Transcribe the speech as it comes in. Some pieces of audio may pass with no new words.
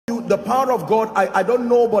the power of God, I don't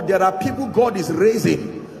know, but there are people God is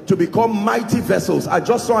raising to become mighty vessels. I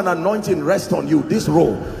just saw an anointing rest on you, this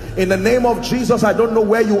row. In the name of Jesus, I don't know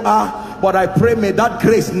where you are, but I pray may that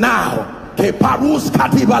grace now, let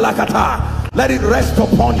it rest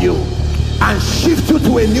upon you and shift you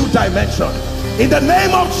to a new dimension. In the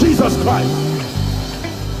name of Jesus Christ.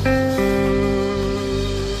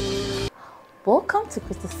 Welcome to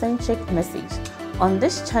Christocentric Message. On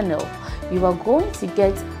this channel, you are going to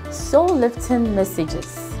get soul-lifting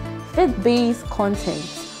messages, faith-based content,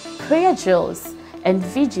 prayer drills, and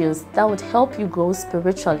videos that would help you grow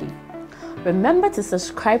spiritually. Remember to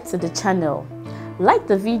subscribe to the channel, like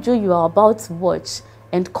the video you are about to watch,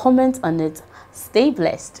 and comment on it. Stay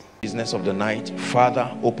blessed. Business of the night.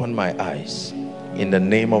 Father, open my eyes in the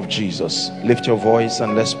name of Jesus. Lift your voice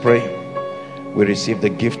and let's pray. We receive the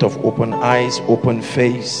gift of open eyes, open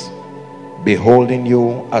face. Beholding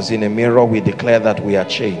you as in a mirror, we declare that we are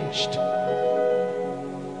changed.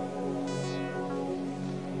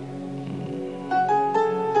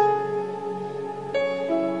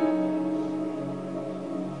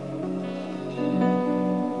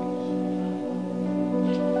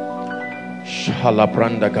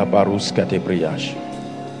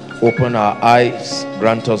 Open our eyes,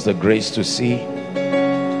 grant us the grace to see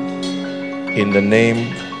in the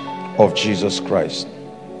name of Jesus Christ.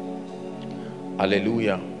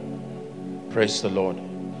 Hallelujah. Praise the Lord.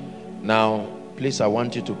 Now, please, I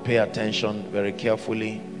want you to pay attention very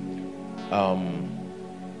carefully. The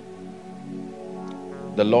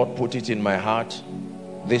Lord put it in my heart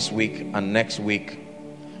this week and next week.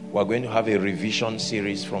 We're going to have a revision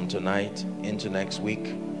series from tonight into next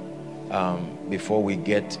week. Before we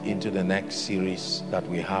get into the next series that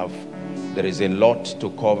we have, there is a lot to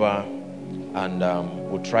cover, and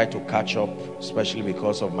we'll try to catch up, especially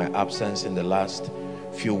because of my absence in the last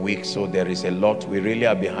few weeks. So there is a lot. We really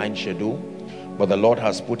are behind schedule, but the Lord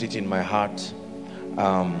has put it in my heart.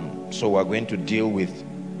 So we're going to deal with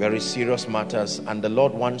very serious matters, and the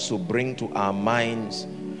Lord wants to bring to our minds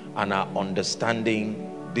and our understanding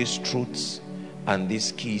these truths and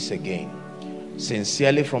these keys again.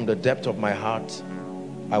 Sincerely, from the depth of my heart,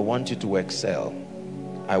 I want you to excel.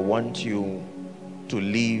 I want you to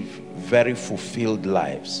live very fulfilled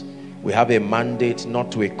lives. We have a mandate not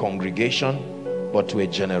to a congregation but to a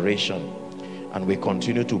generation, and we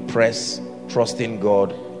continue to press, trusting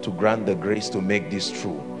God to grant the grace to make this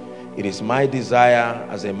true. It is my desire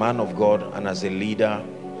as a man of God and as a leader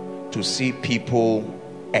to see people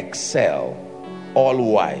excel, all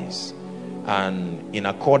wise, and in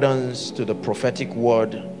accordance to the prophetic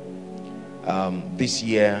word. This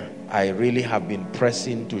year I really have been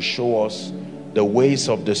pressing to show us the ways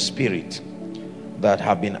of the Spirit that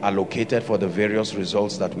have been allocated for the various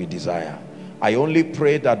results that we desire. I only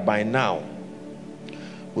pray that by now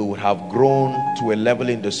we would have grown to a level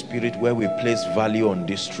in the Spirit where we place value on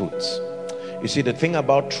these truths. You see, the thing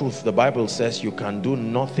about truth, the Bible says you can do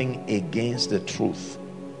nothing against the truth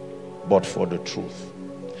but for the truth.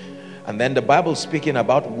 And then the Bible, speaking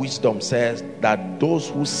about wisdom, says that those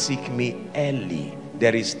who seek me early,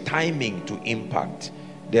 there is timing to impact.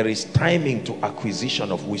 There is timing to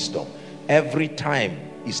acquisition of wisdom. Every time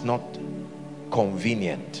is not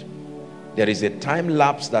convenient. There is a time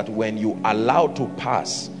lapse that when you allow to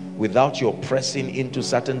pass without your pressing into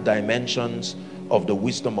certain dimensions of the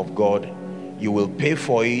wisdom of God, you will pay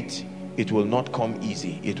for it. It will not come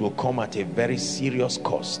easy. It will come at a very serious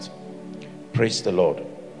cost. Praise the Lord.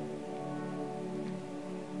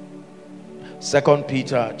 2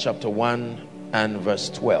 Peter chapter 1 and verse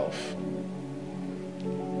 12.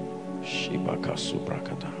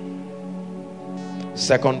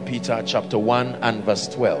 2 Peter chapter 1 and verse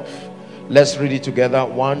 12. Let's read it together.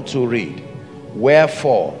 1, 2, read.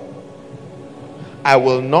 Wherefore, I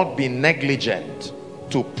will not be negligent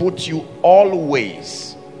to put you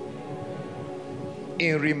always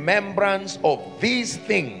in remembrance of these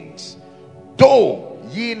things, though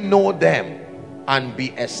ye know them, and be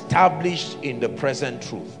established in the present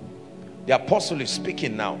truth. The apostle is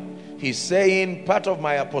speaking now. He's saying, part of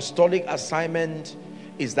my apostolic assignment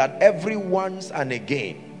is that every once and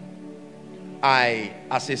again, I,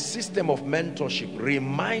 as a system of mentorship,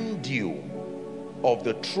 remind you of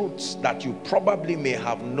the truths that you probably may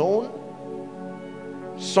have known.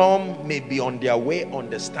 Some may be on their way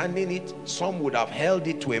understanding it. Some would have held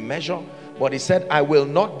it to a measure. But he said, I will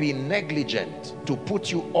not be negligent to put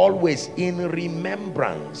you always in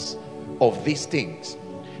remembrance of these things.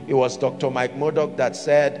 It was Dr. Mike Murdoch that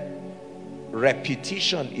said,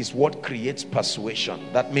 repetition is what creates persuasion.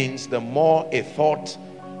 That means the more a thought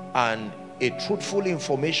and a truthful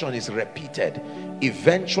information is repeated,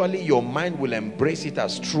 eventually your mind will embrace it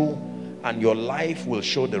as true and your life will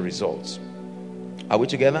show the results. Are we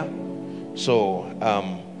together? So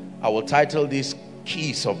I will title this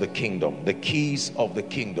Keys of the Kingdom. The Keys of the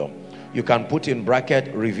Kingdom. You can put in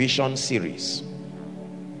bracket revision series.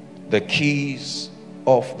 The Keys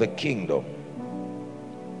of the Kingdom.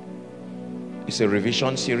 It's a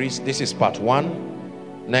revision series. This is part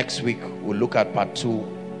 1. Next week we'll look at part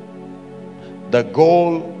 2. The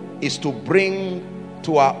goal is to bring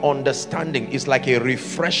to our understanding. It's like a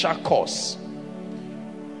refresher course.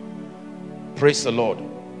 Praise the Lord.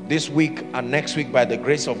 This week and next week, by the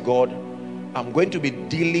grace of God, I'm going to be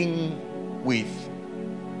dealing with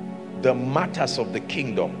the matters of the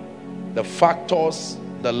kingdom, the factors,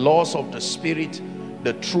 the laws of the Spirit,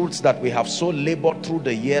 the truths that we have so labored through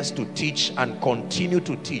the years to teach and continue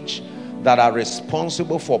to teach, that are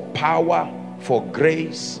responsible for power, for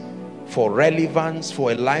grace, for relevance,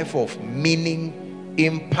 for a life of meaning,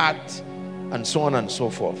 impact, and so on and so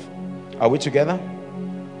forth. Are we together?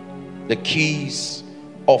 The Keys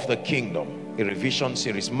of the Kingdom, a revision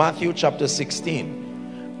series. Matthew chapter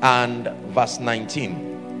 16 and verse 19.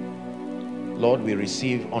 Lord, we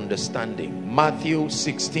receive understanding. Matthew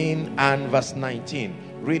 16 and verse 19.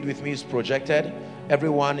 Read with me, it's projected.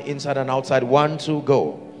 Everyone inside and outside. 1, 2,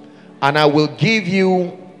 go. And I will give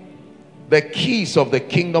you the keys of the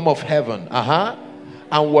kingdom of heaven.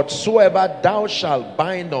 And whatsoever thou shalt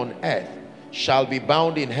bind on earth shall be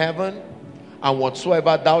bound in heaven, and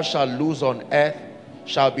whatsoever thou shalt loose on earth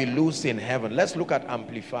shall be loosed in heaven. Let's look at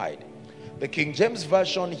Amplified. The King James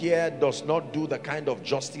Version here does not do the kind of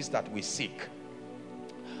justice that we seek.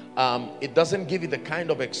 It doesn't give you the kind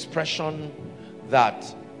of expression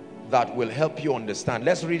that will help you understand.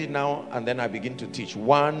 Let's read it now and then I begin to teach.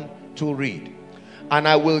 1, 2, read. And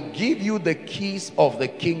I will give you the keys of the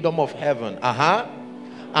kingdom of heaven.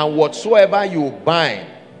 And whatsoever you bind,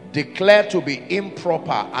 declare to be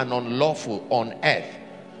improper and unlawful on earth,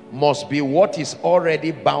 must be what is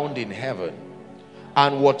already bound in heaven.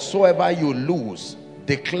 And whatsoever you loose,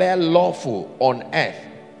 declare lawful on earth,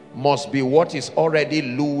 must be what is already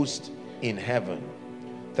loosed in heaven.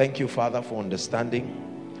 Thank you, Father, for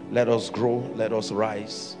understanding. Let us grow, let us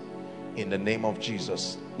rise in the name of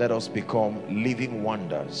Jesus. Let us become living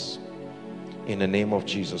wonders in the name of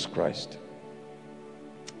Jesus Christ.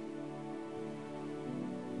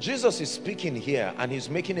 Jesus is speaking here and he's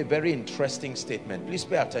making a very interesting statement. Please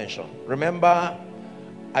pay attention. Remember,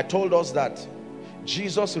 I told us that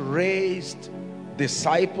Jesus raised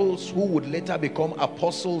disciples who would later become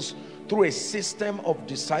apostles through a system of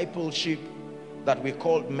discipleship that we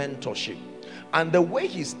called mentorship. And the way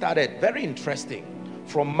he started, very interesting.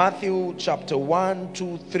 From Matthew chapter 1,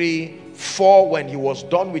 2, 3, 4, when he was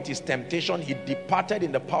done with his temptation, he departed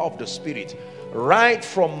in the power of the Spirit. Right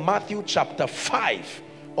from Matthew chapter 5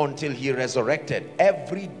 until he resurrected,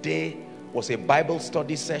 every day was a Bible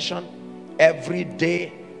study session. Every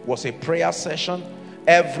day was a prayer session.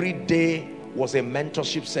 Every day was a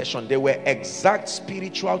mentorship session. They were exact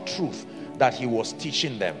spiritual truth that he was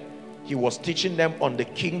teaching them. He was teaching them on the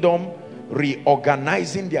kingdom,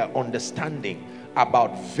 reorganizing their understanding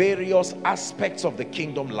about various aspects of the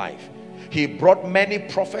kingdom life. He brought many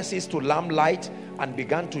prophecies to lamplight and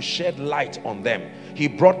began to shed light on them. He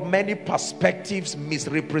brought many perspectives,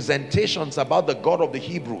 misrepresentations about the God of the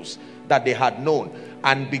Hebrews that they had known,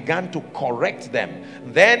 and began to correct them.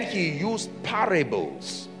 Then he used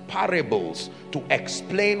parables to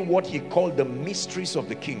explain what he called the mysteries of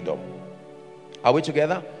the kingdom. Are we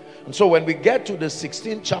together? And so when we get to the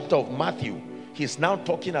 16th chapter of Matthew, he's now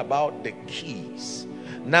talking about the keys.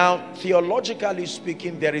 Now, theologically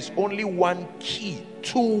speaking, there is only one key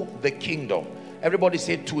to the kingdom. Everybody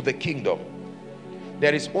say, to the kingdom.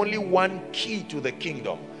 There is only one key to the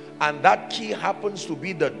kingdom, and that key happens to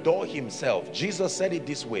be the door himself. Jesus said it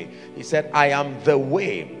this way. He said, I am the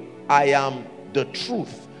way, I am the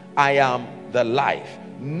truth, I am the life.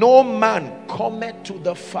 No man cometh to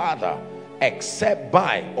the Father except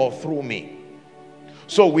by or through me.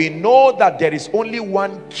 So we know that there is only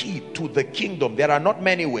one key to the kingdom. There are not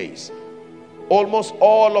many ways. Almost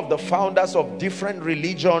all of the founders of different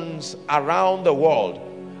religions around the world,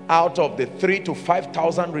 out of the 3,000 to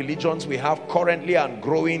 5,000 religions we have currently and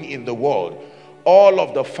growing in the world, all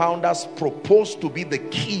of the founders propose to be the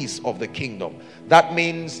keys of the kingdom. That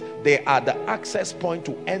means they are the access point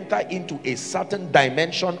to enter into a certain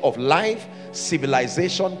dimension of life,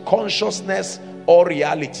 civilization, consciousness, or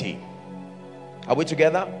reality. Are we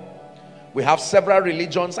together? We have several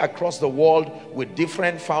religions across the world with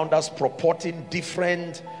different founders purporting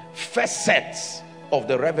different facets of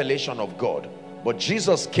the revelation of God. But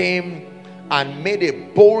Jesus came and made a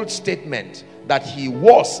bold statement that he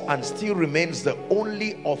was and still remains the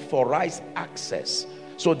only authorized access.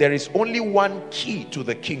 So there is only one key to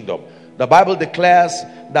the kingdom. The Bible declares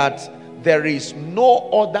that there is no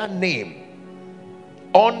other name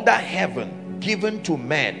under heaven given to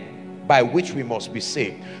men by which we must be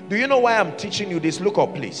saved. Do you know why I'm teaching you this? Look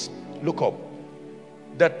up, please. Look up.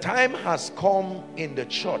 The time has come in the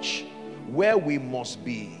church where we must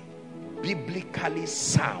be biblically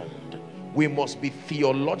sound. We must be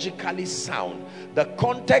theologically sound. The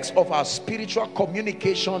context of our spiritual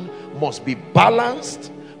communication must be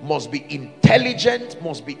balanced, must be intelligent,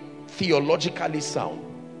 must be theologically sound.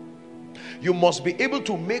 You must be able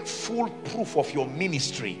to make full proof of your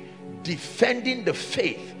ministry, defending the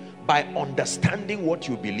faith by understanding what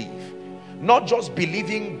you believe, not just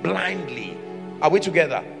believing blindly. Are we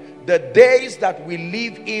together? The days that we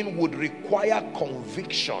live in would require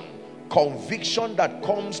conviction. Conviction that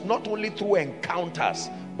comes not only through encounters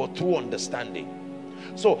but through understanding.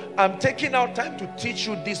 So I'm taking out time to teach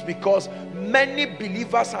you this because many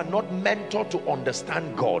believers are not mentored to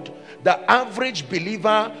understand God. The average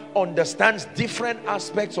believer understands different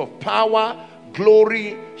aspects of power,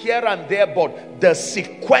 glory here and there, but the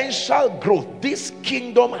sequential growth, this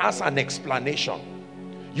kingdom has an explanation.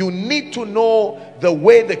 You need to know the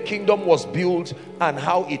way the kingdom was built and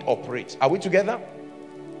how it operates. Are we together?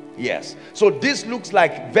 Yes. So this looks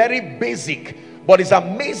like very basic, but it's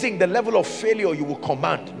amazing the level of failure you will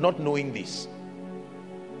command not knowing this.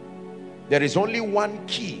 There is only one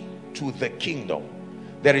key to the kingdom.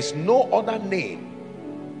 There is no other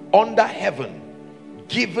name under heaven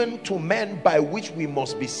given to men by which we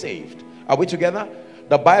must be saved. Are we together?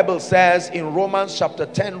 The Bible says in Romans chapter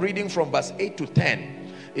 10, reading from verse 8 to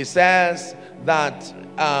 10, it says that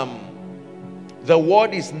the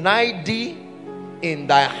word is nigh thee, in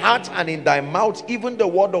thy heart and in thy mouth, even the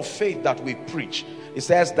word of faith that we preach. It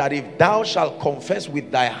says that if thou shalt confess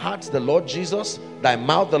with thy heart the Lord Jesus, thy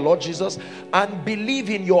mouth the Lord Jesus, and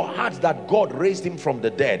believe in your heart that God raised him from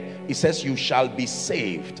the dead, it says you shall be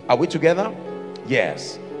saved. Are we together?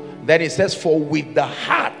 Yes. Then it says, for with the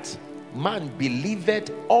heart man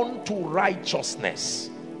believeth unto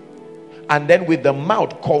righteousness, and then with the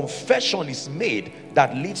mouth confession is made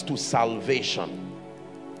that leads to salvation.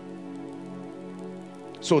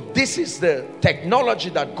 So this is the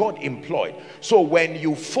technology that God employed. So when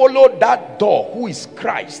you follow that door, who is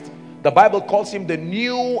Christ, the Bible calls him the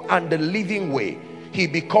new and the living way. He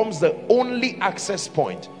becomes the only access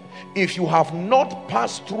point. If you have not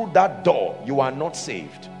passed through that door, you are not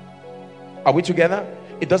saved. Are we together?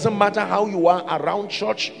 It doesn't matter how you are around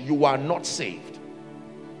church, you are not saved.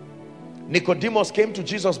 Nicodemus came to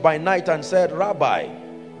Jesus by night and said, Rabbi,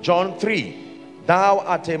 John 3, thou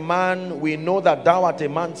art a man, we know that thou art a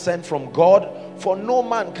man sent from God, for no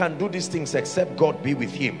man can do these things except God be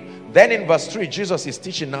with him. Then in verse 3, Jesus is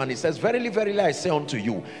teaching now and he says, verily, verily, I say unto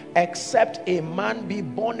you, except a man be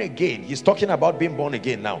born again. He's talking about being born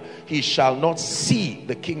again now. He shall not see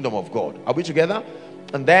the kingdom of God. Are we together?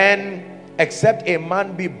 And then, except a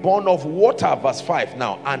man be born of water, verse 5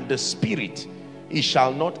 now, and the Spirit, he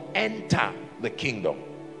shall not enter the kingdom.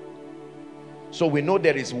 So we know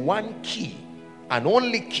there is one key, an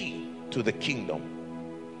only key to the kingdom.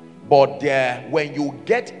 But there, when you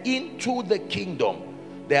get into the kingdom,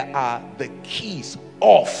 there are the keys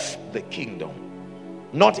of the kingdom,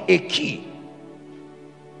 not a key.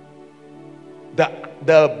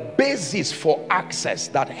 The basis for access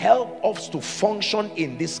that help us to function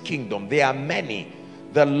in this kingdom, there are many.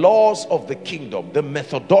 The laws of the kingdom, the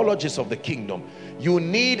methodologies of the kingdom. You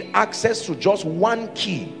need access to just one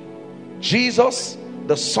key: Jesus,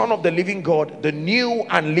 the Son of the living God, the new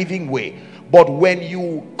and living way. But when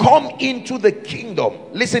you come into the kingdom,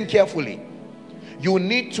 listen carefully, you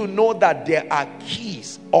need to know that there are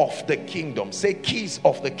keys of the kingdom. Say, keys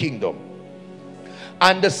of the kingdom.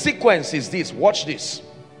 And the sequence is this. Watch this.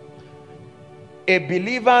 A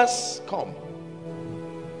believer's, come,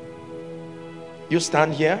 you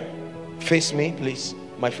stand here, face me please.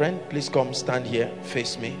 My friend, please come, stand here,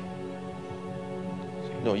 face me.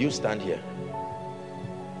 No, you stand here.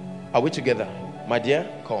 Are we together? My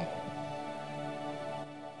dear, come.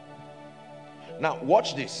 Now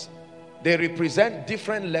watch this. They represent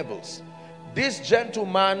different levels. This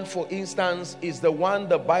gentleman, for instance, is the one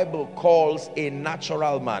the Bible calls a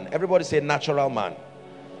natural man. Everybody say natural man.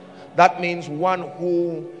 That means one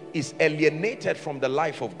who is alienated from the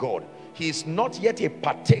life of God. He is not yet a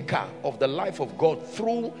partaker of the life of God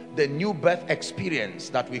through the new birth experience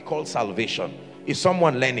that we call salvation. Is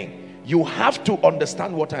someone learning? You have to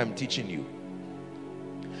understand what I am teaching you.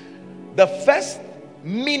 The first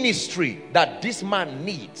ministry that this man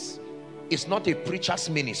needs is not a preacher's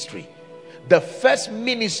ministry. The first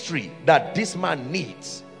ministry that this man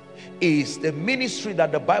needs is the ministry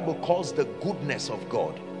that the Bible calls the goodness of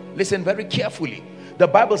God. Listen very carefully. The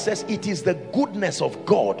Bible says it is the goodness of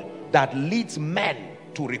God that leads men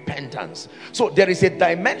to repentance. So there is a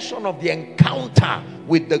dimension of the encounter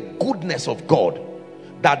with the goodness of God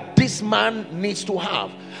that this man needs to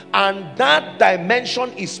have, and that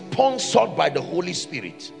dimension is sponsored by the Holy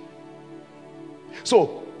Spirit.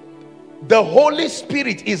 So the Holy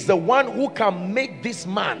Spirit is the one who can make this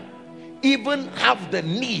man even have the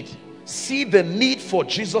need, see the need for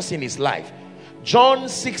Jesus in his life. John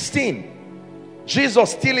 16,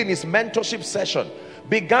 Jesus, still in his mentorship session,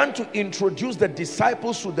 began to introduce the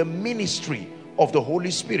disciples to the ministry of the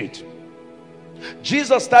Holy Spirit.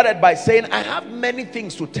 Jesus started by saying, I have many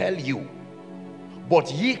things to tell you,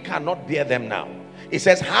 but ye cannot bear them now. He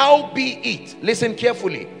says, how be it, listen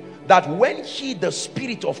carefully, that when he, the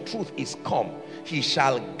Spirit of truth, is come, he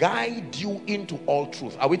shall guide you into all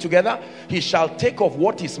truth. Are we together? He shall take of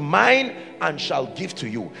what is mine and shall give to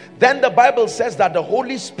you. Then the Bible says that the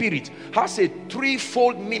Holy Spirit has a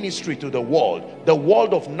threefold ministry to the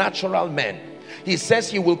world of natural men. He says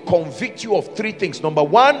he will convict you of three things. Number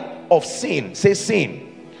one, of sin. Say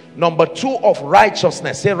sin. Number two, of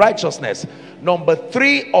righteousness. Say righteousness. Number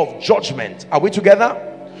three, of judgment. Are we together?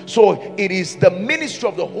 So it is the ministry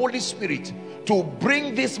of the Holy Spirit to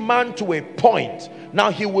bring this man to a point.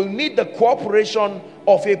 Now he will need the cooperation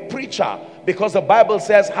of a preacher, because the Bible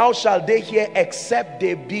says, how shall they hear except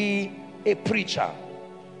they be a preacher?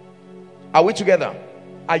 Are we together?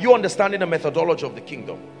 Are you understanding the methodology of the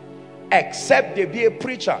kingdom? Except they be a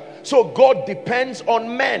preacher. So God depends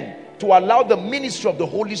on men to allow the ministry of the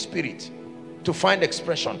Holy Spirit to find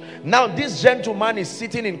expression. Now this gentleman is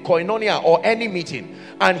sitting in koinonia or any meeting,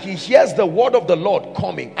 and he hears the word of the Lord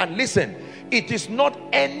coming. And listen, it is not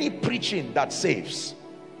any preaching that saves.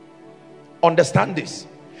 Understand this.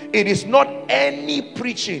 It is not any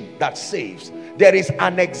preaching that saves. There is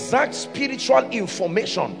an exact spiritual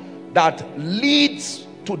information that leads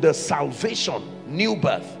to the salvation, new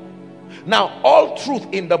birth. Now all truth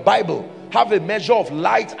in the Bible have a measure of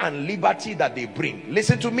light and liberty that they bring.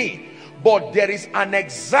 Listen to me. But there is an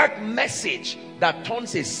exact message that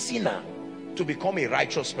turns a sinner to become a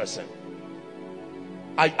righteous person.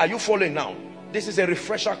 Are you following now? This is a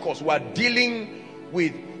refresher course. We are dealing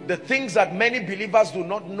with the things that many believers do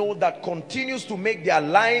not know, that continues to make their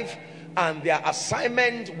life and their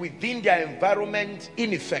assignment within their environment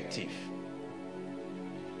ineffective.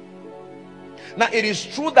 Now it is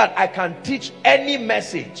true that I can teach any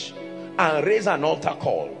message and raise an altar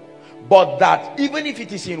call, but that even if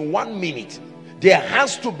it is in 1 minute, there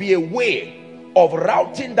has to be a way of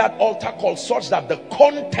routing that altar call such that the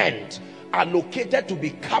content allocated to be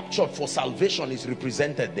captured for salvation is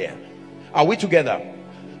represented there. Are we together?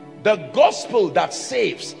 The gospel that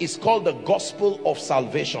saves is called the gospel of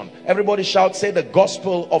salvation. Everybody shout, say the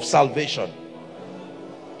gospel of salvation.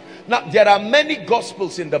 Now there are many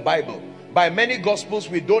gospels in the Bible. By many gospels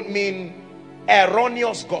we don't mean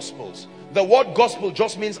erroneous gospels. The word gospel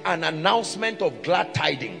just means an announcement of glad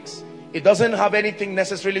tidings. It doesn't have anything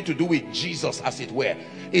necessarily to do with Jesus, as it were.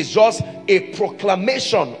 It's just a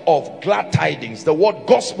proclamation of glad tidings. The word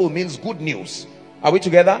gospel means good news. Are we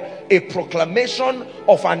together? A proclamation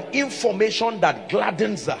of an information that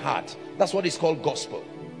gladdens the heart. That's what is called gospel.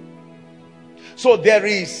 So there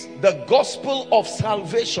is the gospel of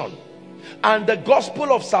salvation. And the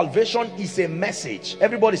gospel of salvation is a message.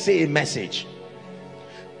 Everybody say a message.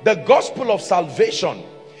 The gospel of salvation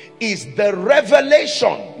is the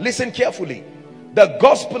revelation. Listen carefully. The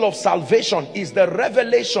gospel of salvation is the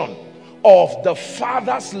revelation of the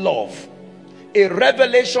Father's love. A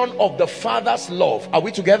revelation of the Father's love. Are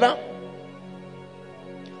we together?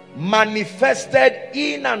 Manifested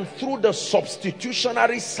in and through the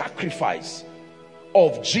substitutionary sacrifice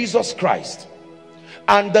of Jesus Christ.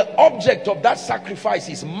 And the object of that sacrifice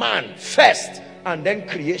is man first, and then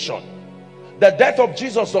creation. The death of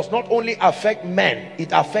Jesus does not only affect men, it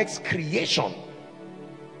affects creation.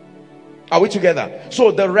 Are we together?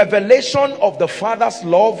 So the revelation of the Father's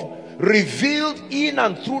love revealed in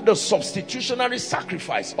and through the substitutionary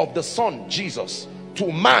sacrifice of the Son Jesus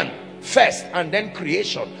to man first, and then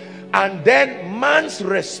creation. And then man's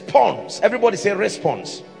response. Everybody say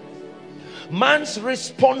response. Man's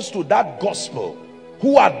response to that gospel,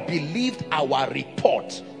 who had believed our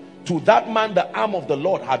report. To that man the arm of the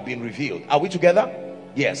Lord had been revealed. Are we together?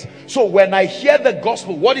 Yes. So when I hear the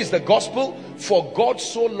gospel, what is the gospel? For God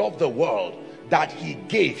so loved the world that he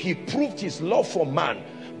gave. He proved his love for man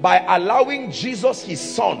by allowing Jesus, his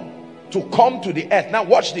son, to come to the earth. Now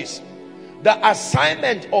watch this. The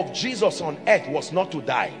assignment of Jesus on earth was not to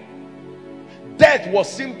die. death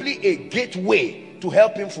was simply a gateway to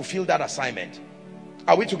help him fulfill that assignment.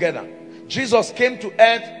 Are we together? Jesus came to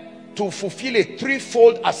earth to fulfill a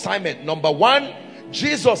threefold assignment. Number one,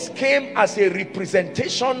 Jesus came as a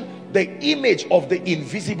representation, the image of the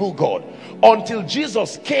invisible God. Until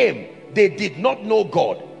Jesus came, they did not know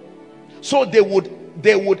God. So they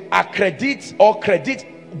would accredit or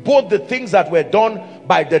credit both the things that were done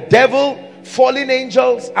by the devil, fallen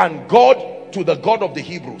angels, and God to the God of the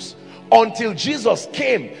Hebrews. Until Jesus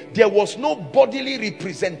came, there was no bodily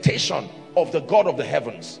representation of the God of the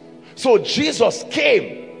heavens. So Jesus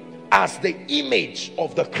came as the image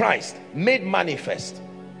of the Christ made manifest.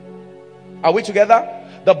 Are we together?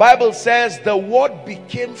 The Bible says the word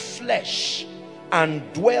became flesh and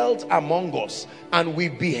dwelt among us, and we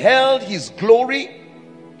beheld his glory,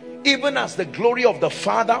 even as the glory of the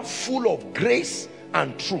Father, full of grace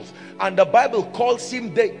and truth. And the Bible calls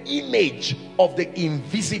him the image of the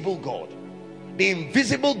invisible God. The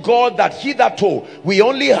invisible God that hitherto we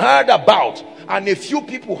only heard about, and a few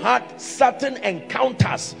people had certain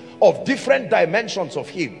encounters of different dimensions of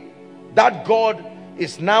him. That God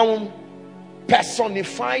is now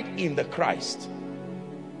personified in the Christ.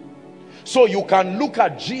 So you can look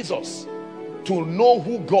at Jesus to know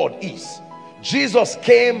who God is. Jesus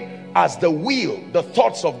came as the will, the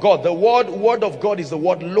thoughts of God. The word of God is the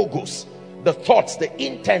word logos, the thoughts, the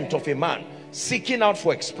intent of a man seeking out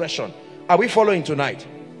for expression. Are we following tonight?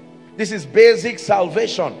 This is basic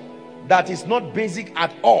salvation that is not basic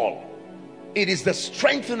at all. It is the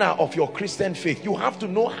strengthener of your Christian faith. You have to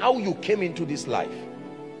know how you came into this life.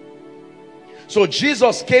 So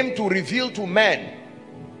Jesus came to reveal to man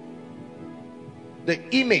the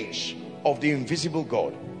image of the invisible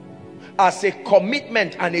God, as a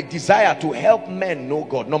commitment and a desire to help men know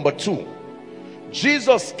God. Number two,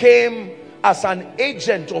 Jesus came as an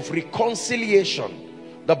agent of reconciliation.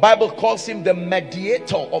 The Bible calls him the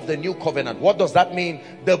mediator of the new covenant. What does that mean?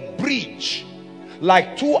 The bridge.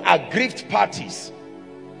 Like two aggrieved parties.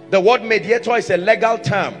 The word mediator is a legal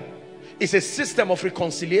term. It's a system of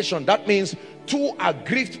reconciliation. That means two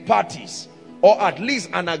aggrieved parties, or at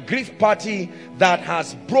least an aggrieved party that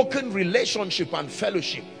has broken relationship and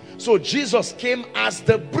fellowship. So Jesus came as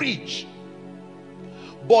the bridge.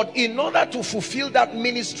 But in order to fulfill that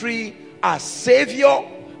ministry as Savior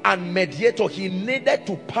and mediator, he needed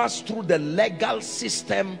to pass through the legal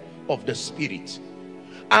system of the Spirit.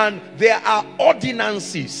 And there are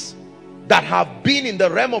ordinances that have been in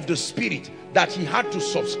the realm of the Spirit that he had to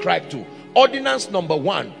subscribe to. Ordinance number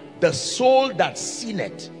one, the soul that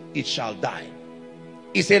sinneth, it shall die.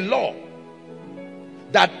 It's a law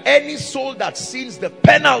that any soul that sins, the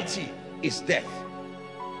penalty is death.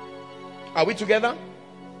 Are we together?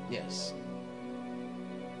 Yes.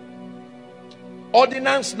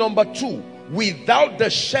 Ordinance number two, without the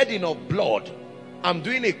shedding of blood. I'm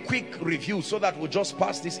doing a quick review so that we'll just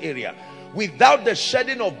pass this area. Without the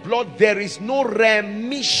shedding of blood, there is no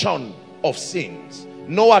remission of sins.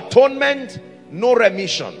 No atonement, no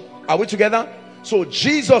remission. Are we together? So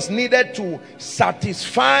Jesus needed to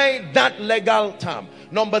satisfy that legal term.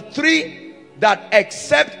 Number three, that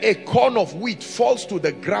except a corn of wheat falls to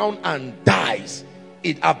the ground and dies,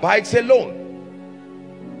 it abides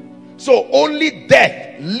alone. So only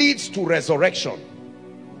death leads to resurrection.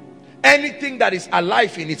 Anything that is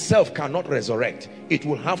alive in itself cannot resurrect. It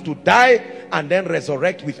will have to die and then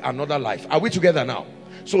resurrect with another life. Are we together now?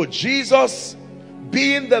 So Jesus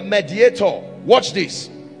being the mediator, watch this.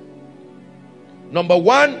 Number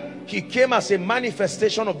one, he came as a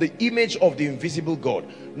manifestation of the image of the invisible God.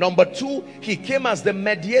 Number two, he came as the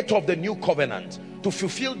mediator of the new covenant to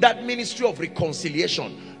fulfill that ministry of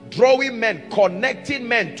reconciliation, drawing men, connecting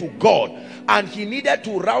men to God. And he needed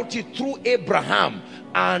to route it through Abraham,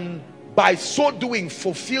 and by so doing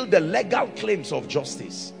fulfill the legal claims of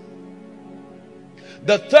justice.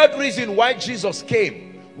 The third reason why Jesus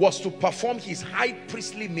came was to perform his high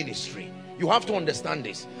priestly ministry. You have to understand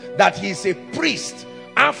this, that he is a priest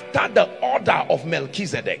after the order of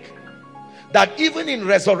Melchizedek. That even in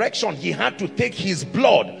resurrection, he had to take his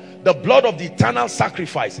blood, the blood of the eternal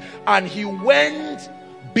sacrifice, and he went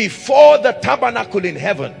before the tabernacle in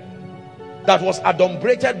heaven that was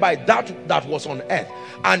adumbrated by that was on earth,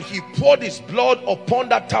 and he poured his blood upon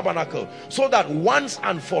that tabernacle, so that once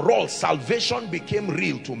and for all salvation became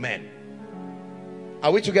real to men.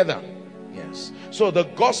 Are we together? Yes. So the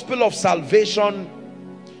gospel of salvation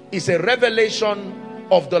is a revelation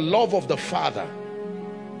of the love of the Father,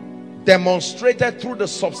 demonstrated through the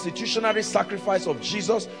substitutionary sacrifice of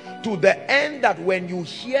Jesus, to the end that when you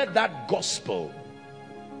hear that gospel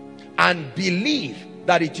and believe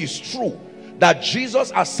that it is true, that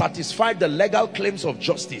Jesus has satisfied the legal claims of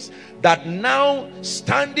justice, that now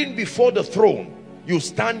standing before the throne, you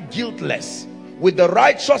stand guiltless with the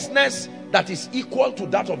righteousness that is equal to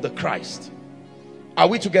that of the Christ. Are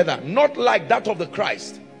we together? Not like that of the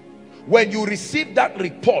Christ. When you receive that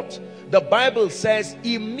report, the Bible says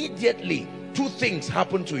immediately two things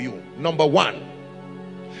happen to you. Number one,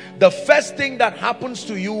 the first thing that happens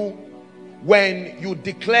to you when you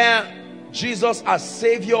declare Jesus as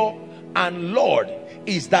Savior and Lord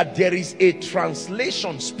is that there is a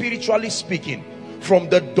translation, spiritually speaking, from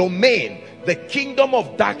the domain, the kingdom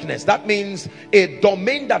of darkness. That means a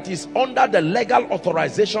domain that is under the legal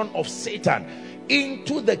authorization of Satan,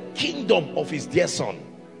 into the kingdom of his dear son.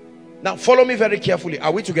 Now follow me very carefully.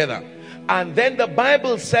 Are we together? And then the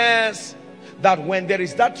Bible says that when there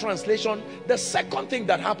is that translation, the second thing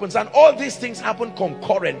that happens, and all these things happen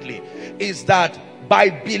concurrently, is that by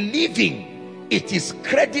believing, it is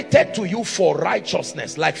credited to you for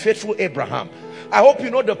righteousness, like faithful Abraham. I hope you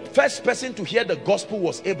know the first person to hear the gospel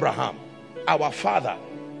was Abraham, our father.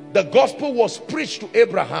 The gospel was preached to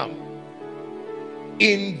Abraham.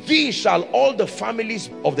 In thee shall all the families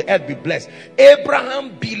of the earth be blessed.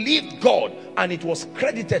 Abraham believed God and it was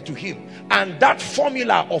credited to him. And that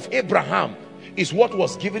formula of Abraham is what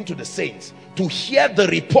was given to the saints, to hear the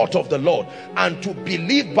report of the Lord and to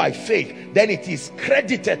believe by faith. Then it is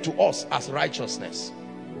credited to us as righteousness.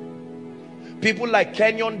 People like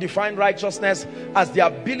Kenyon define righteousness as the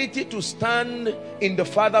ability to stand in the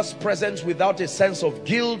Father's presence without a sense of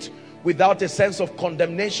guilt, without a sense of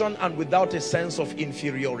condemnation, and without a sense of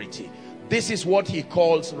inferiority. This is what he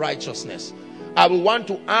calls righteousness. I will want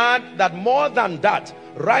to add that more than that,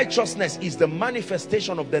 righteousness is the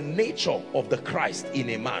manifestation of the nature of the Christ in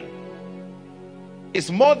a man. It's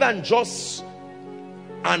more than just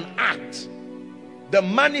an act. The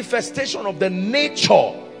manifestation of the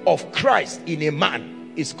nature of Christ in a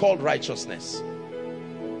man is called righteousness.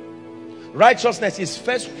 Righteousness is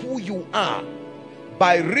first who you are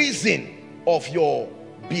by reason of your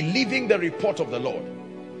believing the report of the Lord.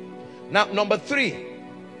 Now, number three,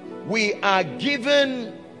 we are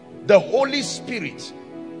given the Holy Spirit.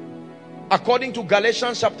 According to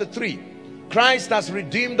Galatians chapter 3, Christ has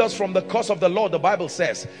redeemed us from the curse of the law. The Bible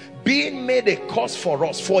says, being made a curse for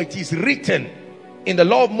us, for it is written in the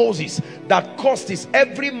law of Moses that cursed is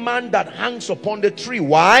every man that hangs upon the tree.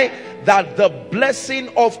 Why? That the blessing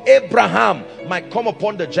of Abraham might come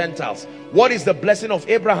upon the Gentiles. What is the blessing of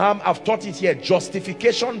Abraham? I've taught it here.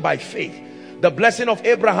 Justification by faith. The blessing of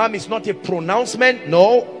Abraham is not a pronouncement.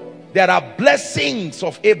 No, there are blessings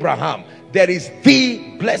of Abraham. There is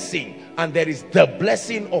the blessing and there is the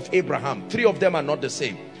blessing of Abraham. Three of them are not the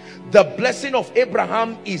same. The blessing of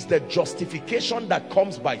Abraham is the justification that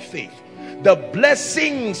comes by faith. The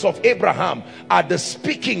blessings of Abraham are the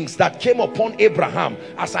speakings that came upon Abraham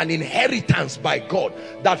as an inheritance by God,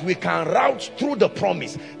 that we can route through the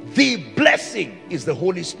promise. The blessing is the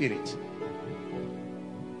Holy Spirit.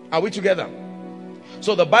 Are we together?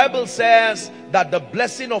 So the Bible says that the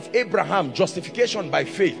blessing of Abraham, justification by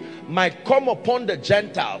faith, might come upon the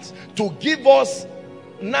Gentiles to give us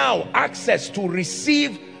now access to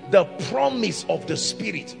receive the promise of the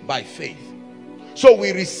Spirit by faith. So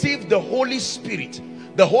we receive the Holy Spirit.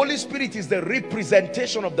 The Holy Spirit is the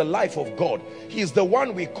representation of the life of God. He is the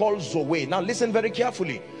one we call Zoe. Now listen very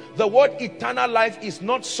carefully. The word eternal life is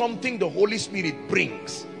not something the Holy Spirit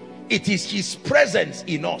brings. It is his presence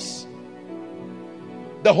in us.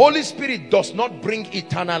 The Holy Spirit does not bring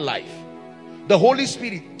eternal life. The Holy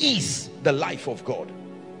Spirit is the life of God.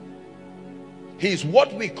 He is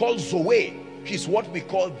what we call Zoe. He is what we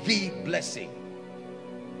call the blessing.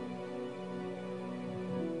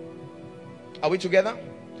 Are we together?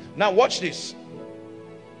 Now watch this.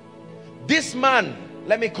 This man,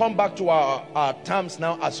 let me come back to our terms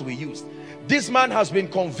now as we used. This man has been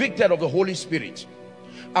convicted of the Holy Spirit.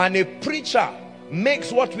 And a preacher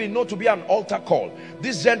makes what we know to be an altar call.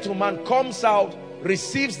 This gentleman comes out,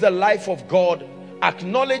 receives the life of God,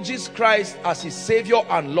 acknowledges Christ as his Savior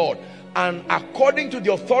and Lord. And according to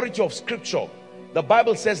the authority of Scripture, the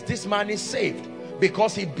Bible says this man is saved,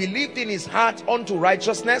 because he believed in his heart unto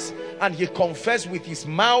righteousness and he confessed with his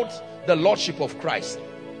mouth the Lordship of Christ.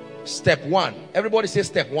 Step one. Everybody say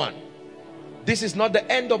step one. This is not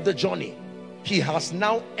the end of the journey. He has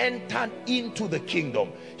now entered into the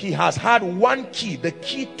kingdom. He has had one key, the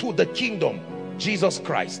key to the kingdom, Jesus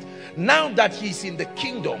Christ. Now that he's in the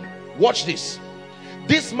kingdom, watch this.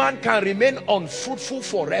 This man can remain unfruitful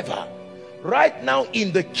forever. Right now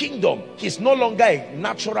in the kingdom, he's no longer a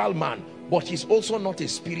natural man. but he's also not a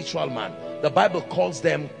spiritual man. The Bible calls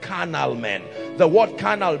them carnal men. The word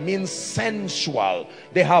carnal means sensual.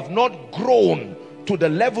 They have not grown to the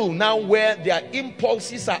level now where their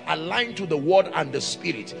impulses are aligned to the word and the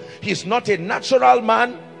spirit. He's not a natural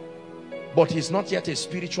man, but he's not yet a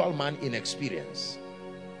spiritual man in experience.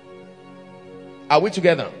 Are we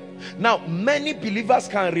together? Now, many believers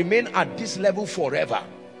can remain at this level forever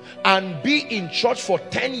and be in church for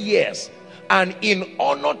 10 years, and in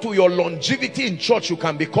honor to your longevity in church, you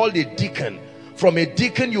can be called a deacon. From a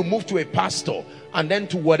deacon, you move to a pastor, and then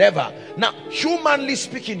to whatever. Now, humanly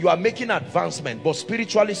speaking, you are making advancement, but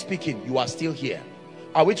spiritually speaking, you are still here.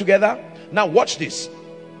 Are we together? Now, watch this.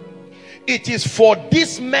 It is for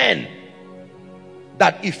these men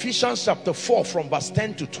that Ephesians chapter 4 from verse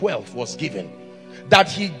 10 to 12 was given. That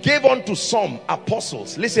he gave unto some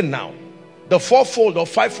apostles. Listen now. The fourfold or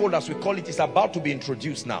fivefold, as we call it, is about to be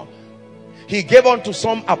introduced now. He gave unto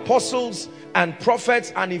some apostles and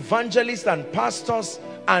prophets and evangelists and pastors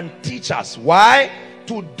and teachers. Why?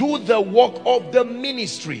 To do the work of the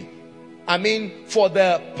ministry. I mean, for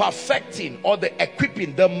the perfecting or the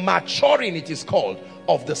equipping, the maturing, it is called,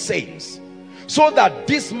 of the saints. So that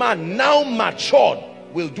this man, now matured,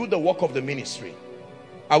 will do the work of the ministry.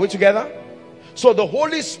 Are we together? So the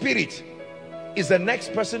Holy Spirit is the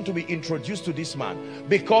next person to be introduced to this man,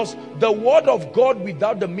 because the word of God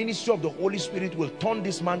without the ministry of the Holy Spirit will turn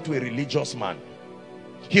this man to a religious man.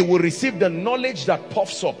 He will receive the knowledge that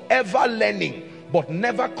puffs up, ever learning, but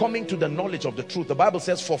never coming to the knowledge of the truth. The Bible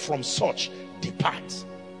says, for from such depart.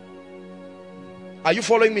 Are you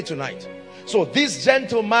following me tonight? So this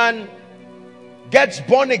gentleman gets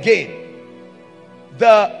born again.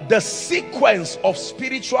 The sequence of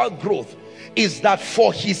spiritual growth is that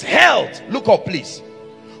for his health, look up please,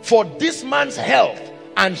 for this man's health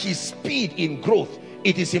and his speed in growth,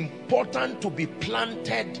 it is important to be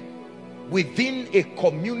planted within a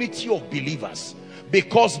community of believers,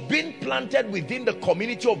 because being planted within the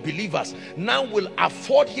community of believers now will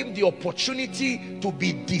afford him the opportunity to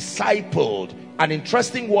be discipled. An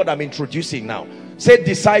interesting word I'm introducing now. Say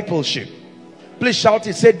discipleship. Please shout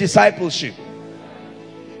it. Say discipleship.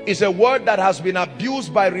 It's a word that has been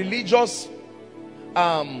abused by religious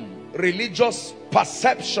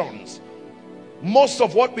perceptions. Most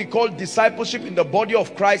of what we call discipleship in the body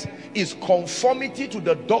of Christ is conformity to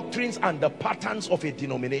the doctrines and the patterns of a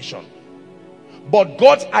denomination. But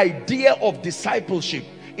God's idea of discipleship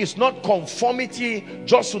is not conformity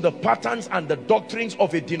just to the patterns and the doctrines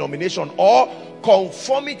of a denomination, or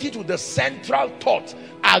conformity to the central thought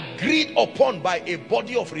agreed upon by a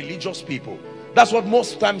body of religious people. That's what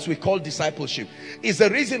most times we call discipleship. Is the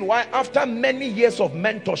reason why after many years of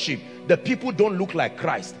mentorship, the people don't look like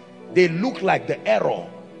Christ. They look like the error.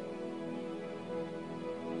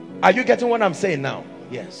 Are you getting what I'm saying now?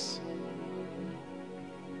 Yes.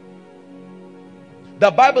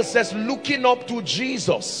 The Bible says, looking up to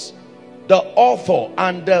Jesus, the author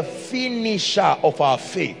and the finisher of our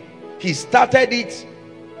faith. He started it,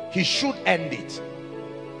 he should end it.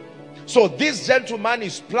 So this gentleman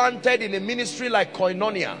is planted in a ministry like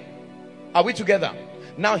Koinonia. Are we together?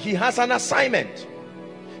 Now he has an assignment.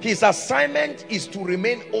 His assignment is to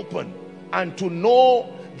remain open and to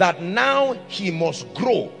know that now he must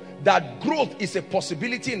grow. That growth is a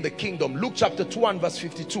possibility in the kingdom. Luke chapter 2 and verse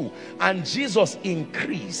 52. And Jesus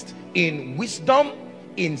increased in wisdom,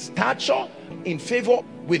 in stature, in favor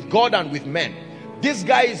with God and with men. This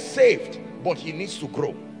guy is saved, but he needs to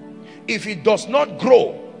grow. If he does not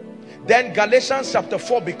grow, then Galatians chapter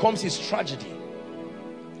 4 becomes his tragedy.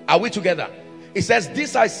 Are we together? It says,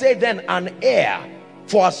 this I say then, an heir,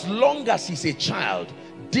 for as long as he's a child,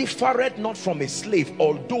 differeth not from a slave,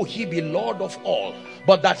 although he be Lord of all,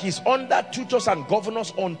 but that he's under tutors and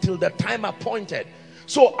governors until the time appointed.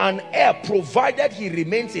 So an heir, provided he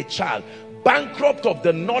remains a child, bankrupt of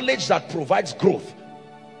the knowledge that provides growth,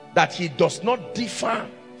 that he does not differ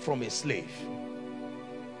from a slave.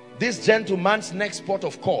 This gentleman's next port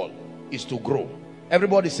of call is to grow.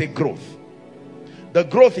 Everybody say growth. The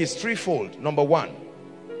growth is threefold. Number one,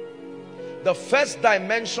 the first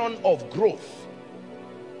dimension of growth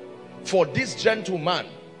for this gentleman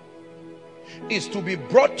is to be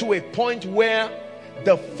brought to a point where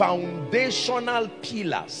the foundational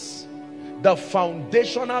pillars of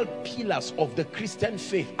the Christian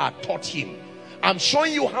faith are taught him. I'm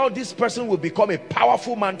showing you how this person will become a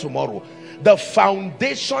powerful man tomorrow. The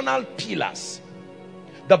foundational pillars.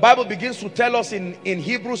 The Bible begins to tell us in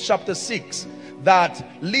Hebrews chapter 6 that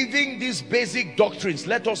leaving these basic doctrines,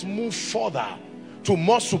 let us move further to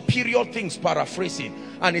more superior things, paraphrasing.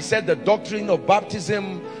 And he said the doctrine of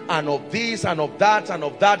baptism and of this and of that and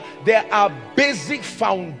of that, there are basic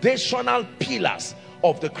foundational pillars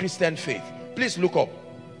of the Christian faith. Please look up.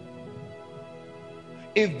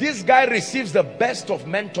 If this guy receives the best of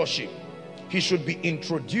mentorship, he should be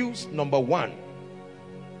introduced, number one,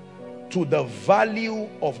 to the value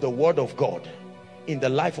of the word of God in the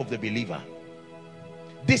life of the believer.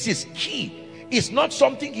 This is key. It's not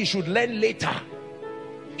something he should learn later.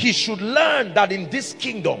 He should learn that in this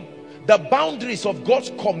kingdom, the boundaries of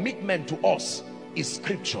God's commitment to us is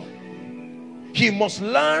scripture. He must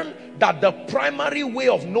learn that the primary way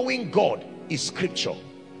of knowing God is scripture.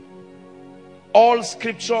 All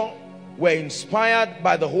scripture were inspired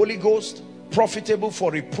by the Holy Ghost, profitable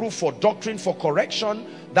for reproof, for doctrine, for correction,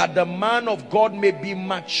 that the man of God may be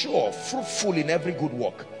mature, fruitful in every good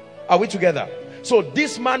work. Are we together? So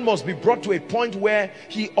this man must be brought to a point where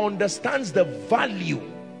he understands the value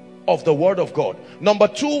of the word of God. Number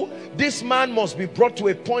two, this man must be brought to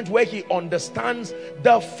a point where he understands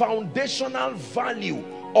the foundational value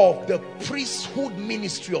of the priesthood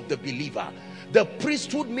ministry of the believer. The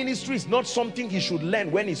priesthood ministry is not something he should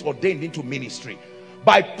learn when he's ordained into ministry.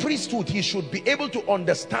 By priesthood, he should be able to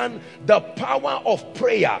understand the power of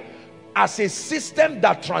prayer as a system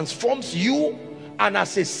that transforms you and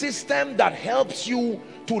as a system that helps you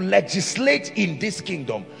to legislate in this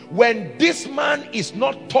kingdom. When this man is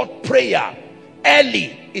not taught prayer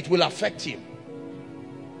early, it will affect him.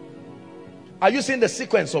 Are you seeing the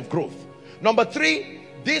sequence of growth? Number three,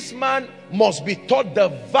 this man must be taught the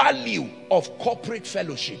value of corporate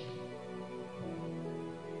fellowship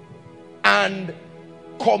and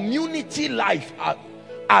community life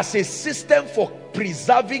as a system for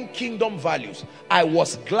preserving kingdom values. I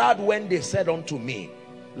was glad when they said unto me,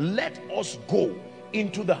 let us go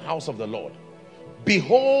into the house of the Lord.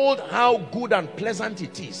 Behold how good and pleasant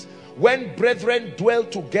it is when brethren dwell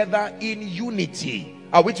together in unity.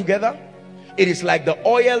 Are we together? It is like the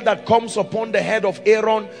oil that comes upon the head of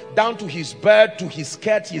Aaron, down to his beard, to his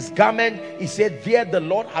skirt, his garment. He said, there the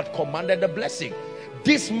Lord had commanded the blessing.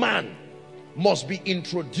 This man must be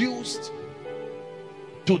introduced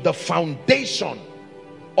to the foundation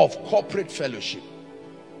of corporate fellowship.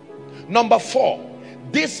 Number four,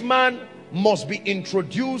 this man must be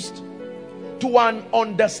introduced to an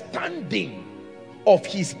understanding of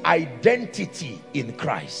his identity in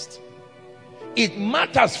Christ. It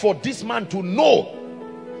matters for this man to know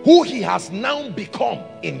who he has now become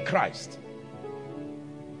in Christ.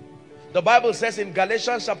 The Bible says in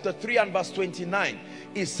Galatians chapter 3 and verse 29,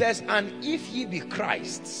 it says, and if ye be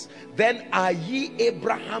Christ's, then are ye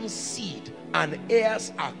Abraham's seed and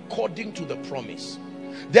heirs according to the promise.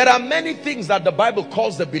 There are many things that the Bible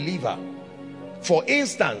calls the believer. For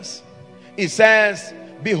instance, it says,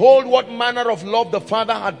 behold what manner of love the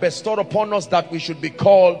Father had bestowed upon us, that we should be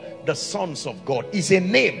called the sons of God. It's a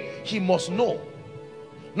name he must know.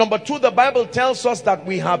 Number two, the Bible tells us that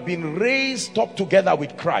we have been raised up together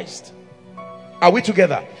with Christ. Are we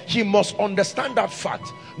together? He must understand that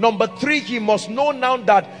fact. Number three, he must know now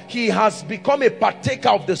that he has become a partaker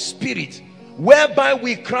of the Spirit, whereby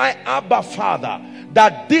we cry, Abba, Father.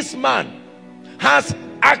 That this man has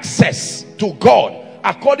access to God.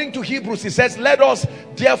 According to Hebrews, it says, let us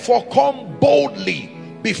therefore come boldly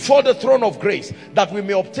before the throne of grace, that we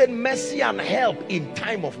may obtain mercy and help in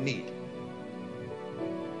time of need.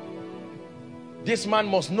 This man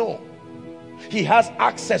must know he has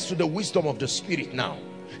access to the wisdom of the Spirit now.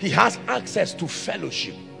 He has access to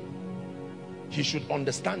fellowship. He should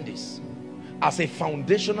understand this as a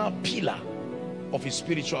foundational pillar of his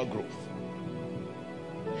spiritual growth.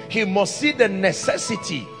 He must see the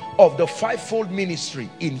necessity of the fivefold ministry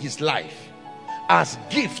in his life as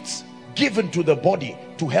gifts given to the body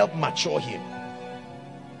to help mature him.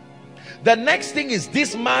 The next thing is,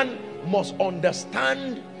 this man must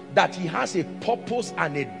understand that he has a purpose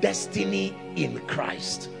and a destiny in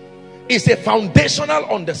Christ. It's a foundational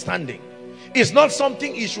understanding. It's not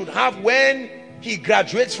something he should have when he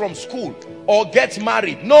graduates from school or gets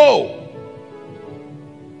married. No.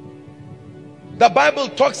 The Bible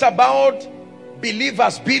talks about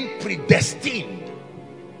believers being predestined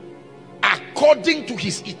according to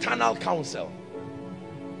his eternal counsel.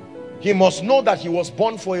 He must know that he was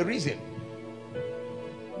born for a reason.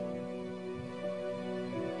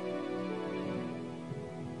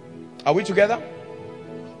 Are we together?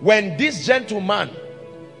 When this gentleman,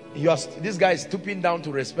 this guy is stooping down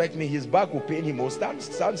to respect me, his back will pain him. Oh, stand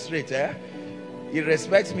straight, eh? He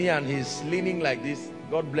respects me and he's leaning like this.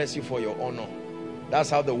 God bless you for your honor. That's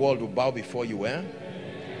how the world will bow before you, eh?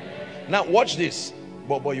 Now watch this.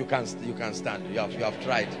 But you can stand. You have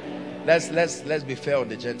tried. Let's be fair on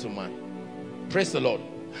the gentleman. Praise the Lord.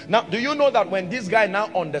 Now, do you know that when this guy now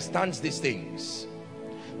understands these things,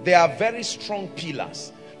 they are very strong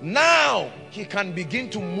pillars. Now he can begin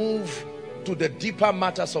to move to the deeper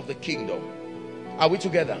matters of the kingdom. Are we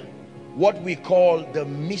together? What we call the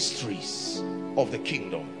mysteries of the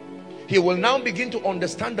kingdom. He will now begin to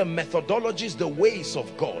understand the methodologies, the ways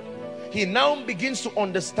of God. He now begins to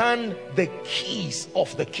understand the keys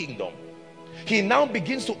of the kingdom. He now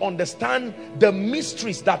begins to understand the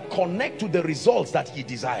mysteries that connect to the results that he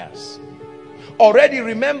desires. Already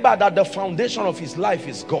remember that the foundation of his life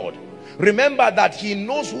is God. Remember that he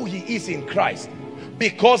knows who he is in Christ,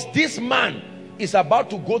 because this man is about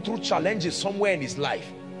to go through challenges somewhere in his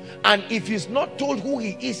life. And if he's not told who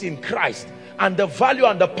he is in Christ and the value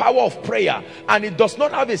and the power of prayer, and he does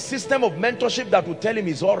not have a system of mentorship that will tell him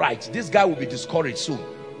he's all right, this guy will be discouraged soon.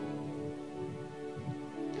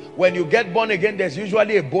 When you get born again, there's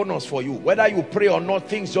usually a bonus for you. Whether you pray or not,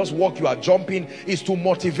 things just work. You are jumping. Is to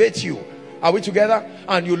motivate you. Are we together?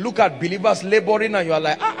 And you look at believers laboring and you are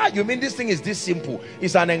like, you mean this thing is this simple?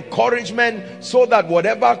 It's an encouragement so that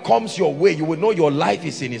whatever comes your way, you will know your life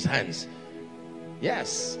is in his hands.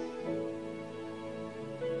 Yes.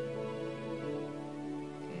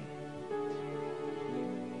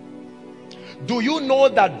 Do you know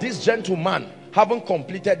that this gentleman, having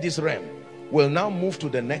completed this realm, will now move to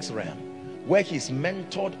the next realm where he's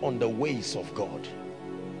mentored on the ways of God?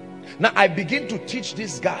 Now I begin to teach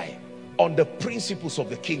this guy on the principles of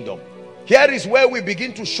the kingdom. Here is where we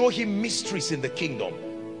begin to show him mysteries in the kingdom.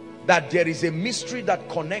 That there is a mystery that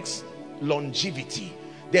connects longevity.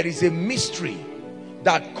 There is a mystery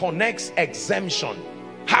that connects exemption.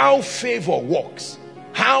 How favor works.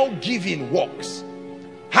 How giving works.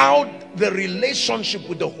 How the relationship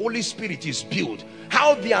with the Holy Spirit is built.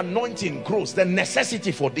 How the anointing grows. The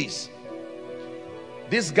necessity for this.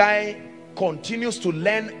 This guy continues to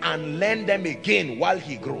learn and learn them again while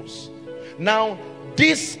he grows. Now,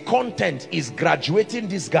 this content is graduating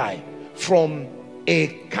this guy from a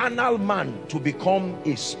carnal man to become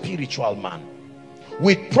a spiritual man.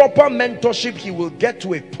 With proper mentorship, he will get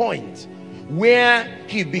to a point where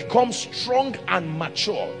he becomes strong and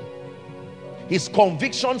mature. His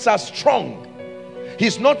convictions are strong.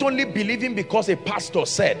 He's not only believing because a pastor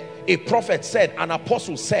said, a prophet said, an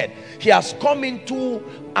apostle said. He has come into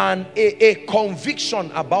a conviction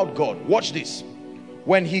about God. Watch this.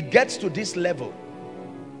 When he gets to this level,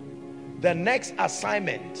 the next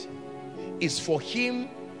assignment is for him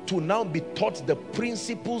to now be taught the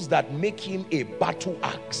principles that make him a battle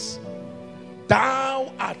axe.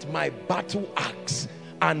 Thou art my battle axe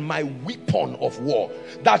and my weapon of war.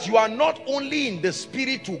 That you are not only in the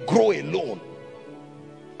spirit to grow alone.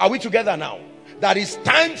 Are we together now? That it's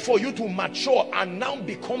time for you to mature and now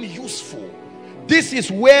become useful. This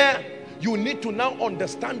is where you need to now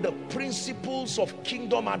understand the principles of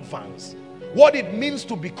kingdom advance. What it means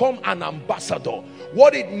to become an ambassador.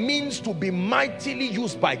 What it means to be mightily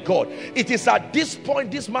used by God. It is at this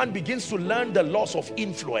point this man begins to learn the laws of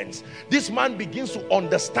influence. This man begins to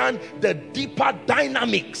understand the deeper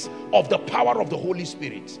dynamics of the power of the Holy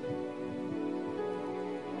Spirit.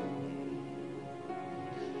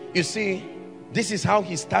 You see, this is how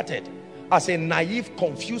he started. As a naive,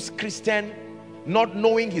 confused Christian, not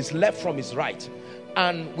knowing his left from his right.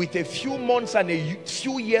 And with a few months and a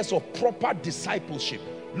few years of proper discipleship,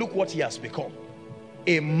 look what he has become.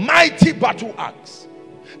 A mighty battle axe.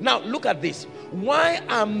 Now look at this. Why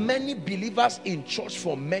are many believers in church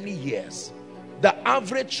for many years? The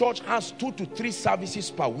average church has 2 to 3 services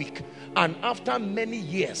per week. And after many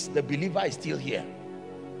years, the believer is still here.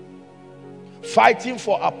 Fighting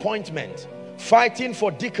for appointment. Fighting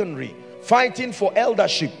for deaconry. Fighting for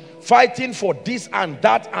eldership. Fighting for this and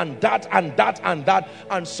that and that and that and that.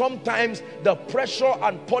 And sometimes the pressure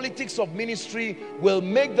and politics of ministry will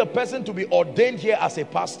make the person to be ordained here as a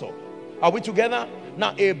pastor. Are we together?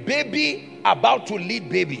 Now, a baby about to lead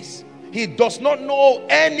babies, he does not know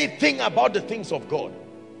anything about the things of God.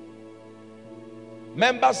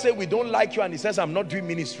 Members say, we don't like you, and he says, I'm not doing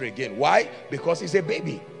ministry again. Why? Because he's a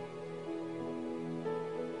baby.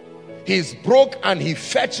 He's broke and he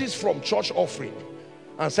fetches from church offering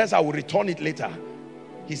and says, I will return it later.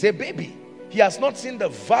 He's a baby. He has not seen the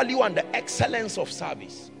value and the excellence of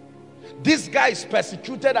service. This guy is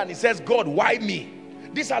persecuted and he says, God, why me?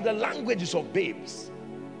 These are the languages of babes.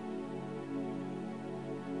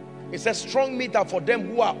 It says, strong meat are for them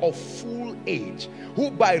who are of full age, who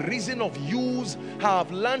by reason of use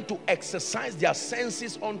have learned to exercise their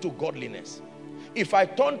senses unto godliness. If I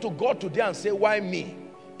turn to God today and say, why me?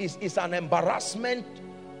 It's an embarrassment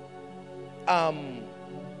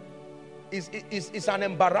is an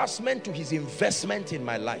embarrassment to his investment in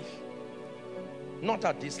my life. Not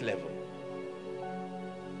at this level.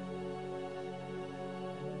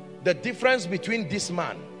 The difference between this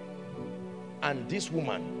man and this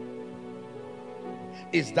woman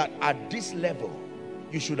is that at this level,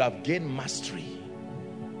 you should have gained mastery.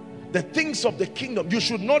 The things of the kingdom, you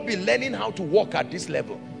should not be learning how to walk at this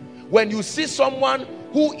level. When you see someone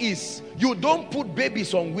who is, you don't put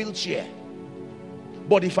babies on wheelchair.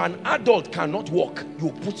 But if an adult cannot walk,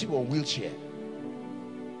 you put him on wheelchair.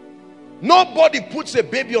 Nobody puts a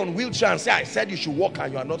baby on wheelchair and say, I said you should walk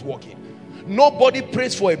and you are not walking. Nobody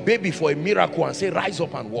prays for a baby for a miracle and say, rise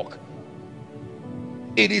up and walk.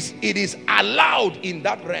 It is allowed in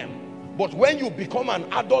that realm. But when you become an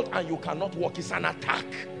adult and you cannot walk, it's an attack.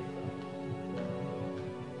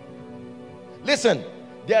 Listen,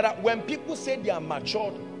 when people say they are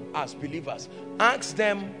matured as believers, ask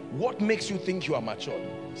them, what makes you think you are matured?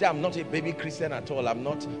 Say, I'm not a baby Christian at all. I'm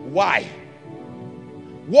not. Why?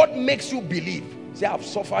 What makes you believe? Say, I've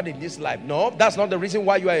suffered in this life. No, that's not the reason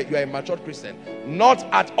why you are a matured Christian. Not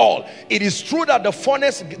at all. It is true that the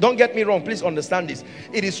furnace, don't get me wrong, please understand this.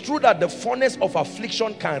 It is true that the furnace of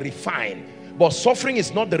affliction can refine. But suffering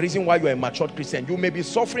is not the reason why you are a matured Christian. You may be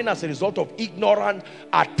suffering as a result of ignorant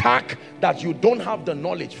attack that you don't have the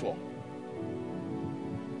knowledge for.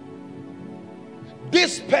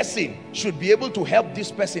 This person should be able to help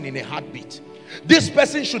this person in a heartbeat. This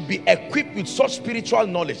person should be equipped with such spiritual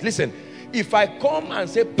knowledge. Listen, if I come and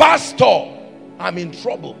say, Pastor, I'm in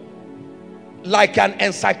trouble, like an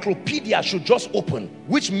encyclopedia should just open.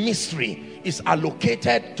 Which mystery is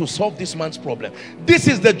allocated to solve this man's problem? This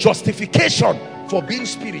is the justification for being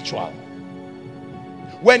spiritual.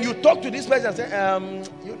 When you talk to this person and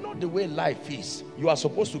say, you know the way life is, you are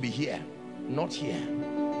supposed to be here, not here.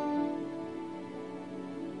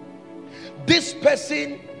 This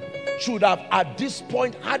person should have at this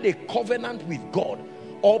point had a covenant with God,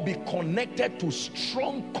 or be connected to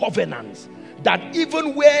strong covenants, that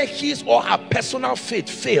even where his or her personal faith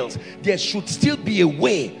fails, there should still be a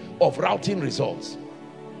way of routing results.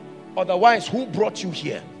 Otherwise, who brought you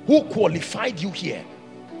here? Who qualified you here?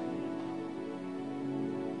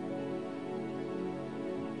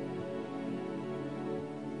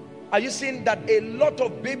 Are you seeing that a lot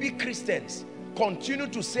of baby Christians continue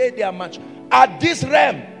to say they are mature? At this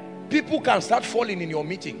realm, people can start falling in your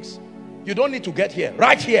meetings. You don't need to get here.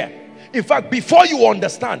 Right here. In fact, before you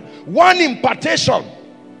understand, one impartation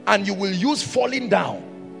and you will use falling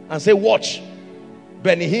down and say, watch,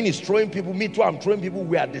 Benny Hinn is throwing people, me too, I'm throwing people,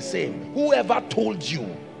 we are the same. Whoever told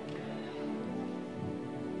you?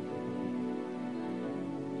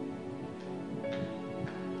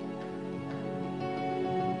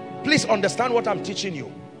 Please understand what I'm teaching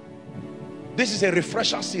you. This is a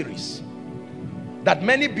refresher series that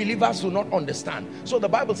many believers do not understand. So the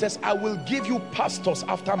Bible says, I will give you pastors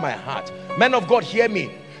after my heart. Men of God, hear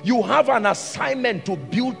me. You have an assignment to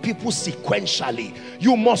build people sequentially.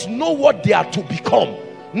 You must know what they are to become,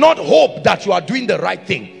 not hope that you are doing the right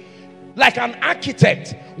thing. Like an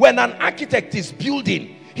architect, when an architect is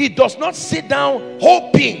building, he does not sit down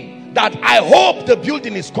hoping that I hope the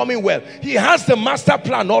building is coming well. He has the master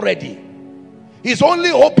plan already. He's only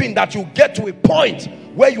hoping that you get to a point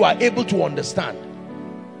where you are able to understand.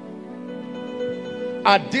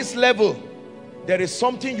 At this level, there is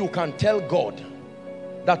something you can tell God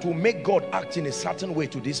that will make God act in a certain way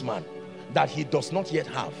to this man that he does not yet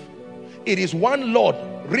have. It is one Lord,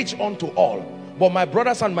 reach unto all. But my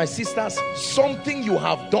brothers and my sisters, something you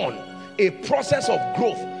have done, a process of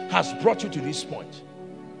growth has brought you to this point.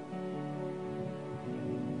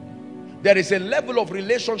 There is a level of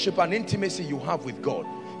relationship and intimacy you have with God.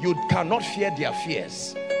 You cannot fear their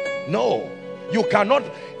fears. No, you cannot.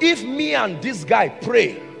 If me and this guy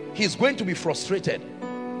pray, he's going to be frustrated.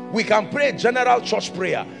 We can pray a general church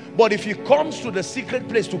prayer, but if he comes to the secret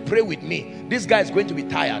place to pray with me, this guy is going to be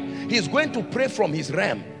tired. He's going to pray from his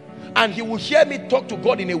realm, and he will hear me talk to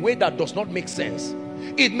God in a way that does not make sense.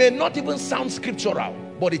 It may not even sound scriptural,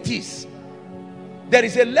 but it is. There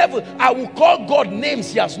is a level. I will call God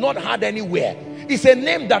names he has not heard anywhere. It's a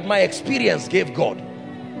name that my experience gave God.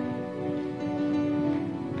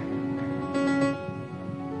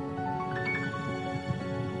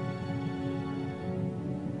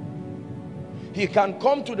 He can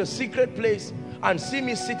come to the secret place and see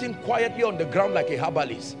me sitting quietly on the ground like a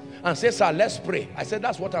herbalist and say, sir, let's pray. I said,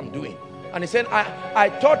 that's what I'm doing. And he said, I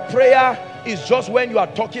thought prayer is just when you are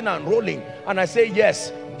talking and rolling. And I say,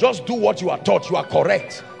 yes, just do what you are taught. You are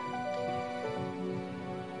correct.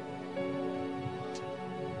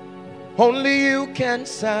 Only you can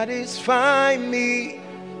satisfy me.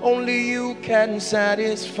 Only you can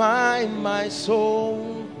satisfy my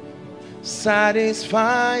soul.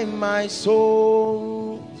 Satisfy my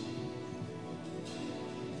soul.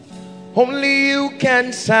 Only you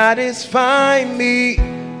can satisfy me.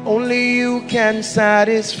 Only you can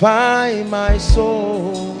satisfy my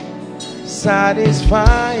soul.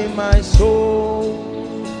 Satisfy my soul.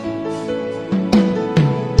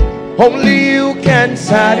 Only you can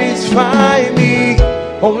satisfy me.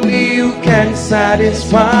 Only you can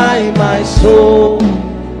satisfy my soul.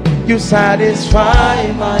 You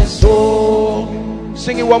satisfy my soul.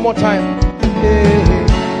 Sing it one more time.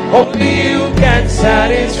 Yeah. Only you can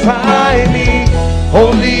satisfy me.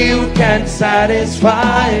 Only you can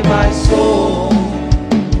satisfy my soul.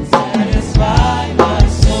 Satisfy my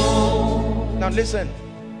soul. Now listen.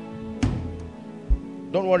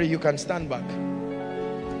 Don't worry, you can stand back.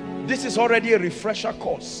 This is already a refresher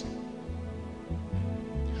course.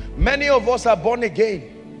 Many of us are born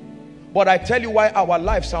again, but I tell you why our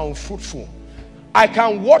lives are unfruitful. I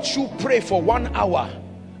can watch you pray for 1 hour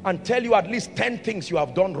and tell you at least 10 things you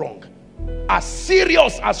have done wrong. As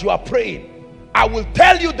serious as you are praying, I will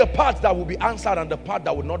tell you the part that will be answered and the part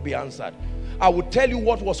that will not be answered. I will tell you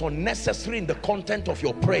what was unnecessary in the content of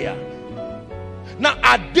your prayer. Now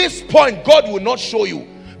at this point, God will not show you,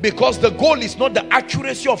 because the goal is not the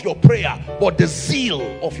accuracy of your prayer, but the zeal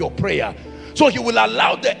of your prayer. So he will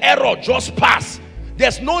allow the error just pass.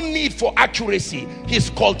 There's no need for accuracy. He's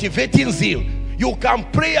cultivating zeal. You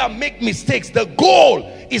can pray and make mistakes. The goal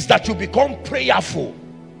is that you become prayerful.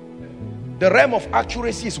 The realm of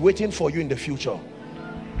accuracy is waiting for you in the future.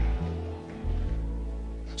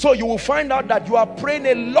 So you will find out that you are praying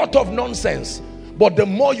a lot of nonsense, but the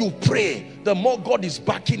more you pray, the more God is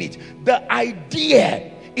backing it. The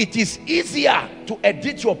idea, it is easier to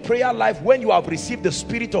edit your prayer life when you have received the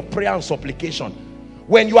spirit of prayer and supplication.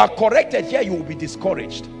 When you are corrected here, you will be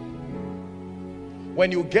discouraged.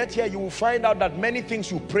 When you get here, you will find out that many things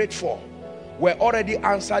you prayed for were already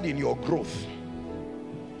answered in your growth.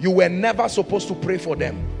 You were never supposed to pray for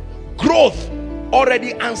them. Growth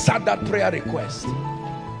already answered that prayer request.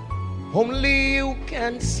 Only you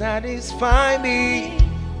can satisfy me.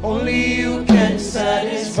 Only you can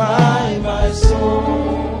satisfy my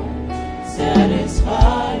soul.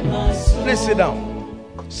 Satisfy my soul. Please sit down.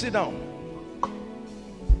 Sit down.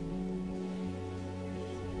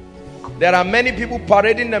 There are many people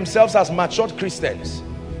parading themselves as matured Christians.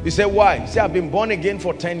 You say, why? You say, I've been born again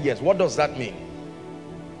for 10 years. What does that mean?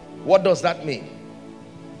 What does that mean?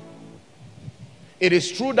 It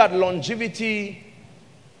is true that longevity,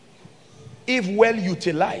 if well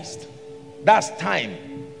utilized, that's time.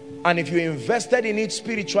 And if you invested in it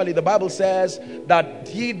spiritually, the Bible says that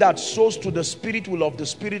he that sows to the spirit will of the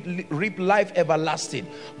spirit reap life everlasting.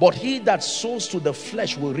 But he that sows to the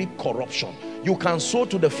flesh will reap corruption. You can sow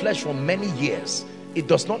to the flesh for many years. It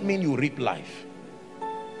does not mean you reap life.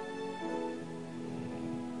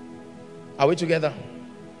 Are we together?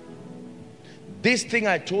 This thing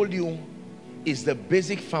I told you is the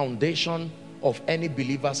basic foundation of any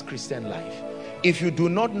believer's Christian life. If you do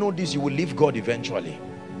not know this, you will leave God eventually.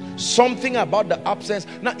 Something about the absence.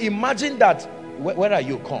 Now imagine that, where are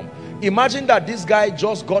you come? Imagine that this guy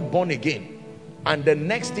just got born again, and the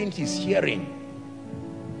next thing he's hearing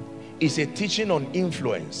is a teaching on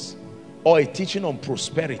influence or a teaching on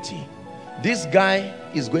prosperity. This guy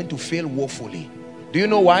is going to fail woefully. Do you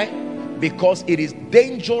know why? Because it is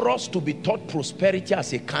dangerous to be taught prosperity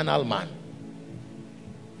as a carnal man.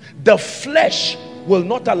 The flesh will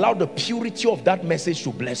not allow the purity of that message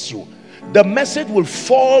to bless you. The message will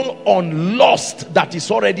fall on lust that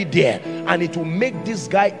is already there, and it will make this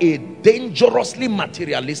guy a dangerously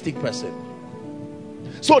materialistic person.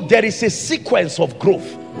 So there is a sequence of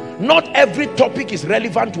growth. Not every topic is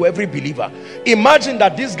relevant to every believer. Imagine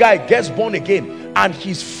that this guy gets born again and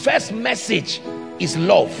his first message is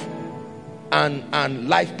love and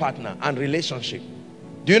life partner and relationship.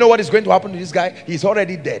 Do you know what is going to happen to this guy? He's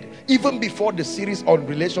already dead even before the series on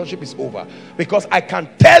relationship is over, because I can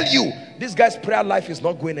tell you this guy's prayer life is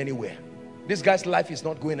not going anywhere. This guy's life is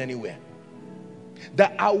not going anywhere.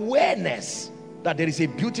 The awareness that there is a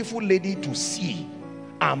beautiful lady to see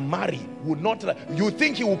and marry would not, you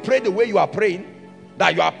think he will pray the way you are praying,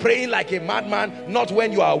 that you are praying like a madman, not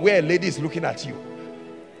when you are aware a lady is looking at you.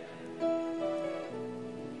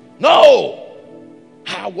 No.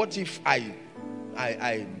 What if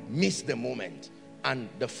I miss the moment and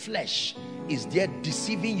the flesh is there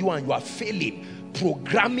deceiving you and you are failing,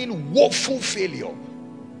 programming woeful failure?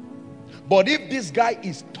 But if this guy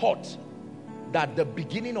is taught that the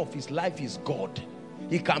beginning of his life is God,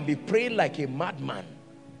 he can be praying like a madman.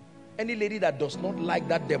 Any lady that does not like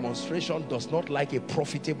that demonstration does not like a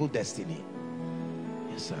profitable destiny.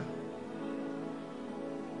 Yes, sir.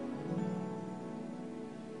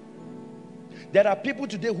 There are people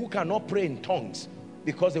today who cannot pray in tongues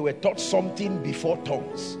because they were taught something before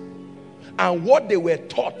tongues. And what they were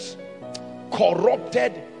taught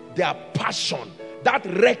corrupted their passion, that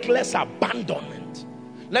reckless abandonment.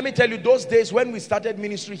 Let me tell you, those days when we started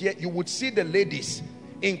ministry here, you would see the ladies,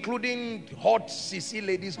 including hot CC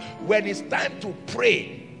ladies, when it's time to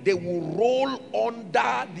pray, they will roll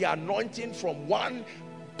under the anointing from one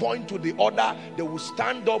point to the other. They will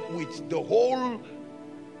stand up with the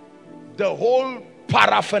whole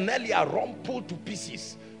paraphernalia rumpled to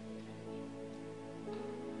pieces.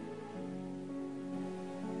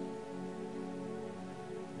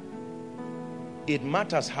 It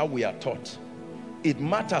matters how we are taught. It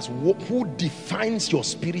matters who defines your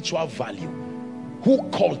spiritual value, who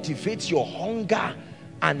cultivates your hunger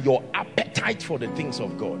and your appetite for the things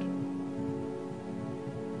of God.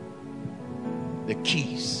 The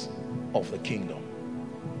keys of the kingdom.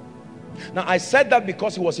 Now, I said that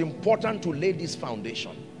because it was important to lay this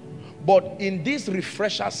foundation. But in this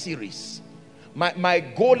refresher series, my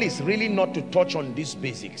goal is really not to touch on these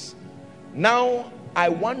basics. Now, I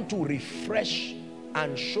want to refresh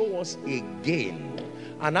and show us again.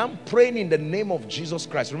 And I'm praying in the name of Jesus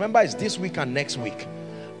Christ. Remember, it's this week and next week.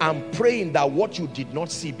 I'm praying that what you did not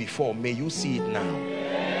see before, may you see it now.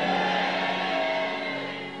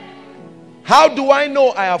 How do I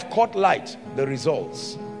know I have caught light? The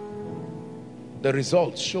results. The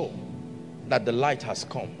results show that the light has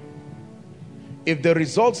come. If the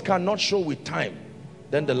results cannot show with time,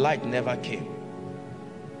 then the light never came.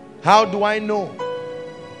 How do I know?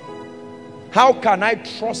 How can I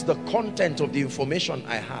trust the content of the information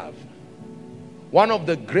I have? One of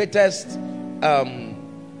the greatest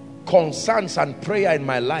concerns and prayer in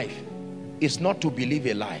my life is not to believe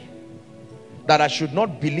a lie. That I should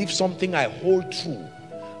not believe something I hold true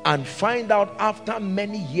and find out after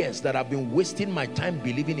many years that I've been wasting my time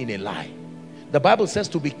believing in a lie. The Bible says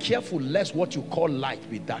to be careful lest what you call light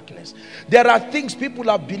be darkness. There are things people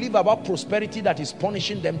have believed about prosperity that is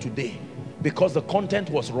punishing them today because the content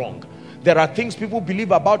was wrong. There are things people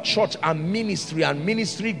believe about church and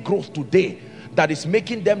ministry growth today that is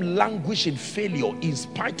making them languish in failure in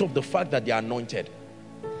spite of the fact that they are anointed.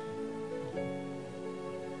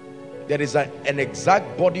 There is an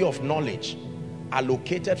exact body of knowledge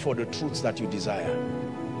allocated for the truths that you desire.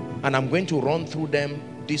 And I'm going to run through them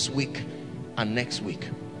this week and next week.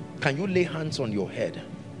 Can you lay hands on your head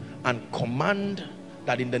and command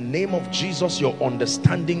that in the name of Jesus your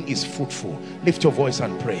understanding is fruitful? Lift your voice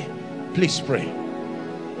and pray. Please pray.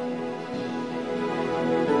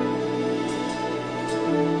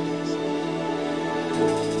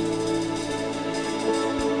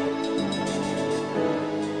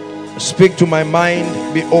 Speak to my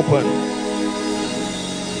mind, be open.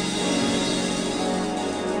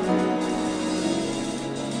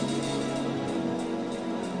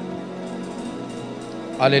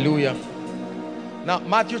 Hallelujah. Now,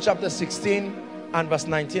 Matthew chapter 16 and verse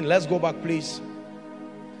 19. Let's go back, please.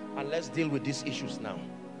 And let's deal with these issues now.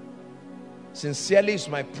 Sincerely, it's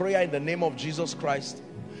my prayer in the name of Jesus Christ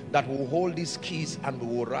that we will hold these keys and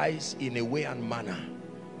we will rise in a way and manner.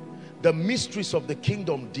 The mysteries of the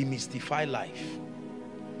kingdom demystify life.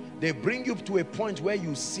 They bring you to a point where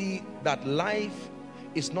you see that life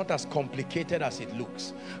is not as complicated as it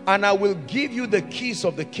looks. And I will give you the keys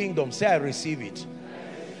of the kingdom. Say, I receive it.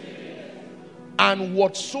 And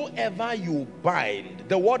whatsoever you bind,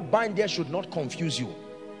 the word bind there should not confuse you.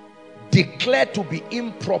 Declare to be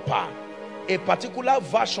improper. A particular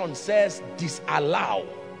version says disallow.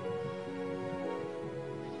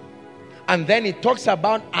 And then it talks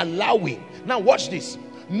about allowing. Now watch this.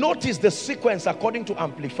 Notice the sequence according to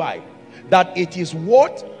Amplified. That it is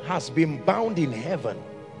what has been bound in heaven,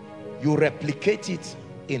 you replicate it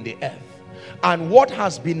in the earth. And what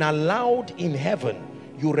has been allowed in heaven,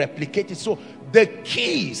 you replicate it. So the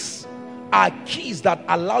keys are keys that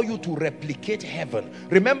allow you to replicate heaven.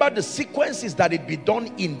 Remember, the sequence is that it be done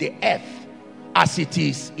in the earth as it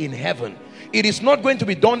is in heaven. It is not going to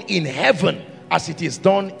be done in heaven as it is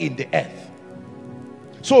done in the earth.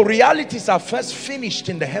 So realities are first finished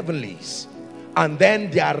in the heavenlies and then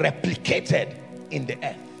they are replicated in the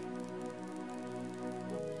earth.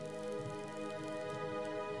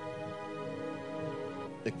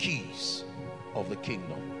 The keys of the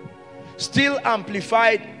kingdom. Still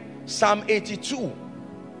amplified, Psalm 82.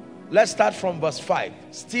 Let's start from verse 5.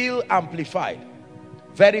 Still amplified.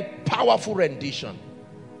 Very powerful rendition.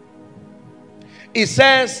 It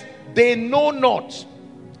says, they know not.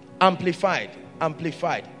 Amplified.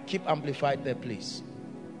 Keep amplified there, please.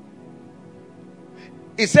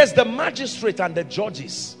 It says the magistrate and the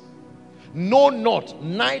judges know not,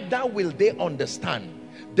 neither will they understand.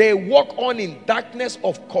 They walk on in darkness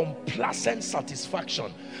of complacent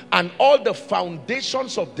satisfaction, and all the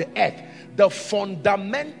foundations of the earth, the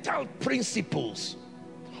fundamental principles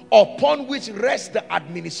upon which rests the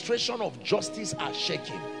administration of justice, are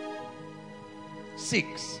shaken.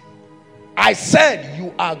 6. I said,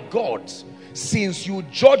 you are gods, since you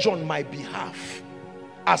judge on my behalf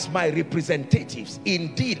as my representatives.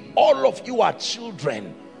 Indeed, all of you are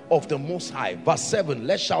children of the Most High. Verse 7,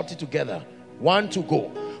 let's shout it together. 1 to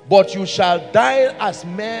go. But you shall die as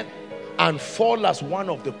men and fall as one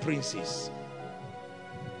of the princes.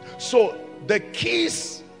 So the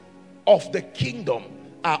keys of the kingdom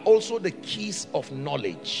are also the keys of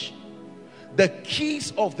knowledge. The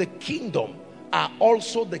keys of the kingdom are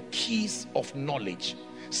also the keys of knowledge.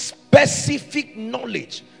 Specific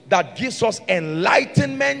knowledge that gives us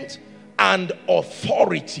enlightenment and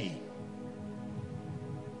authority.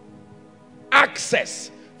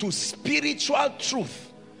 Access to spiritual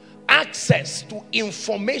truth, access to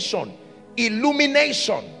information,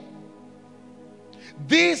 illumination.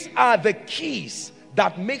 These are the keys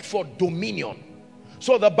that make for dominion.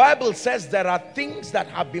 So the Bible says there are things that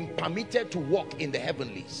have been permitted to walk in the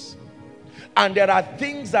heavenlies, and there are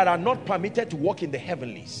things that are not permitted to walk in the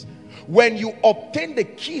heavenlies. When you obtain the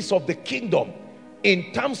keys of the kingdom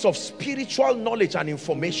in terms of spiritual knowledge and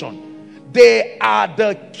information, they are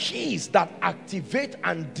the keys that activate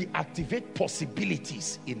and deactivate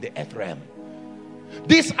possibilities in the earth realm.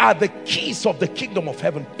 These are the keys of the kingdom of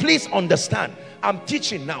heaven. Please understand, I'm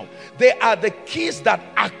teaching now. They are the keys that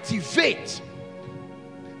activate.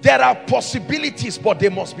 There are possibilities, but they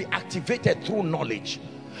must be activated through knowledge.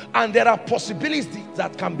 And there are possibilities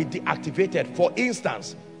that can be deactivated. For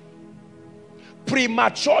instance,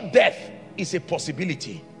 premature death is a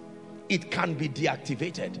possibility. It can be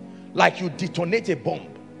deactivated. Like you detonate a bomb.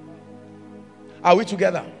 Are we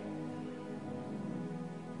together?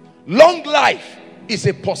 Long life is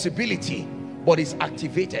a possibility, but it's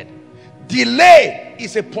activated. Delay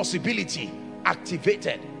is a possibility,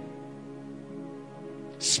 activated.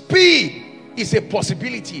 Speed is a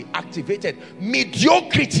possibility, activated.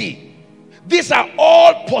 Mediocrity, these are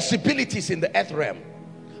all possibilities in the earth realm.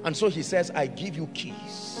 And so he says, I give you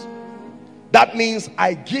keys. That means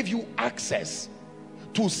I give you access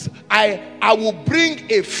to, I will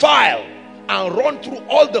bring a file and run through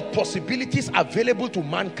all the possibilities available to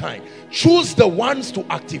mankind. Choose the ones to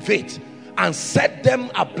activate and set them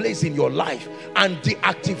ablaze in your life, and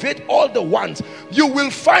deactivate all the ones. You will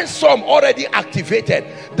find some already activated.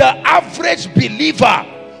 The average believer,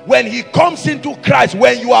 when he comes into Christ,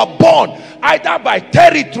 when you are born, either by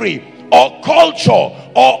territory or culture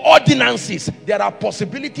or ordinances, there are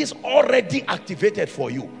possibilities already activated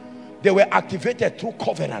for you. They were activated through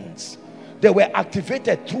covenants. They were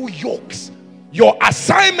activated through yokes. Your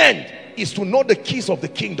assignment is to know the keys of the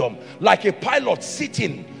kingdom. Like a pilot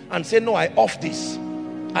sitting and say, no, I off this.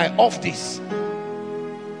 I off this.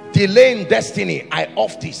 Delay in destiny, I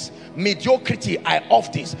off this. Mediocrity, I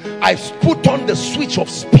off this. I put on the switch of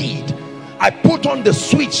speed. I put on the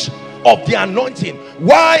switch of the anointing.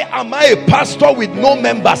 Why am I a pastor with no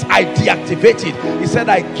members? I deactivate it. He said,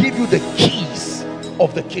 I give you the keys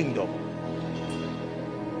of the kingdom.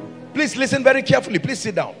 Please listen very carefully. Please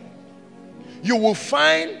sit down. You will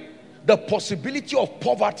find the possibility of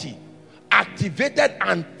poverty activated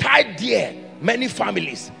and tied there, many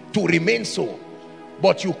families, to remain so.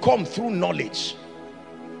 But you come through knowledge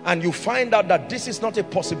and you find out that this is not a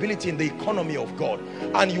possibility in the economy of God,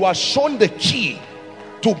 and you are shown the key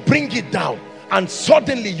to bring it down, and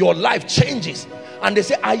suddenly your life changes. And they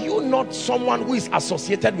say, are you not someone who is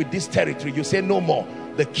associated with this territory? You say, no more.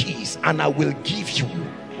 The keys, and I will give you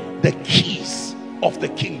the keys of the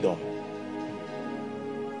kingdom.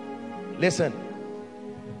 Listen,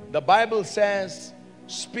 the Bible says,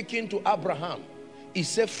 speaking to Abraham, he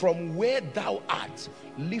said, from where thou art,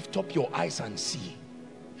 lift up your eyes and see.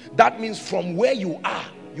 That means from where you are,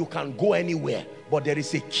 you can go anywhere, but there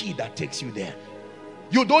is a key that takes you there.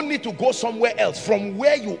 You don't need to go somewhere else. From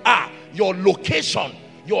where you are, your location,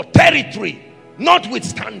 your territory,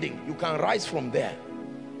 notwithstanding, you can rise from there.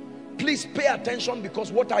 Please pay attention,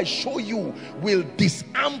 because what I show you will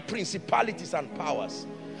disarm principalities and powers.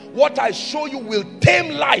 What I show you will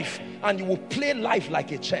tame life, and you will play life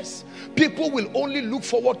like a chess. People will only look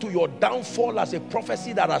forward to your downfall as a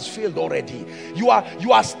prophecy that has failed already. You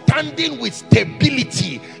are standing with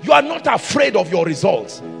stability. You are not afraid of your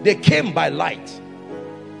results. They came by light.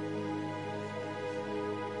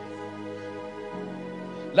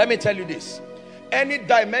 Let me tell you this. Any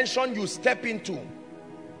dimension you step into,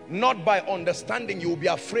 not by understanding, you will be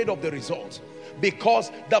afraid of the results.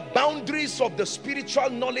 Because the boundaries of the spiritual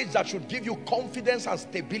knowledge that should give you confidence and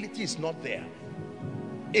stability is not there.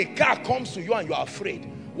 A car comes to you and you are afraid.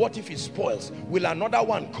 What if it spoils? Will another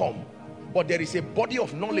one come? But there is a body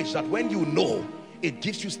of knowledge that when you know, it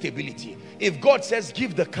gives you stability. If God says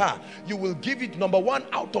give the car, you will give it, number one,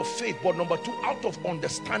 out of faith, but number two, out of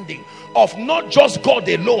understanding of not just God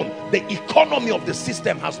alone. The economy of the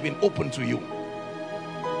system has been open to you.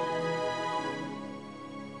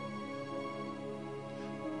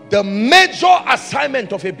 The major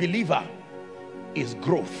assignment of a believer is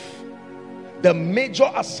growth. The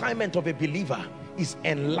major assignment of a believer is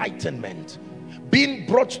enlightenment. Being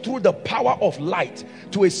brought through the power of light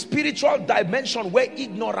to a spiritual dimension where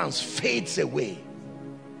ignorance fades away.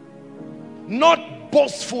 Not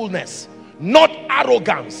boastfulness, not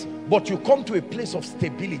arrogance, but you come to a place of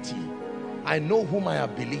stability. I know whom I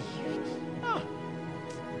have believed,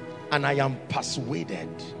 and I am persuaded.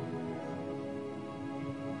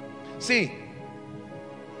 See,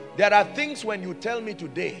 there are things when you tell me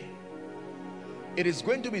today, it is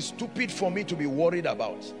going to be stupid for me to be worried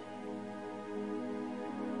about.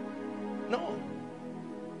 No.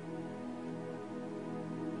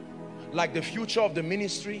 Like the future of the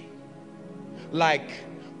ministry, like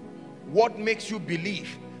what makes you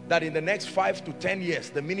believe that in the next 5 to 10 years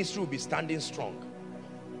the ministry will be standing strong.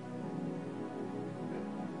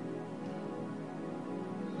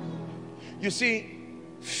 You see,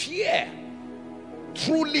 fear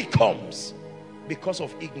truly comes because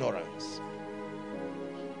of ignorance.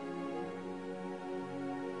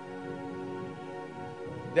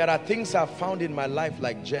 There are things I've found in my life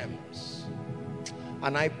like gems.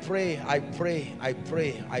 And I pray,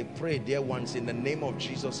 dear ones, in the name of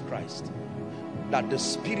Jesus Christ, that the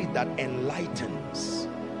spirit that enlightens,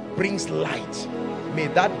 brings light, may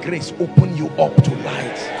that grace open you up to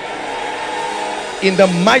light. In the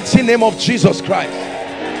mighty name of Jesus Christ.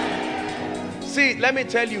 See, let me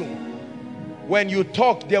tell you, when you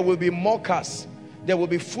talk, there will be mockers. There will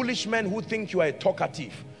be foolish men who think you are a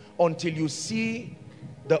talkative, until you see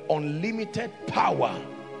the unlimited power.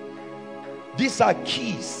 These are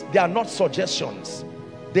keys. They are not suggestions.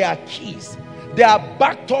 They are keys. They are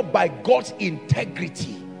backed up by God's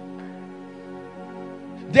integrity.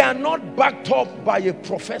 They are not backed up by a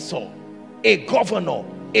professor, a governor,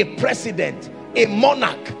 a president, a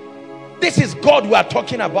monarch. This is God we are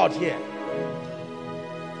talking about here.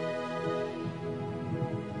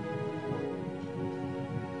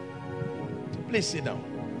 Please sit down.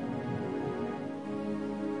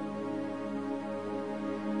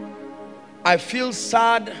 I feel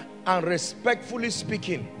sad, and respectfully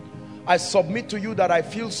speaking, I submit to you that I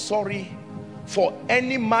feel sorry for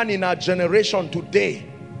any man in our generation today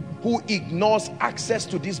who ignores access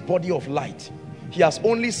to this body of light. He has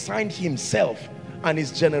only signed himself and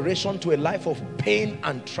his generation to a life of pain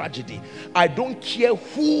and tragedy. I don't care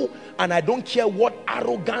who, and I don't care what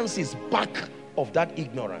arrogance is back of that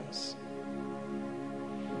ignorance.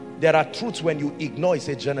 There are truths when you ignore, it's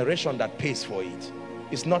a generation that pays for it.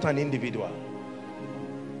 It's not an individual.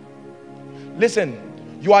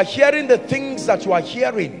 Listen, you are hearing the things that you are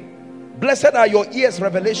hearing. Blessed are your ears,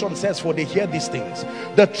 Revelation says, for they hear these things.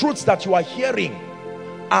 The truths that you are hearing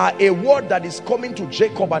are a word that is coming to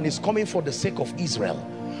Jacob and is coming for the sake of Israel.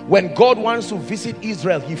 When God wants to visit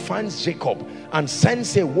Israel, he finds Jacob and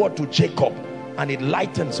sends a word to Jacob, and it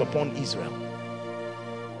lightens upon Israel.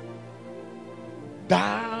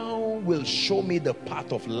 Thou will show me the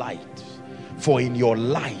path of light, for in your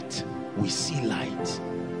light we see light.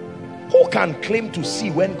 Who can claim to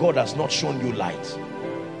see when God has not shown you light?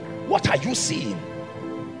 What are you seeing?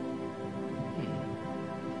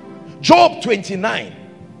 Job 29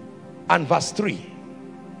 and verse 3.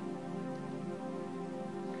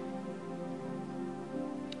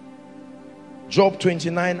 Job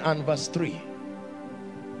 29 and verse 3.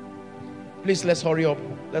 Please, let's hurry up.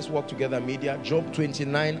 Let's work together, media. Job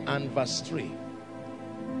 29 and verse 3.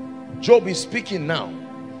 Job is speaking now.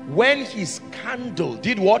 When his candle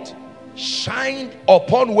did what? Shined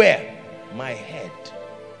upon where? My head,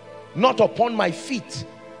 not upon my feet.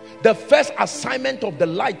 The first assignment of the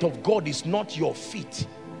light of God is not your feet,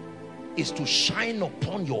 is to shine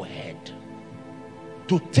upon your head,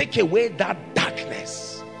 to take away that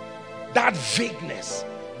darkness, that vagueness,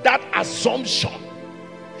 that assumption.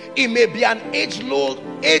 It may be an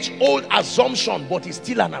age-old assumption, but it's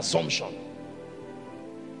still an assumption.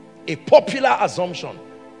 A popular assumption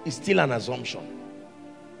is still an assumption.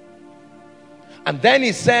 And then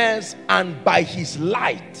he says, and by his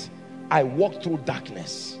light I walk through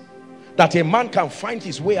darkness. That a man can find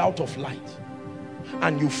his way out of light.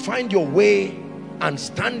 and you find your way and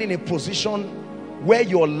stand in a position where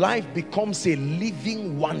your life becomes a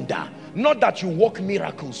living wonder. Not that you work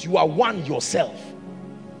miracles, you are one yourself.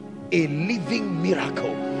 A living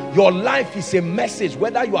miracle. Your life is a message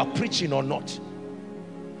whether you are preaching or not.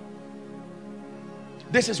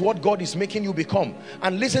 This is what God is making you become.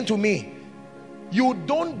 And listen to me, you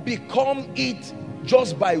don't become it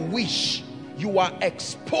just by wish. You are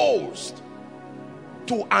exposed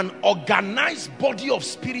to an organized body of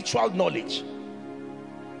spiritual knowledge.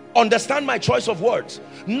 Understand my choice of words.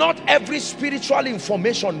 Not every spiritual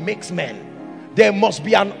information makes men. There must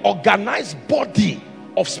be an organized body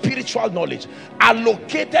of spiritual knowledge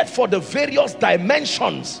allocated for the various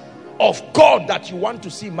dimensions of God that you want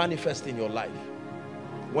to see manifest in your life.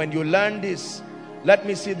 When you learn this, let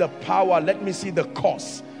me see the power, let me see the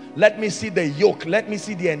cause, let me see the yoke, let me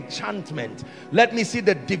see the enchantment, let me see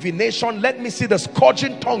the divination, let me see the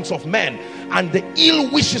scourging tongues of men and the ill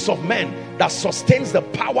wishes of men that sustains the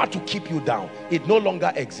power to keep you down. It no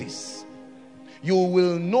longer exists. You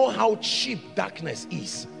will know how cheap darkness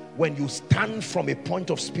is when you stand from a point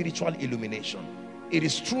of spiritual illumination. It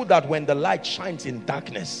is true that when the light shines in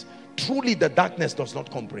darkness, truly the darkness does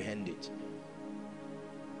not comprehend it.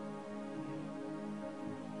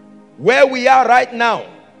 Where we are right now,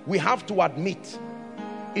 we have to admit,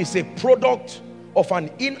 is a product of an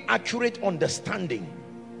inaccurate understanding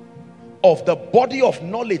of the body of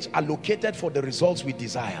knowledge allocated for the results we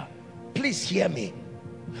desire. Please hear me.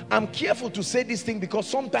 I'm careful to say this thing because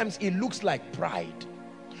sometimes it looks like pride.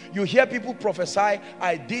 You hear people prophesy,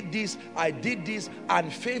 I did this,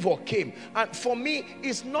 and favor came. And for me,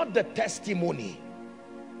 it's not the testimony.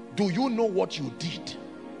 Do you know what you did?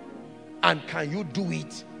 And can you do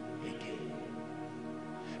it again?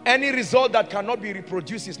 Any result that cannot be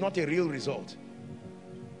reproduced is not a real result.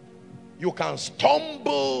 You can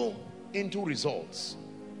stumble into results,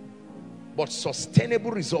 but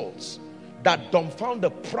sustainable results that dumbfound the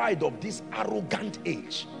pride of this arrogant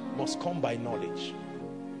age must come by knowledge.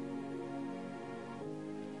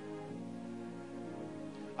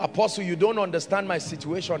 Apostle, you don't understand my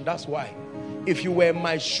situation, that's why. If you were in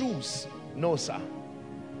my shoes, no sir.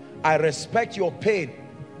 I respect your pain,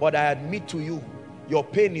 but I admit to you, your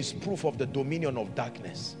pain is proof of the dominion of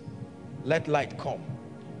darkness. Let light come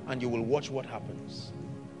and you will watch what happens.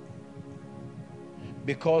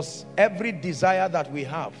 Because every desire that we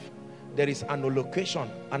have, there is an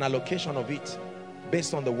allocation of it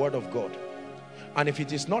based on the word of God. And if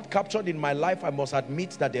it is not captured in my life, I must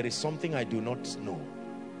admit that there is something I do not know.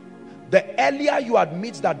 The earlier you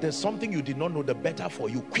admit that there's something you did not know, the better for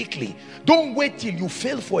you. Quickly. Don't wait till you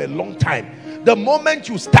fail for a long time. The moment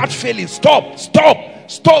you start failing,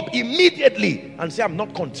 stop immediately and say, I'm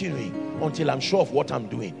not continuing until I'm sure of what I'm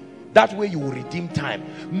doing. That way you will redeem time.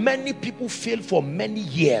 Many people fail for many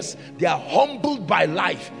years. They are humbled by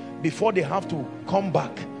life before they have to come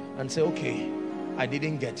back and say, okay, I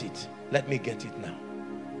didn't get it. Let me get it now.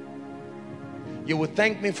 You will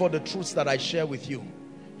thank me for the truths that I share with you.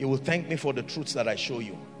 You will thank me for the truths that I show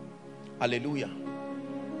you. Hallelujah.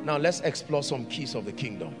 Now let's explore some keys of the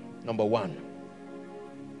kingdom. Number one.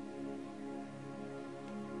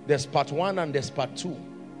 There's part one and there's part two.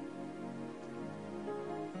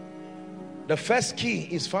 The first key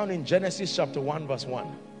is found in Genesis chapter 1 verse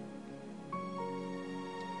 1.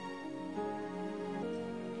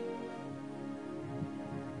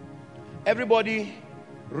 Everybody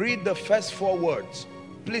read the first 4 words.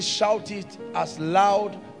 Please shout it as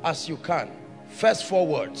loud as you can. First 4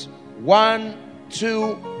 words. 1,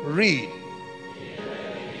 2, read.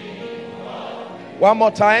 One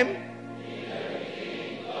more time.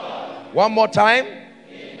 One more time.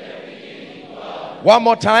 One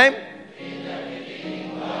more time.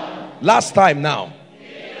 Last time now.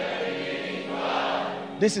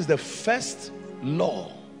 This is the first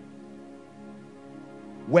law.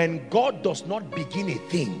 When God does not begin a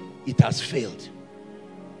thing, it has failed.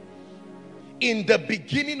 In the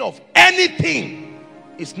beginning of anything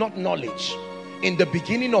is not knowledge. In the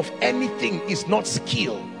beginning of anything is not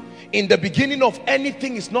skill. In the beginning of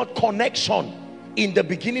anything is not connection. In the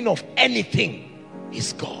beginning of anything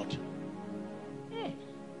is God.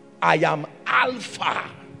 I am Alpha,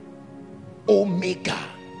 Omega.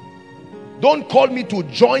 Don't call me to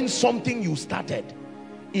join something you started.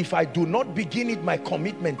 If I do not begin it, my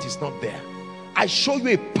commitment is not there. I show you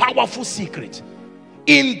a powerful secret.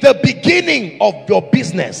 In the beginning of your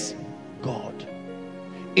business, God.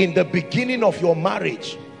 In the beginning of your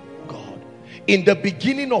marriage, God. In the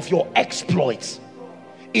beginning of your exploits,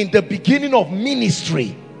 in the beginning of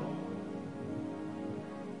ministry.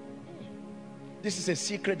 This is a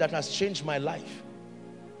secret that has changed my life.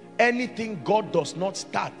 anything God does not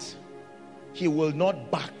start, he will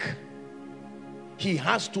not back. He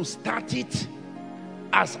has to start it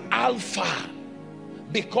as alpha,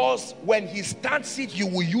 because when he starts it, you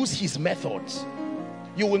will use his methods.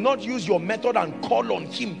 You will not use your method and call on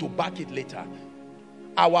him to back it later.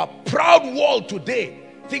 Our proud world today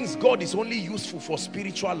thinks God is only useful for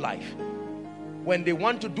spiritual life. When they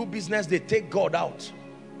want to do business, they take God out.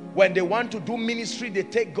 When they want to do ministry, they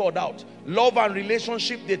take God out. Love and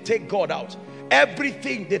relationship, they take God out.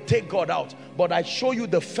 Everything, they take God out. But I show you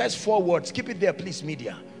the first 4 words. Keep it there, please,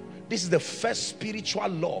 media. This is the first spiritual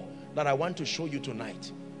law that I want to show you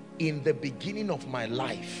tonight. In the beginning of my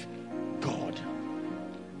life, God.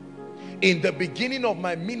 In the beginning of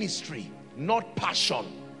my ministry, not passion,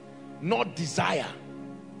 not desire,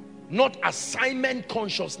 not assignment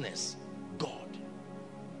consciousness, God.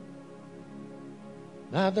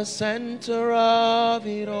 At the center of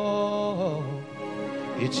it all,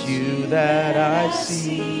 it's you that I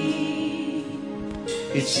see.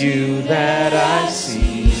 It's you that I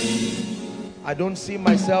see. I don't see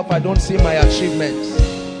myself, I don't see my achievements.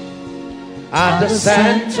 At the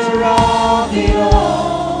center of it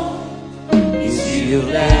all, it's you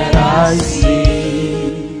that I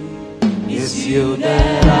see. It's you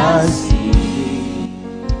that I see.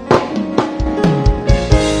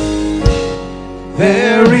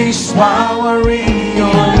 There is power in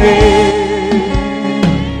your name.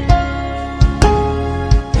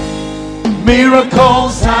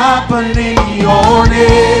 Miracles happen in your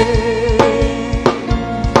name.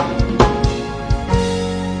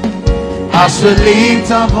 As we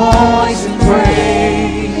lift our voice in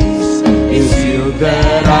praise, it's you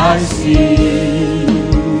that I see.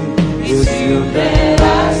 It's you that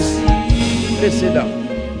I see. Listen up.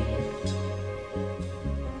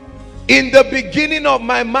 In the beginning of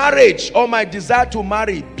my marriage or my desire to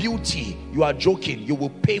marry, beauty, you are joking, you will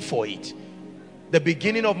pay for it. The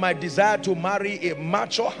beginning of my desire to marry a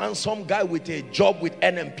macho, handsome guy with a job with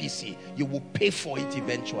NMPC, you will pay for it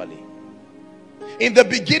eventually. In the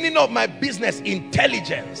beginning of my business,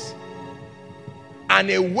 intelligence and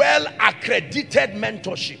a well-accredited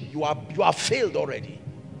mentorship, you are failed already.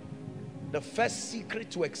 The first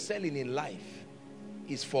secret to excelling in life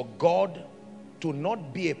is for God to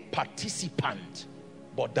not be a participant,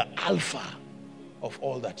 but the alpha of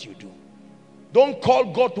all that you do. Don't call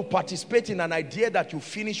God to participate in an idea that you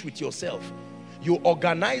finish with yourself. You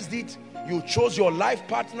organized it, you chose your life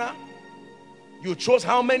partner, you chose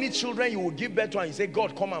how many children you will give birth to, and you say,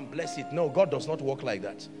 God, come and bless it. No, God does not work like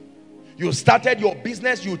that. You started your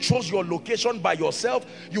business, you chose your location by yourself,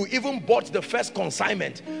 you even bought the first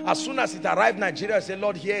consignment. As soon as it arrived in Nigeria, you say,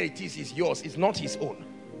 Lord, here it is, it's yours, it's not his own.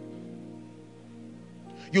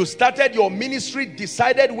 You started your ministry,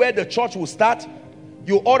 decided where the church will start.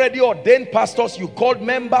 You already ordained pastors, you called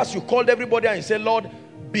members, you called everybody, and you say, Lord,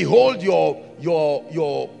 behold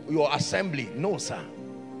your assembly. No, sir.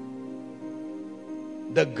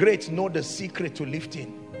 The great know the secret to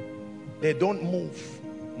lifting. They don't move.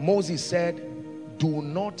 Moses said, do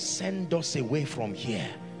not send us away from here.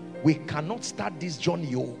 We cannot start this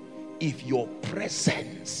journey if your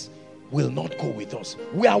presence will not go with us.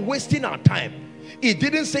 We are wasting our time. It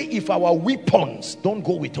didn't say if our weapons don't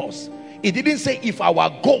go with us. It didn't say if our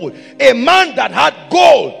gold. A man that had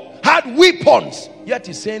gold had weapons, yet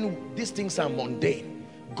he's saying these things are mundane.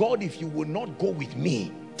 God, if you will not go with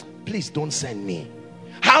me, please don't send me.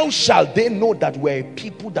 How shall they know that we're a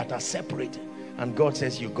people that are separated? And God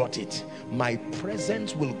says, you got it. My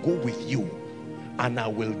presence will go with you and I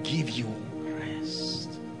will give you rest.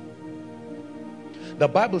 The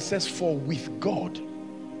Bible says, for with God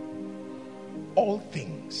all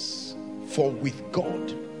things, for with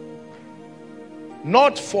God.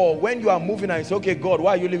 Not for when you are moving and you say, okay, God,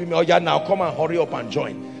 why are you leaving me? Oh yeah, now come and hurry up and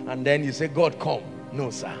join. And then you say, God, come. No,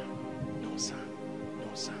 sir. No, sir. No,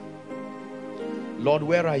 sir. Lord,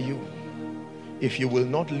 where are you? If you will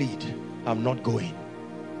not lead, I'm not going.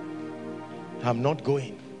 I'm not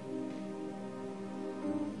going.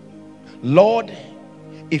 Lord,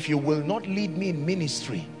 if you will not lead me in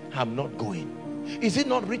ministry, I'm not going. Is it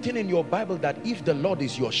not written in your Bible that if the Lord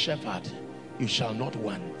is your shepherd, you shall not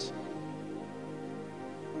want?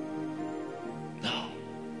 No.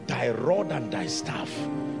 Thy rod and thy staff,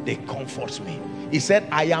 they comfort me. He said,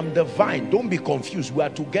 I am the vine. Don't be confused. We are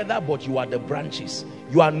together, but you are the branches.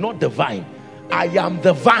 You are not the vine. I am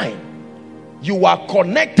the vine. You are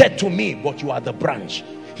connected to me, but you are the branch.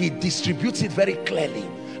 He distributes it very clearly.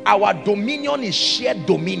 Our dominion is shared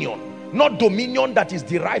dominion, not dominion that is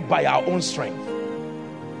derived by our own strength.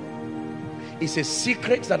 It's a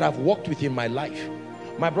secret that I've worked with in my life.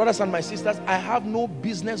 My brothers and my sisters, I have no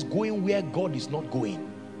business going where God is not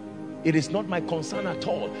going. It is not my concern at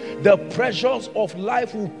all. The pressures of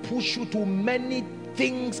life will push you to many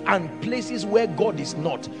things and places where God is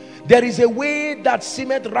not. There is a way that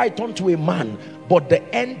seemeth right unto a man, but the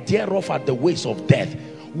end thereof are the ways of death.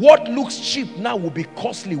 What looks cheap now will be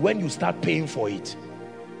costly when you start paying for it.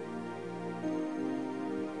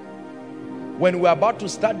 When we're about to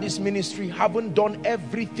start this ministry, haven't done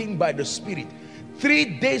everything by the Spirit.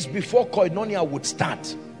 3 days before Koinonia would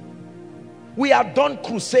start, we had done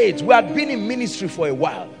crusades. We had been in ministry for a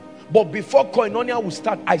while. But before Koinonia would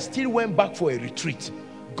start, I still went back for a retreat.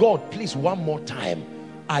 God, please, one more time.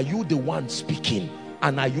 Are you the one speaking?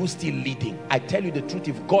 And are you still leading? I tell you the truth,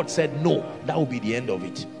 if God said no, that will be the end of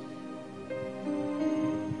it.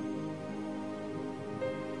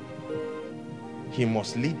 He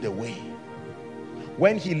must lead the way.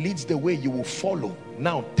 When he leads the way, you will follow.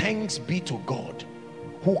 Now, thanks be to God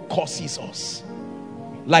who causes us.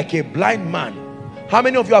 Like a blind man. How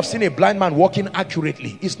many of you have seen a blind man walking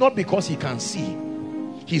accurately? It's not because he can see.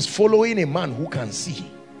 He's following a man who can see.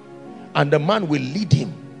 And the man will lead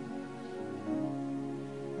him.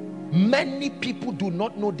 Many people do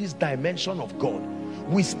not know this dimension of God.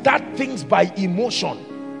 We start things by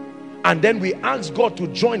emotion. And then we ask God to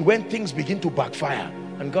join when things begin to backfire.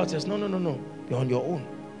 And God says, no, no, no, no. You're on your own.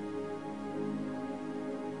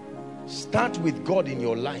 Start with God in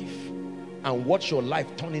your life and watch your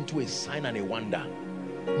life turn into a sign and a wonder.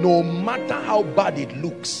 No matter how bad it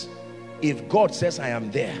looks, if God says, I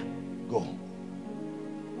am there, go.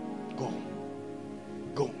 Go.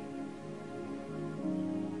 Go.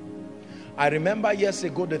 I remember years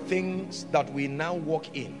ago the things that we now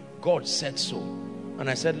walk in. God said so. And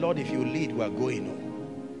I said, Lord, if you lead, we are going.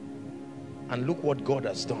 And look what God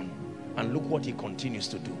has done. And look what he continues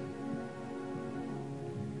to do.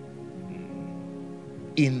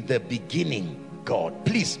 In the beginning, God.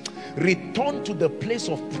 Please, return to the place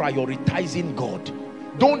of prioritizing God.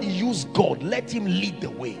 Don't use God. Let him lead the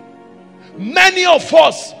way. Many of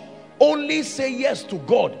us only say yes to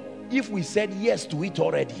God if we said yes to it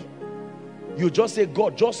already. You just say,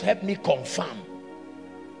 God, just help me confirm.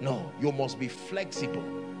 No, you must be flexible.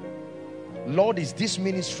 Lord, is this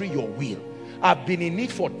ministry your will? I've been in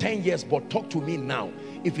it for 10 years, but talk to me now.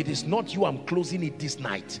 If it is not you, I'm closing it this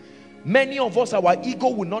night. Many of us, our ego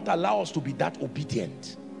will not allow us to be that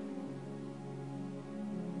obedient.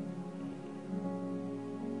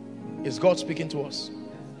 Is God speaking to us?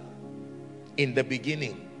 In the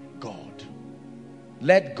beginning, God.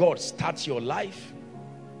 Let God start your life.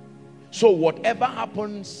 So whatever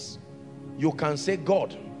happens, you can say,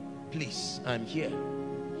 God, please, I'm here.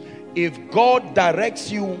 If God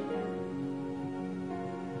directs you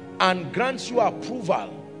and grants you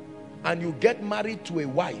approval, and you get married to a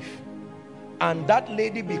wife, and that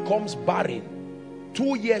lady becomes barren,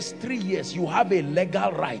 2 years, 3 years, you have a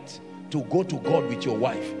legal right to go to God with your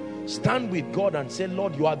wife. Stand with God and say,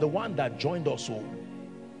 Lord, you are the one that joined us all.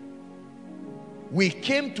 We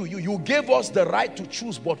came to you. You gave us the right to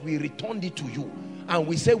choose, but we returned it to you. And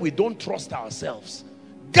we say we don't trust ourselves.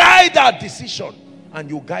 Guide our decision. And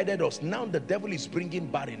you guided us. Now the devil is bringing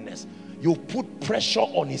barrenness. You put pressure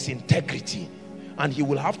on his integrity, and he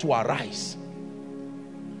will have to arise.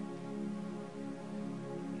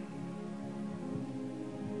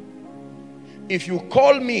 If you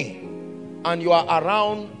call me and you are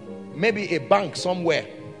around maybe a bank somewhere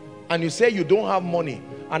and you say you don't have money,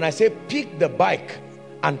 and I say pick the bike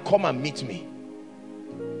and come and meet me.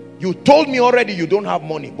 You told me already you don't have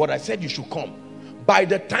money, but I said you should come. By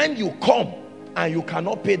the time you come and you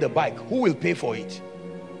cannot pay the bike, who will pay for it?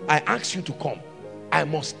 I ask you to come. I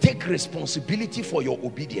must take responsibility for your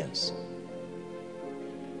obedience.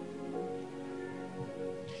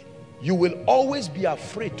 You will always be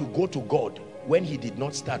afraid to go to God when he did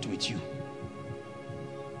not start with you.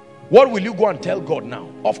 What will you go and tell God now?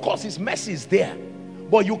 Of course his mercy is there,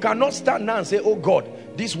 but you cannot stand now and say, oh God,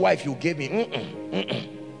 this wife you gave me,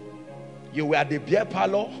 you were at the beer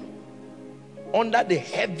parlor under the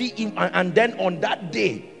heavy, and then on that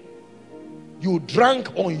day you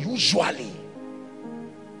drank unusually,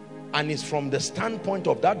 and it's from the standpoint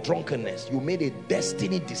of that drunkenness you made a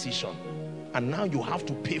destiny decision, and now you have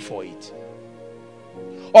to pay for it.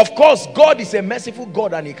 Of course God is a merciful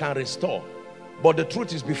God and he can restore, but the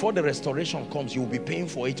truth is, before the restoration comes, you will be paying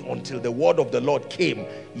for it. Until the word of the Lord came,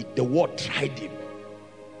 the word tried him.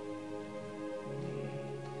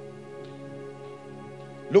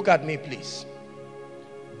 Look at me, please.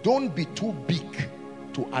 Don't be too big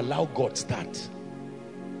to allow God start.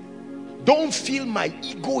 Don't feel my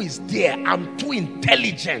ego is there, I'm too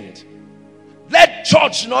intelligent. Let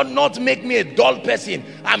church not make me a dull person.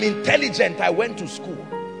 I'm intelligent, I went to school.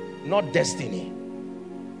 Not destiny.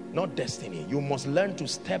 not destiny. You must learn to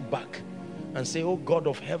step back and say, oh God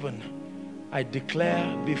of heaven, I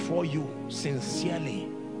declare before you sincerely,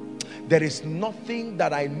 there is nothing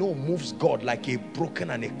that I know moves God like a broken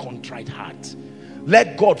and a contrite heart.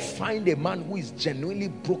 Let God find a man who is genuinely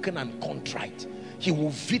broken and contrite. He will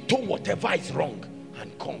veto whatever is wrong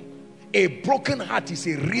and come. A broken heart is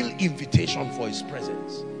a real invitation for his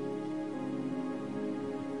presence.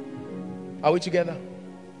 Are we together?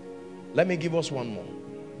 Let me give us one more.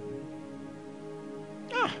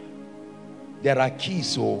 There are keys,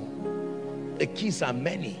 so the keys are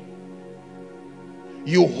many.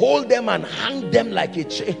 You hold them and hang them like a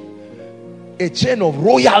chain of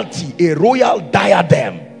royalty, a royal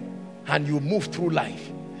diadem, and you move through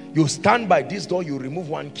life. You stand by this door, you remove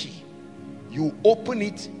one key, you open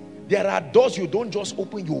it. There are doors you don't just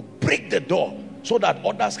open, you break the door so that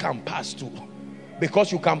others can pass too,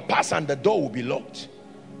 because you can pass and the door will be locked.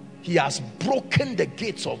 He has broken the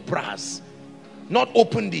gates of brass, not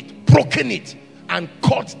opened it, broken it, and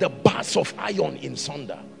cut the bars of iron in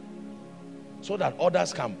sunder so that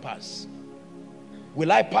others can pass.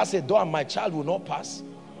 Will I pass a door and my child will not pass?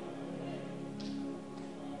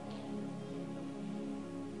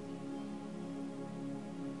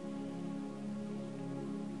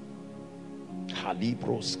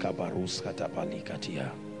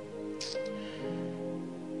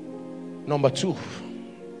 Number two,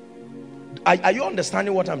 are you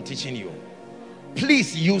understanding what I'm teaching you?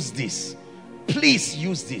 Please use this. Please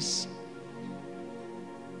use this.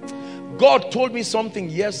 God told me something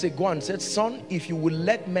years ago and said, son, if you will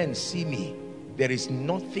let men see me, there is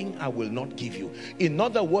nothing I will not give you. In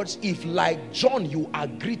other words, if like John you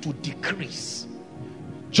agree to decrease.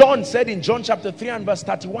 John said in John chapter 3 and verse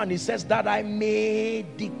 31, he says that I may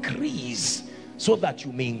decrease so that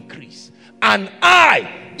you may increase. And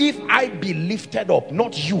I, if I be lifted up,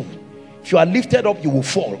 not you. If you are lifted up, you will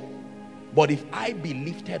fall. But if I be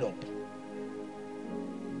lifted up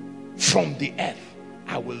from the earth,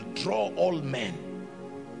 I will draw all men.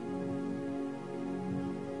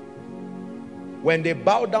 When they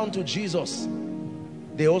bowed down to Jesus,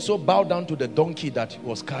 they also bowed down to the donkey that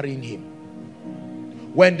was carrying him.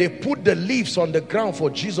 When they put the leaves on the ground for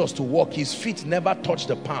Jesus to walk, his feet never touched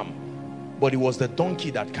the palm, but it was the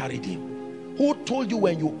donkey that carried him. Who told you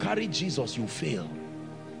when you carry Jesus you fail?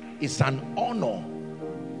 It's an honor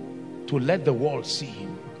to let the world see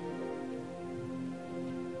him.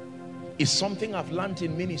 It's something I've learned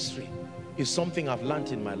in ministry. It's something I've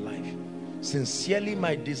learned in my life. Sincerely,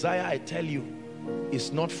 my desire, I tell you,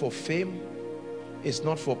 is not for fame, it's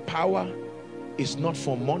not for power, it's not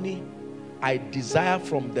for money. I desire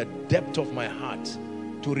from the depth of my heart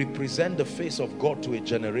to represent the face of God to a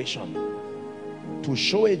generation, to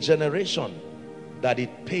show a generation that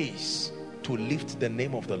it pays to lift the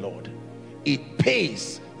name of the Lord. It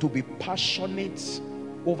pays to be passionate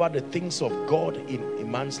over the things of God in a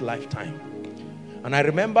man's lifetime. And I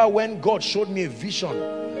remember when God showed me a vision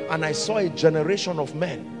and I saw a generation of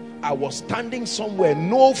men. I was standing somewhere,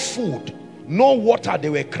 no food, no water, they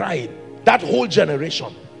were crying, that whole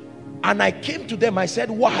generation. And I came to them, I said,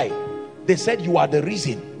 why? They said, you are the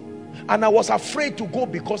reason. And I was afraid to go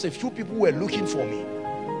because a few people were looking for me.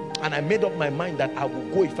 And I made up my mind that I will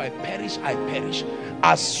go. If I perish, I perish.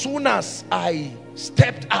 As soon as I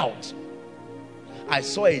stepped out, I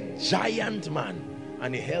saw a giant man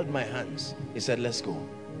and he held my hands. He said, let's go.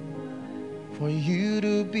 For you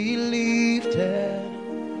to be lifted,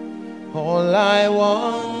 all I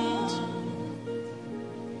want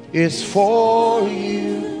is for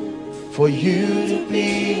you to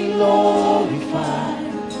be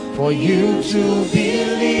glorified, for you to be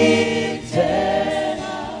lifted.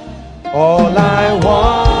 All I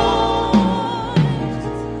want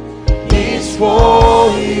is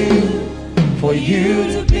for you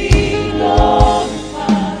to be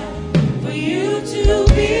glorified, for you to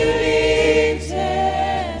be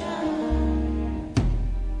lifted.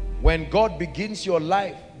 When God begins your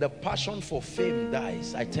life, the passion for fame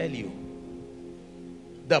dies, I tell you.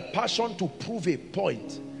 The passion to prove a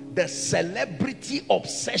point, the celebrity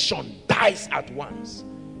obsession dies at once.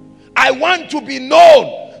 I want to be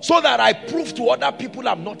known so that I prove to other people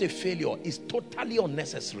I'm not a failure. It's totally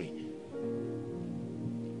unnecessary.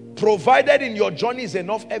 Provided in your journey is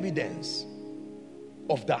enough evidence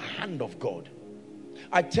of the hand of God.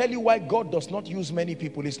 I tell you why God does not use many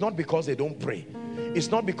people. It's not because they don't pray. It's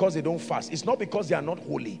not because they don't fast. It's not because they are not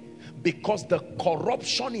holy. Because the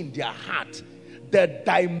corruption in their heart, the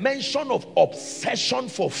dimension of obsession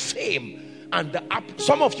for fame, and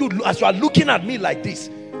some of you, as you are looking at me like this,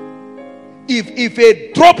 if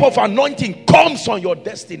a drop of anointing comes on your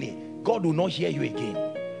destiny, God will not hear you again.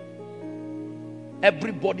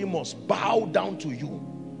 Everybody must bow down to you.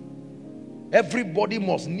 Everybody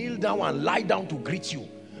must kneel down and lie down to greet you.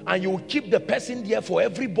 And you will keep the person there for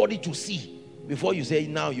everybody to see before you say,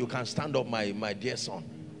 now you can stand up, my dear son.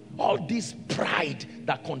 All this pride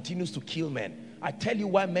that continues to kill men. I tell you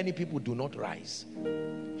why many people do not rise.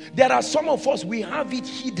 There are some of us, we have it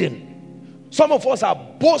hidden. Some of us are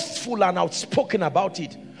boastful and outspoken about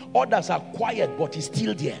it. Others are quiet, but it's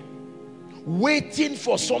still there, waiting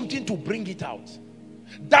for something to bring it out.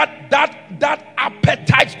 That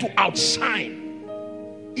appetite to outshine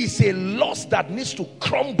is a loss that needs to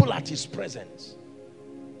crumble at his presence.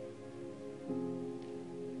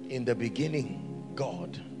 In the beginning,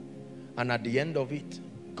 God, and at the end of it,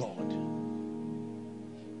 God.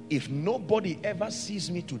 If nobody ever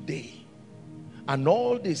sees me today and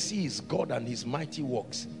all they see is God and his mighty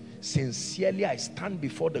works, sincerely I stand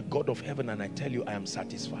before the God of heaven and I tell you, I am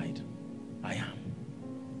satisfied. I am.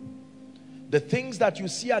 The things that you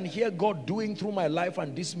see and hear God doing through my life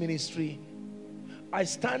and this ministry, I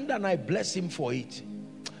stand and I bless him for it.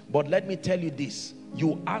 But let me tell you this,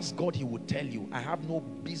 you ask God, he will tell you. I have no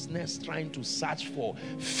business trying to search for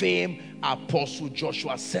fame. Apostle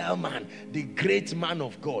Joshua Selman, the great man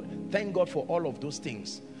of God. Thank God for all of those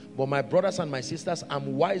things. But my brothers and my sisters,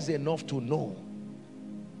 I'm wise enough to know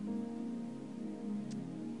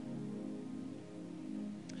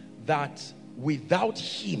that without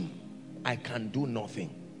him, I can do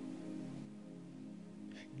nothing.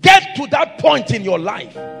 Get to that point in your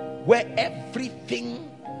life where everything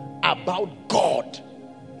about God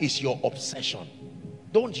is your obsession.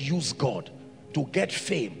 Don't use God to get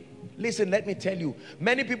fame. Listen, let me tell you,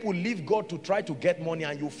 many people leave God to try to get money,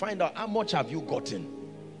 and you find out how much have you gotten.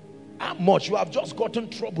 How much? You have just gotten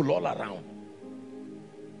trouble all around.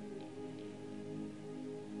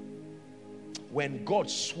 When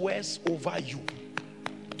God swears over you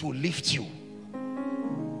to lift you,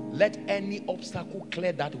 let any obstacle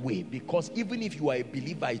clear that way, because even if you are a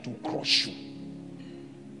believer, it will crush you.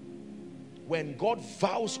 When God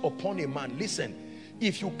vows upon a man, listen,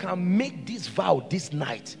 if you can make this vow this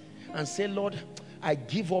night and say, Lord, I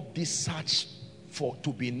give up this search for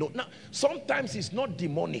to be known. Now, sometimes it's not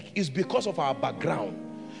demonic, it's because of our background.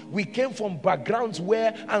 We came from backgrounds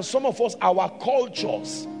where, and some of us, our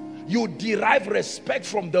cultures, you derive respect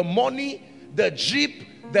from the money, the jeep,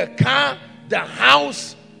 the car, the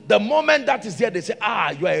house. The moment that is there, they say, ah,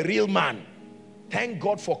 you are a real man. Thank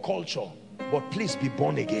God for culture, but please be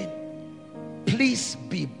born again. Please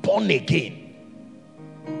be born again.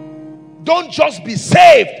 Don't just be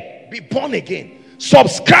saved, be born again.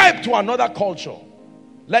 Subscribe to another culture.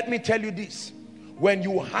 Let me tell you this, when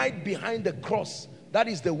you hide behind the cross, that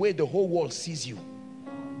is the way the whole world sees you.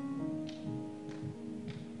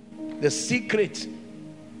 The secret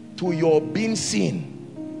to your being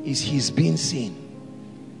seen is his being seen.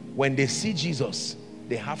 When they see Jesus,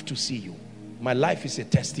 they have to see you. My life is a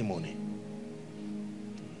testimony.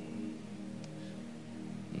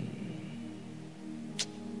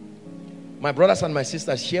 My brothers and my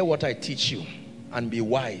sisters, hear what I teach you and be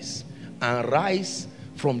wise and rise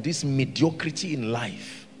from this mediocrity in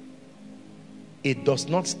life. It does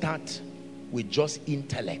not start with just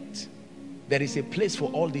intellect. There is a place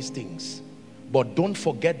for all these things. But don't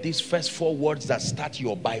forget these first 4 words that start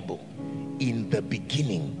your Bible. In the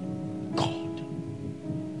beginning, God.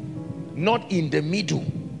 Not in the middle,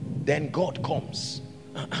 then God comes.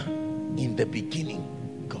 In the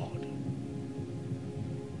beginning, God.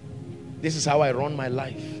 This is how I run my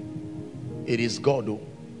life. It is God. Oh.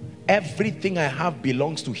 Everything I have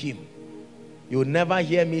belongs to him. You'll never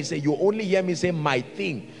hear me say, you only hear me say my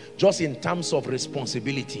thing, just in terms of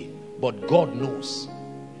responsibility. But God knows.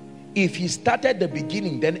 If he started the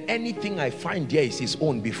beginning, then anything I find there is his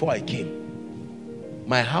own before I came.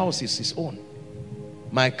 My house is his own.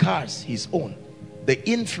 My cars, his own. The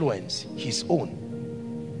influence, his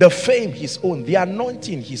own. The fame, his own. The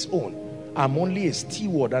anointing, his own. I'm only a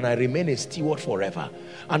steward, and I remain a steward forever.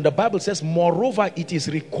 And the Bible says, moreover, it is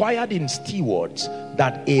required in stewards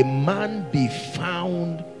that a man be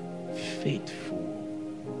found faithful.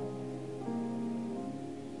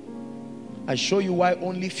 I show you why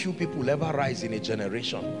only few people ever rise in a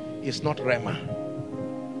generation. It's not Rema.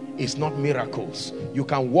 It's not miracles. You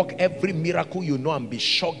can walk every miracle you know and be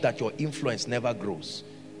shocked that your influence never grows.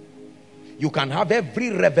 You can have every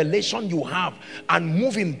revelation you have and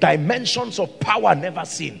move in dimensions of power never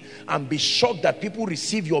seen and be shocked that people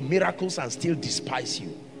receive your miracles and still despise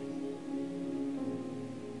you.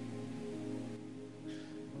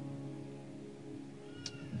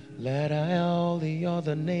 Let all the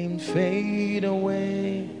other names fade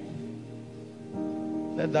away.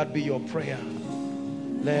 Let that be your prayer.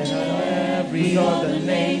 Let every other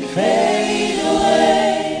name fade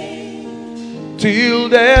away, till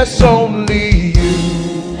there's only you.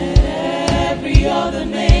 Let every other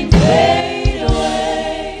name fade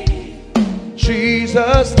away.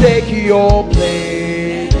 Jesus, take your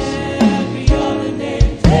place. Let every other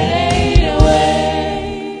name fade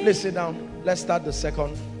away. Please sit down. Let's start the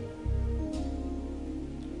second.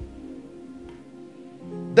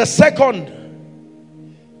 The second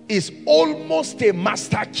is almost a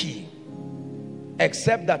master key,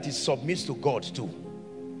 except that it submits to God too.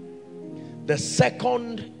 The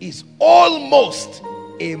second is almost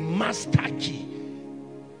a master key.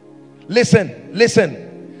 Listen,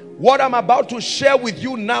 listen. What I'm about to share with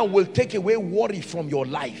you now will take away worry from your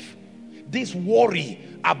life. This worry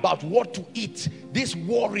about what to eat, this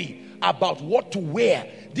worry about what to wear,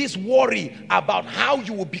 this worry about how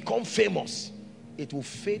you will become famous. It will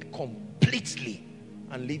fade completely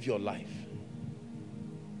and live your life.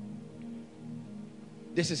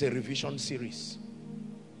 This is a revision series.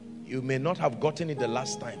 You may not have gotten it the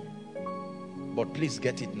last time, but please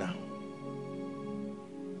get it now.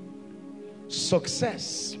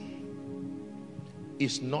 Success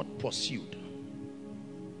is not pursued.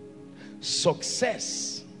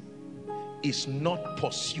 Success is not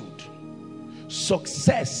pursued.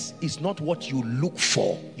 Success is not what you look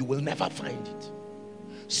for. You will never find it.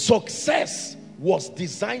 Success was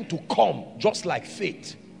designed to come just like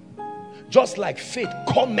faith. Just like faith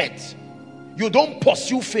cometh. You don't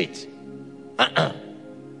pursue faith.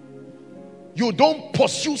 You don't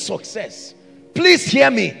pursue success. Please hear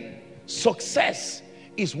me. Success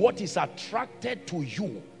is what is attracted to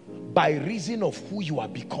you by reason of who you are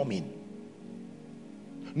becoming.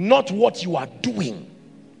 Not what you are doing.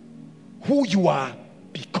 Who you are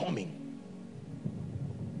becoming.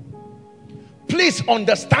 Please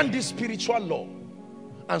understand this spiritual law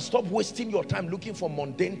and stop wasting your time looking for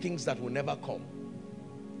mundane things that will never come.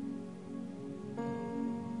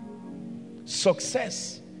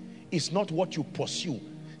 Success is not what you pursue.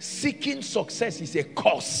 Seeking success is a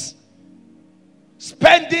curse.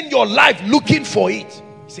 Spending your life looking for it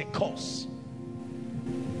is a curse.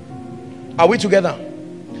 Are we together?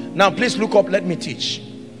 Now please look up. Let me teach.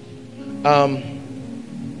 Come,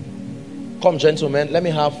 gentlemen. Let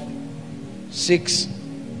me have 6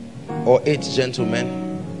 or 8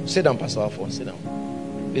 gentlemen. Sit down, Pastor Alphonse. Sit down.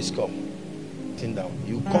 Please come. Sit down.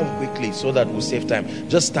 You come quickly so that we'll save time.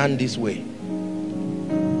 Just stand this way.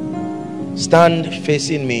 Stand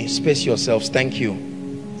facing me. Space yourselves. Thank you.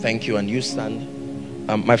 Thank you. And you stand.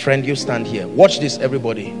 My friend, you stand here. Watch this,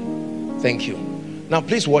 everybody. Thank you. Now,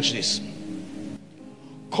 please watch this.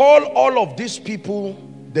 Call all of these people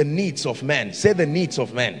the needs of men. Say the needs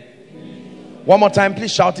of men. One more time,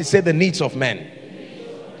 please shout it. Say the needs of men.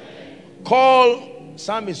 Call,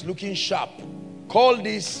 Sam is looking sharp. Call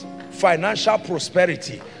this financial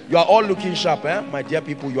prosperity. You are all looking sharp, my dear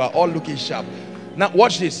people. You are all looking sharp. Now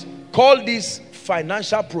watch this. Call this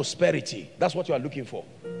financial prosperity. That's what you are looking for.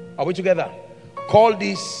 Are we together? Call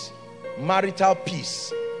this marital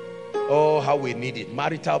peace. Oh, how we need it.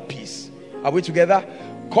 Marital peace. Are we together?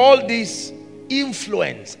 Call this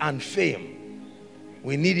influence and fame.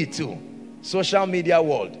 We need it too. Social media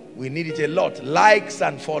world, we need it a lot. Likes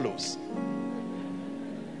and follows.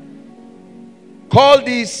 Call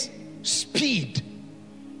this speed.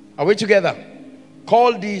 Are we together?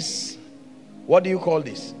 Call this, what do you call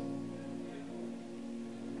this?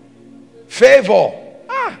 Favor.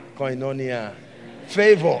 Koinonia.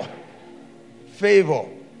 Favor. Favor.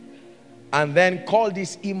 And then call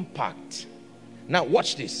this impact. Now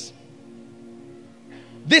watch this.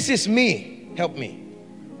 This is me. Help me.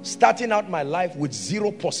 Starting out my life with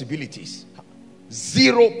 0 possibilities.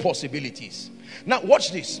 0 possibilities. Now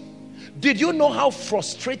watch this. Did you know how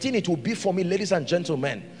frustrating it would be for me, ladies and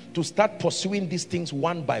gentlemen, to start pursuing these things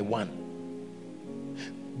one by one?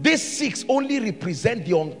 These 6 only represent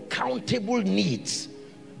the uncountable needs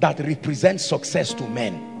that represent success to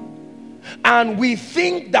men. And we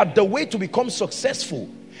think that the way to become successful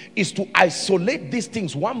is to isolate these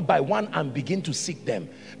things one by one and begin to seek them.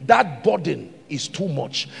 That burden is too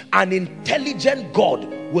much. An intelligent God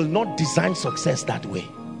will not design success that way.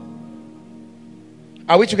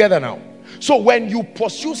 Are we together now? So when you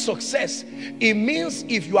pursue success, it means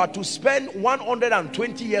if you are to spend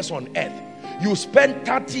 120 years on earth, you spend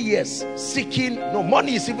 30 years seeking, no,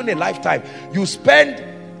 money is even a lifetime. You spend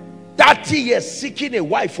 30 years seeking a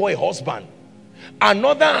wife or a husband.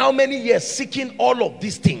 Another how many years seeking all of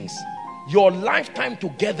these things? Your lifetime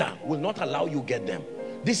together will not allow you get them.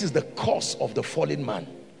 This is the curse of the fallen man.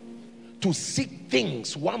 to seek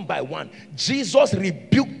things one by one. Jesus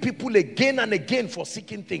rebuked people again and again for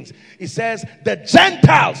seeking things. He says, the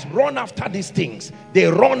Gentiles run after these things. They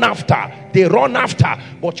run after.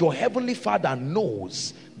 But your heavenly Father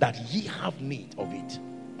knows that ye have need of it.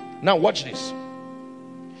 Now watch this.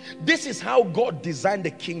 This is how God designed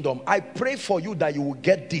the kingdom. I pray for you that you will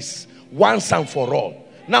get this once and for all.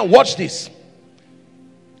 Now watch this.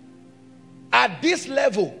 At this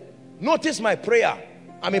level, notice my prayer.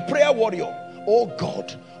 I'm a prayer warrior. Oh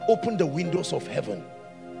God, open the windows of heaven.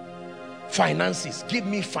 Finances, give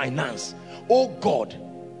me finance. Oh God,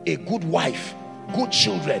 a good wife, good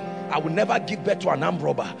children. I will never give birth to an armed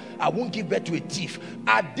robber. I won't give birth to a thief.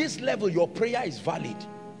 At this level, your prayer is valid,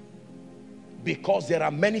 because there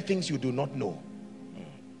are many things you do not know.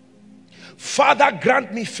 Father,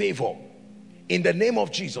 grant me favor in the name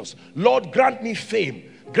of Jesus. Lord, grant me fame,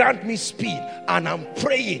 grant me speed. And I'm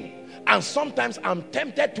praying, and sometimes I'm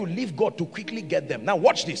tempted to leave God to quickly get them. Now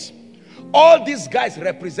watch this. All these guys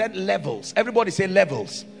represent levels. Everybody say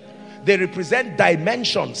levels. They represent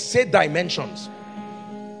dimensions. Say dimensions.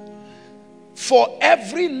 For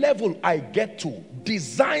every level I get to,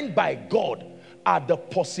 designed by God, are the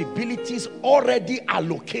possibilities already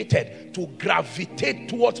allocated to gravitate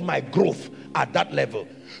towards my growth at that level.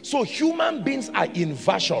 So human beings are in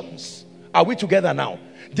versions. Are we together now?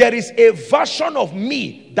 There is a version of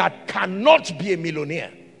me that cannot be a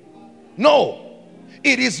millionaire. No.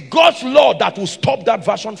 It is God's law that will stop that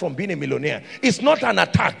version from being a millionaire. It's not an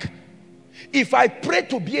attack. If I pray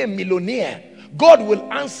to be a millionaire, God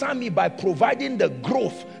will answer me by providing the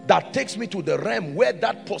growth that takes me to the realm where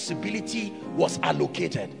that possibility was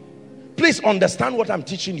allocated. Please understand what I'm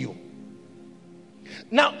teaching you.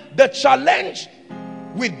 Now, the challenge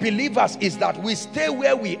with believers is that we stay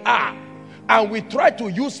where we are and we try to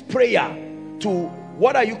use prayer to,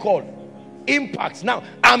 what are you called? Impacts. Now,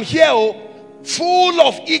 I'm here full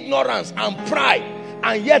of ignorance and pride,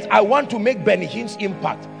 and yet I want to make Benny Hinn's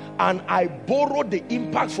impact. And I borrowed the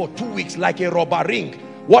impact for 2 weeks like a rubber ring.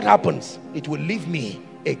 What happens? It will leave me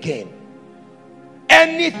again.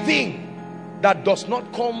 Anything that does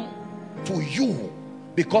not come to you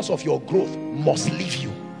because of your growth must leave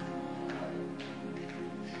you.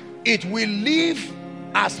 It will leave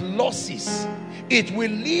as losses. It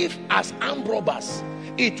will leave as armed robbers.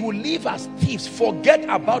 It will leave as thieves. Forget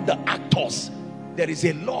about the actors. There is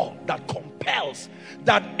a law that compels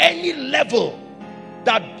that any level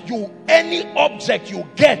that any object you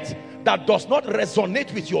get that does not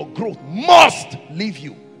resonate with your growth must leave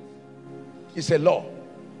you. It's a law.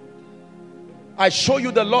 I show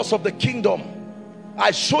you the laws of the kingdom. I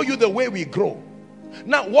show you the way we grow.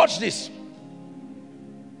 Now watch this.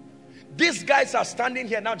 These guys are standing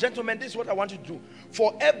here. Now gentlemen, this is what I want you to do.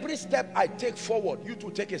 For every step I take forward, you two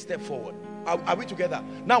take a step forward. Are we together?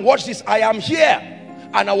 Now watch this. I am here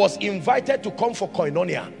and I was invited to come for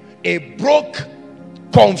koinonia. A broke,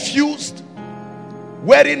 confused,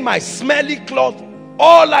 wearing my smelly cloth.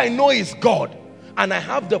 All I know is God, and I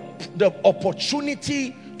have the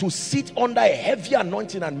opportunity to sit under a heavy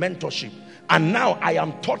anointing and mentorship. And now I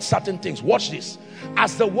am taught certain things. Watch this.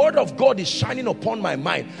 As the word of God is shining upon my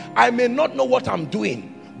mind, I may not know what I'm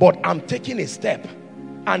doing, but I'm taking a step,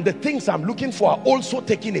 and the things I'm looking for are also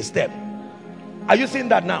taking a step. Are you seeing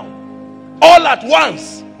that now? All at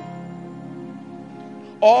once.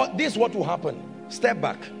 Or this is what will happen. Step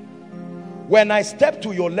back. When I step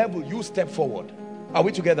to your level, you step forward. Are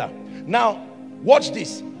we together? Now, watch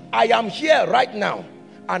this. I am here right now,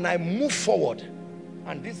 and I move forward,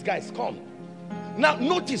 and these guys come. Now,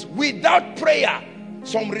 notice, without prayer,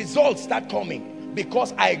 some results start coming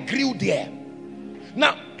because I grew there.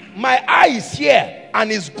 Now, my eye is here,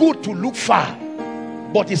 and it's good to look far,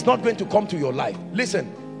 but it's not going to come to your life.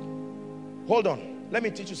 Listen. Hold on. Let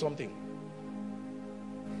me teach you something.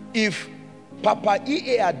 If Papa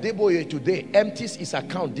E.A. Adeboye today empties his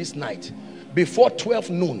account this night, before 12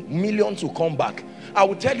 noon, millions will come back. I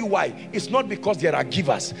will tell you why. It's not because there are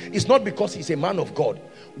givers. It's not because he's a man of God.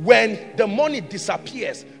 When the money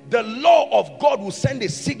disappears, the law of God will send a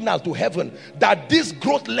signal to heaven that this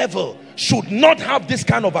growth level should not have this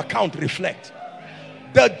kind of account reflect.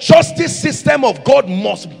 The justice system of God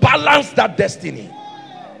must balance that destiny.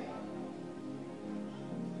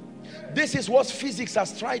 This is what physics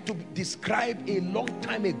has tried to describe a long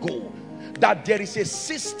time ago, that there is a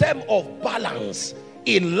system of balance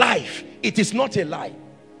in life. It is not a lie.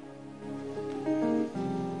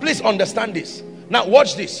 Please understand this. Now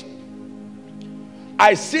watch this.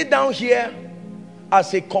 I sit down here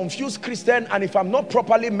as a confused Christian, and if I'm not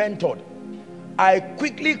properly mentored, I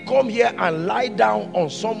quickly come here and lie down on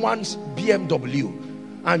someone's BMW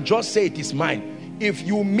and just say it is mine. If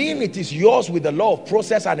you mean it is yours with the law of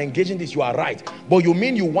process and engaging this, you are right. But you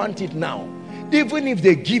mean you want it now. Even if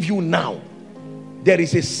they give you now, there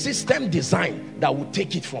is a system design that will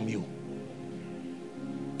take it from you.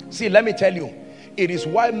 See, let me tell you, it is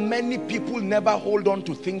why many people never hold on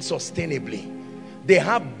to things sustainably. They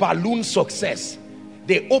have balloon success.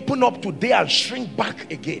 They open up today and shrink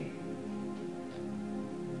back again.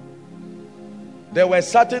 There were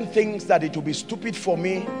certain things that it would be stupid for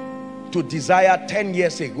me to desire 10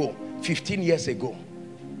 years ago, 15 years ago.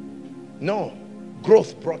 No,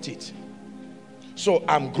 growth brought it. So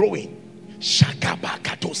I'm growing.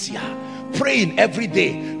 Praying every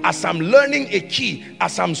day as I'm learning a key,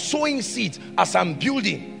 as I'm sowing seeds, as I'm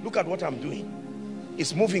building. Look at what I'm doing.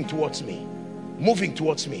 It's moving towards me. Moving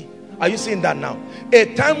towards me. Are you seeing that now?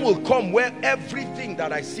 A time will come where everything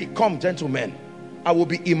that I see, come gentlemen, I will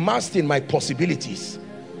be immersed in my possibilities.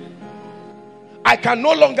 I can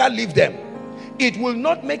no longer leave them. It will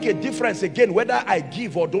not make a difference again whether I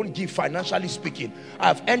give or don't give, financially speaking.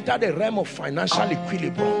 I've entered a realm of financial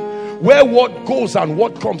equilibrium where what goes and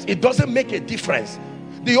what comes, it doesn't make a difference.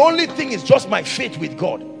 The only thing is just my faith with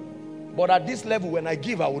God. But at this level, when I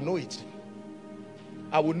give, I will know it.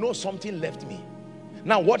 I will know something left me.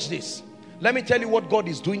 Now watch this. Let me tell you what God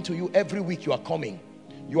is doing to you every week you are coming.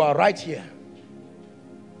 You are right here.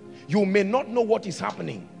 You may not know what is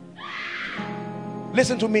happening.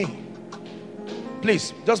 Listen to me.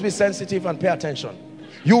 Please, just be sensitive and pay attention.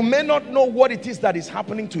 You may not know what it is that is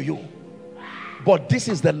happening to you, but this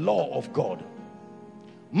is the law of God.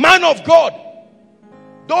 Man of God,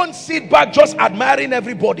 don't sit back just admiring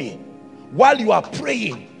everybody. While you are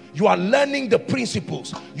praying, you are learning the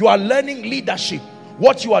principles. You are learning leadership.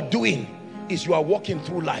 What you are doing is you are walking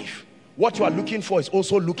through life. What you are looking for is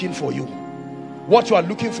also looking for you. What you are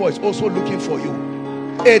looking for is also looking for you.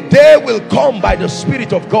 A day will come by the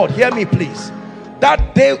Spirit of God. Hear me, please.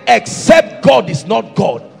 That day, except God is not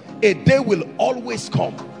God, a day will always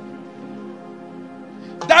come.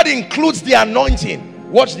 That includes the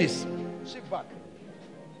anointing. Watch this. Shift back.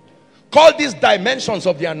 Call these dimensions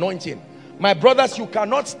of the anointing. My brothers, you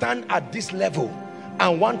cannot stand at this level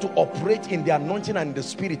and want to operate in the anointing and the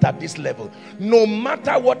Spirit at this level. No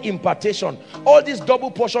matter what impartation. All this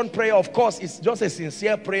double portion prayer, of course, is just a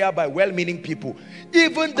sincere prayer by well-meaning people.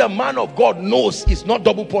 Even the man of God knows it's not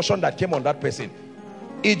double portion that came on that person.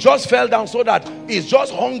 It just fell down, so that it's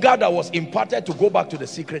just hunger that was imparted to go back to the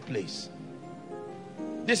secret place.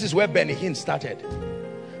 This is where Benny Hinn started.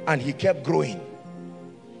 And he kept growing.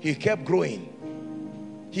 He kept growing.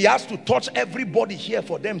 He has to touch everybody here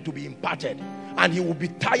for them to be imparted. And he will be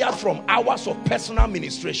tired from hours of personal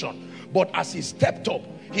ministration. But as he stepped up,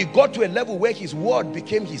 he got to a level where his word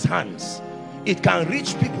became his hands. It can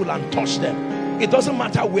reach people and touch them. It doesn't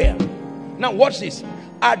matter where. Now watch this.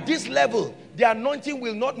 At this level, the anointing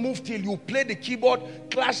will not move till you play the keyboard,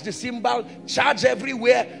 clash the cymbal, charge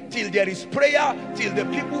everywhere, till there is prayer, till the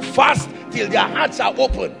people fast, till their hearts are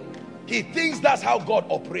open. He thinks that's how God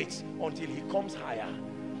operates until he comes higher.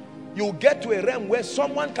 You get to a realm where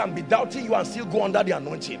someone can be doubting you and still go under the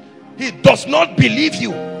anointing. He does not believe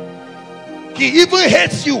you. He even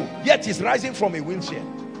hates you, yet he's rising from a wheelchair.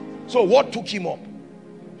 So what took him up?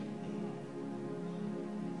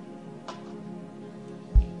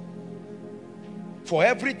 For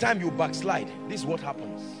every time you backslide, this is what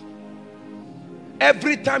happens.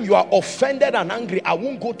 Every time you are offended and angry, I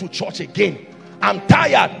won't go to church again, I'm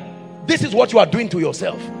tired. This is what you are doing to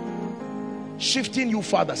yourself. Shifting you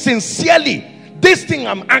further. Sincerely, this thing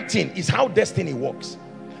I'm acting is how destiny works.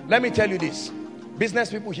 Let me tell you this.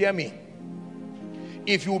 Business people, hear me.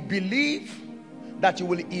 If you believe that you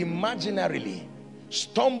will imaginarily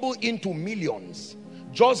stumble into millions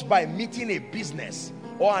just by meeting a business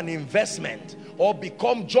or an investment, or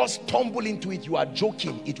become just stumble into it, you are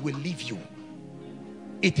joking. It will leave you.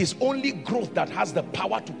 It is only growth that has the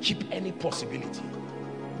power to keep any possibility.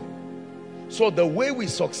 So the way we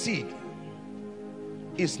succeed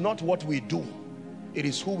is not what we do, it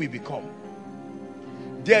is who we become.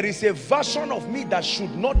 There is a version of me that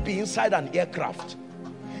should not be inside an aircraft.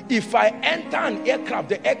 If I enter an aircraft,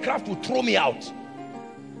 the aircraft will throw me out.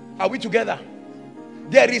 Are we together?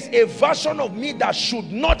 There is a version of me that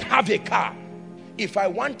should not have a car. If I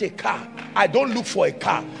want a car, I don't look for a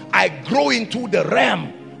car. I grow into the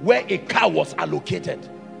realm where a car was allocated.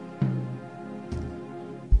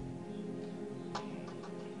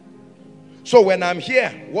 So when I'm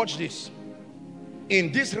here, watch this.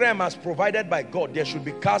 In this realm as provided by God, there should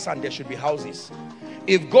be cars and there should be houses.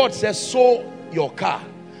 If God says, sow your car,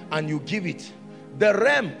 and you give it, the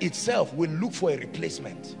realm itself will look for a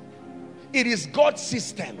replacement. It is God's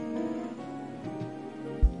system.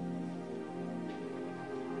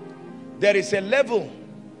 There is a level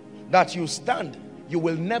that you stand, you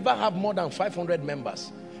will never have more than 500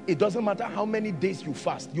 members. It doesn't matter how many days you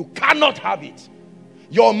fast, you cannot have it.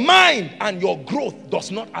 Your mind and your growth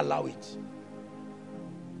does not allow it.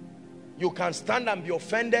 You can stand and be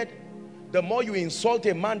offended. The more you insult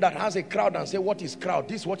a man that has a crowd and say, what is crowd?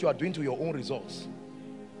 This is what you are doing to your own results.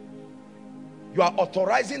 You are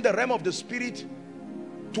authorizing the realm of the spirit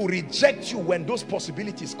to reject you when those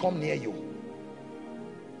possibilities come near you.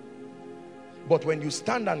 But when you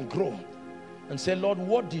stand and grow and say, Lord,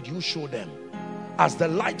 what did you show them? As the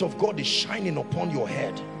light of God is shining upon your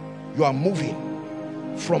head, you are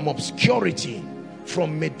moving from obscurity,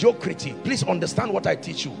 from mediocrity. Please understand what I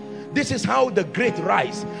teach you. This is how the great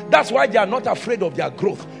rise. That's why they are not afraid of their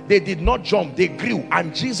growth. They did not jump, they grew,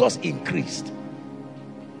 and Jesus increased.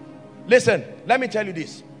 Listen, let me tell you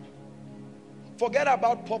this. Forget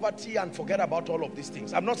about poverty and forget about all of these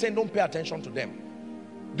things. I'm not saying don't pay attention to them.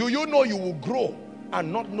 Do you know you will grow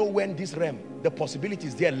and not know when this realm, the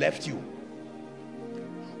possibilities there left you?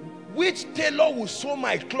 Which tailor will sew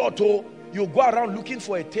my cloth? Oh, you go around looking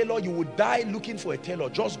for a tailor, you will die looking for a tailor.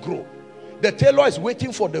 Just grow. The tailor is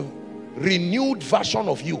waiting for the renewed version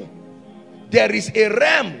of you. There is a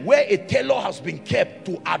realm where a tailor has been kept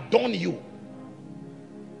to adorn you.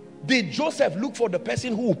 Did Joseph look for the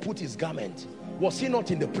person who will put his garment? Was he not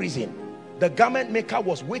in the prison? The garment maker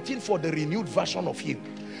was waiting for the renewed version of him.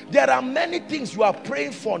 There are many things you are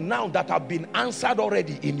praying for now that have been answered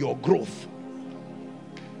already in your growth.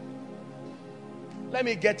 Let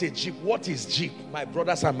me get a Jeep. What is Jeep, my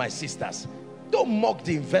brothers and my sisters? Don't mock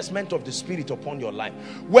the investment of the Spirit upon your life.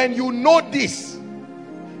 When you know this,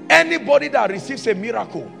 anybody that receives a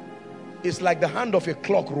miracle is like the hand of a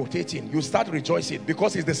clock rotating. You start rejoicing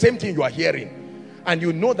because it's the same thing you are hearing. And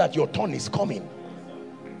you know that your turn is coming.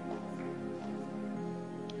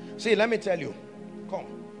 See, let me tell you. Come.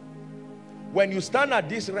 When you stand at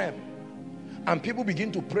this realm and people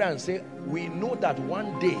begin to pray and say, we know that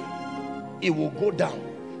one day it will go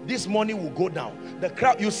down. This money will go down. The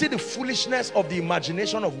crowd, you see the foolishness of the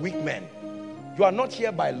imagination of weak men. You are not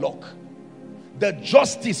here by luck. The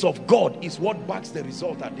justice of God is what backs the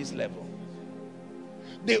result at this level.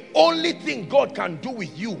 The only thing God can do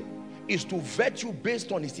with you is to vet you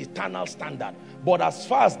based on his eternal standard. But as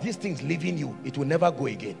far as these things leave in you, it will never go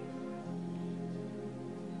again.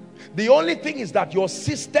 The only thing is that your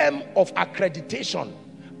system of accreditation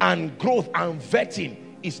and growth and vetting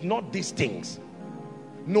is not these things.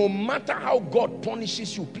 No matter how God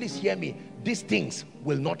punishes you, please hear me, these things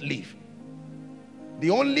will not leave.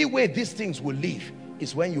 The only way these things will leave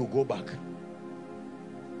is when you go back.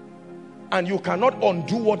 And you cannot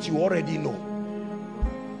undo what you already know.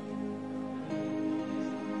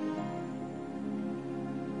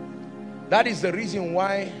 That is the reason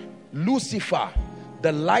why Lucifer,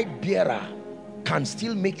 the light bearer, can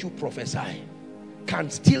still make you prophesy, can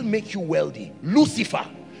still make you wealthy. Lucifer,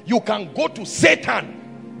 you can go to Satan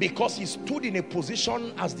because he stood in a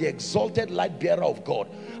position as the exalted light bearer of God,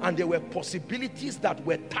 and there were possibilities that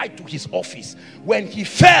were tied to his office. When he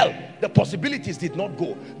fell, the possibilities did not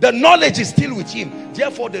go. The knowledge is still with him,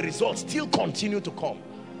 therefore the results still continue to come.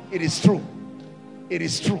 It is true. It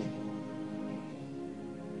is true.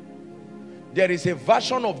 There is a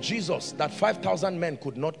version of Jesus that 5,000 men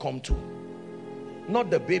could not come to. Not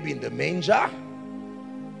the baby in the manger,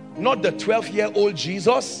 not the 12-year-old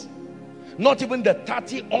Jesus, not even the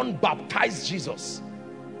 30 unbaptized Jesus.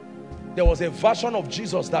 There was a version of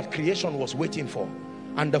Jesus that creation was waiting for.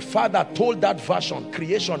 And the Father told that version,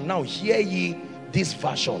 creation, now hear ye this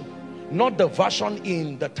version. Not the version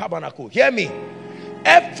in the tabernacle. Hear me.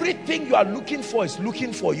 Everything you are looking for is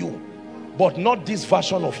looking for you, but not this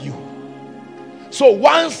version of you. So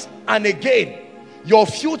once and again, your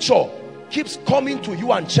future keeps coming to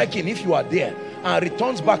you and checking if you are there, and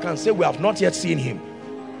returns back and say, we have not yet seen him.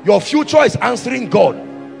 Your future is answering God.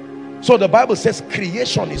 So the Bible says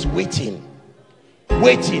creation is waiting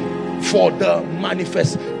for the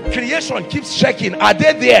manifest. Creation keeps checking, are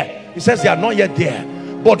they there? He says they are not yet there.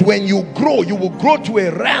 But when you grow, you will grow to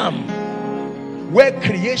a realm where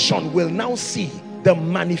creation will now see the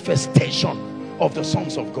manifestation of the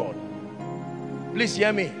sons of God. Please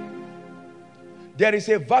hear me. There is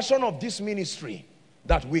a version of this ministry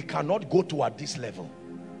that we cannot go to at this level.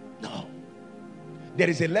 No. There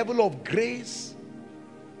is a level of grace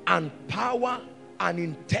and power and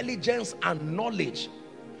intelligence and knowledge.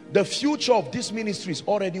 The future of this ministry is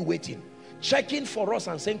already waiting, checking for us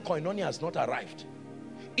and saying koinonia has not arrived.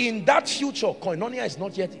 In that future, koinonia is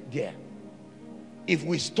not yet there. If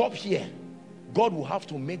we stop here, God will have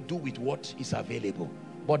to make do with what is available.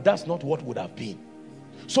 But that's not what would have been.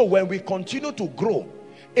 So when we continue to grow,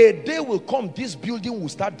 A day will come, this building will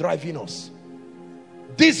start driving us.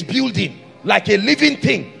 This building, like a living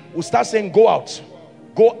thing, will start saying, go out.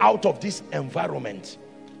 Go out of this environment.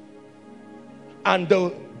 And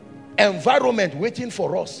the environment waiting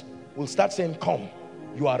for us will start saying, come,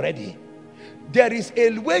 you are ready. There is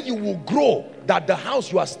a way you will grow that the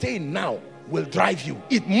house you are staying now will drive you.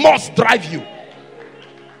 It must drive you.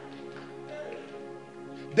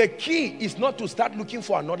 The key is not to start looking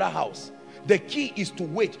for another house. The key is to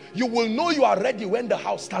wait. You will know you are ready when the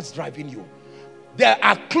house starts driving you. There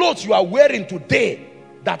are clothes you are wearing today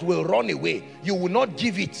that will run away. You will not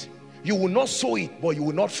give it. You will not sew it, but you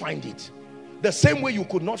will not find it. The same way you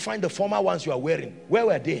could not find the former ones you are wearing. Where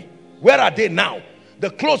were they? Where are they now? The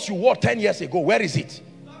clothes you wore 10 years ago, where is it?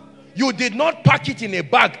 You did not pack it in a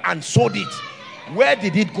bag and sewed it. Where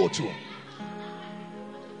did it go to?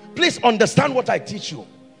 Please understand what I teach you.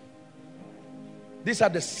 These are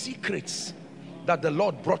the secrets that the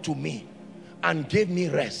Lord brought to me and gave me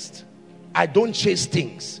rest. I don't chase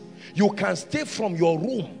things. You can stay from your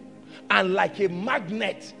room and like a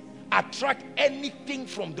magnet attract anything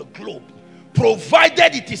from the globe.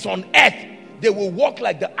 Provided it is on earth, they will walk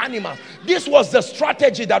like the animals. This was the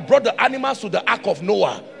strategy that brought the animals to the ark of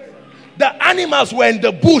Noah. The animals were in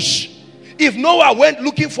the bush. If Noah went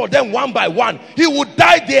looking for them one by one, he would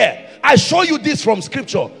die there. I show you this from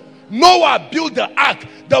scripture. Noah built the ark.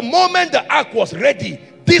 The moment the ark was ready,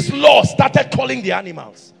 this law started calling the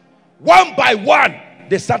animals. One by one,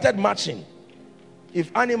 they started marching.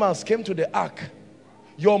 If animals came to the ark,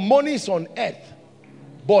 your money is on earth,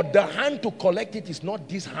 but the hand to collect it is not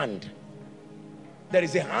this hand. There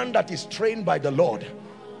is a hand that is trained by the Lord.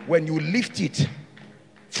 When you lift it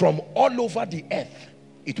from all over the earth,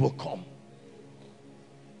 it will come.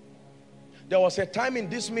 There was a time in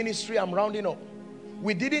this ministry, I'm rounding up,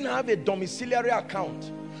 we didn't have a domiciliary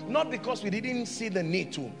account. Not because we didn't see the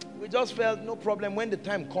need to. We just felt no problem. When the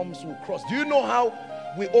time comes, we'll cross. Do you know how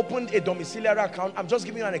we opened a domiciliary account? I'm just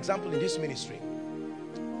giving you an example in this ministry.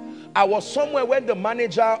 I was somewhere when the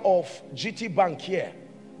manager of GT Bank here,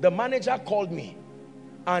 the manager called me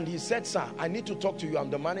and he said, sir, I need to talk to you.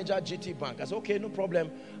 I'm the manager at GT Bank. I said, okay, no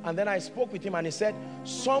problem. And then I spoke with him and he said,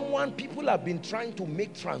 people have been trying to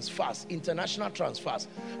make transfers, international transfers.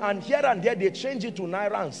 And here and there, they change it to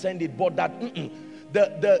Naira and send it. But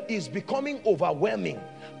that is becoming overwhelming.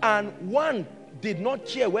 And one did not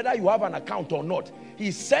care whether you have an account or not.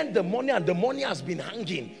 He sent the money and the money has been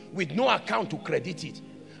hanging with no account to credit it.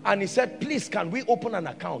 And he said, please, can we open an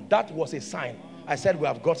account? That was a sign. I said, we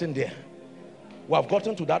have gotten there. We have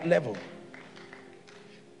gotten to that level.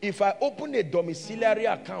 If I open a domiciliary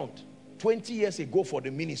account 20 years ago for the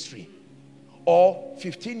ministry or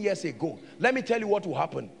 15 years ago, let me tell you what will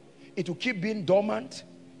happen. It will keep being dormant.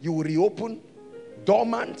 You will reopen,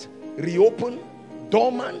 dormant, reopen,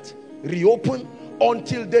 dormant, reopen,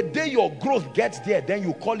 until the day your growth gets there. Then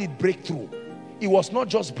you call it breakthrough. It was not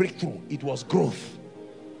just breakthrough, it was growth.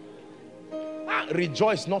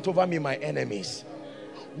 Rejoice not over me, my enemies.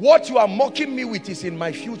 What you are mocking me with is in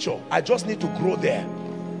my future. I just need to grow there.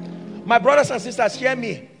 My brothers and sisters, hear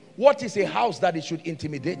me. What is a house that it should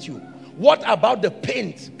intimidate you? What about the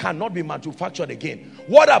paint cannot be manufactured again?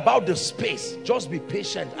 What about the space? Just be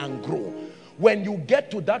patient and grow. When you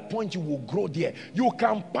get to that point, you will grow there. You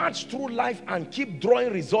can patch through life and keep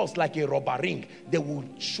drawing results like a rubber ring. They will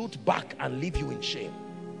shoot back and leave you in shame.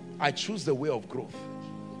 I choose the way of growth.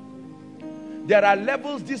 There are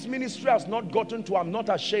levels this ministry has not gotten to. I'm not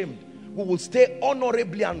ashamed. We will stay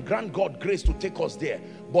honorably and grant God grace to take us there.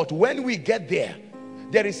 But when we get there,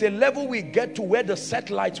 there is a level we get to where the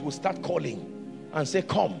satellites will start calling and say,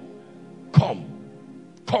 come, come,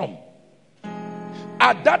 come.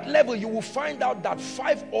 At that level, you will find out that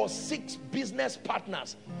 5 or 6 business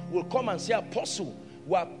partners will come and say, Apostle,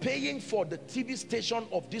 we are paying for the TV station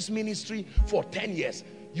of this ministry for 10 years.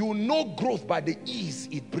 You know growth by the ease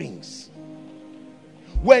it brings.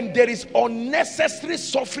 When there is unnecessary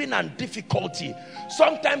suffering and difficulty,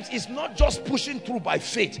 sometimes it's not just pushing through by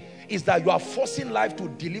faith, it's that you are forcing life to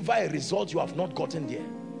deliver a result you have not gotten there.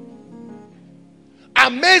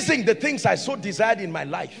 Amazing the things I so desired in my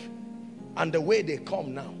life and the way they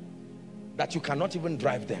come now that you cannot even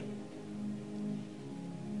drive them.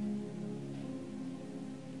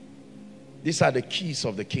 These are the keys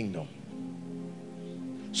of the kingdom.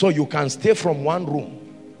 So you can stay from one room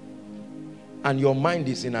and your mind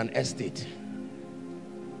is in an estate.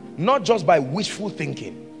 Not just by wishful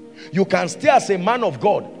thinking. You can stay as a man of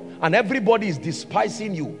God and everybody is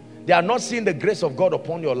despising you. They are not seeing the grace of God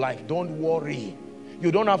upon your life. Don't worry.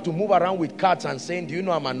 You don't have to move around with cards and saying, do you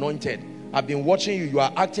know I'm anointed? I've been watching you. You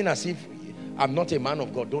are acting as if I'm not a man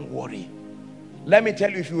of God. Don't worry. Let me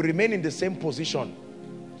tell you, if you remain in the same position,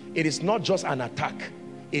 it is not just an attack.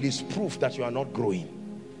 It is proof that you are not growing.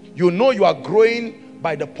 You know you are growing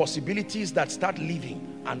by the possibilities that start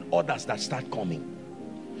leaving and others that start coming.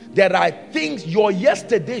 There are things, your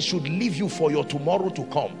yesterday should leave you for your tomorrow to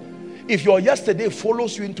come. If your yesterday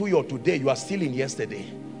follows you into your today, you are still in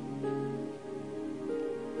yesterday.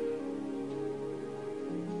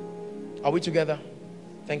 Are we together?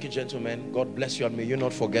 Thank you, gentlemen. God bless you, and may you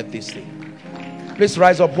not forget this thing. Please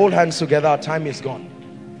rise up, hold hands together. Our time is gone.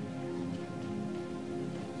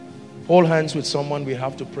 Hold hands with someone. We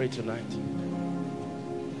have to pray tonight.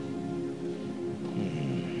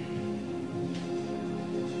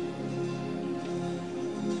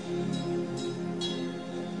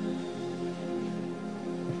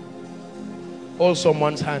 Hold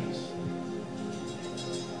someone's hands.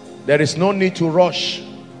 There is no need to rush.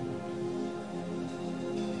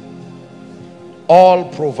 All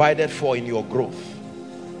provided for in your growth.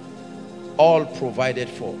 All provided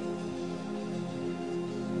for.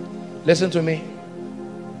 Listen to me.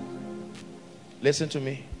 Listen to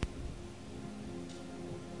me.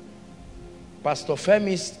 Pastor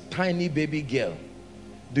Femi's tiny baby girl.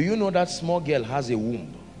 Do you know that small girl has a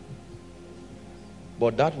womb?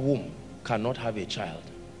 But that womb cannot have a child.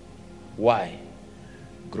 Why?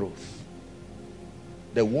 Growth.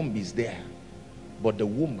 The womb is there, but the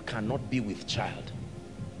womb cannot be with child.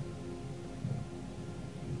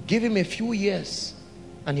 Give him a few years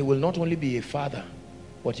and he will not only be a father,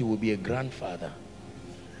 but he will be a grandfather.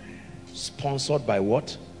 Sponsored by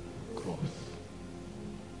what? Growth.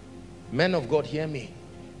 Men of God, hear me.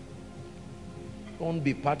 Don't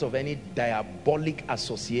be part of any diabolic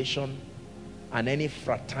association and any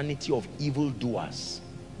fraternity of evildoers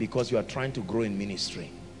because you are trying to grow in ministry.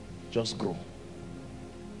 Just grow.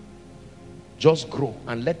 Just grow,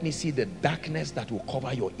 and let me see the darkness that will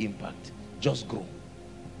cover your impact. Just grow.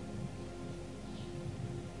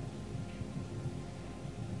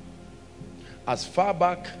 As far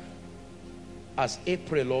back as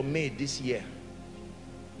April or May this year,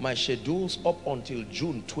 my schedules up until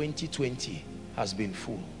June 2020 has been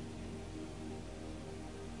full.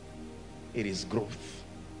 It is growth.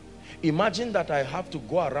 Imagine that I have to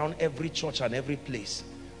go around every church and every place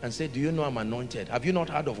and say, do you know I'm anointed? Have you not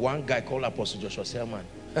heard of one guy called Apostle Joshua Selman?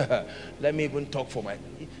 Let me even talk for my...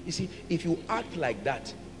 You see, if you act like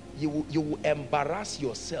that, you will embarrass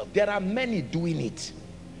yourself. There are many doing it.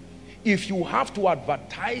 If you have to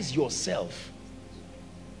advertise yourself,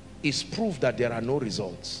 it's proof that there are no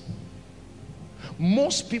results.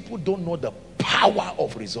 Most people don't know the power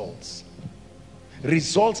of results.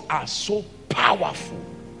 Results are so powerful.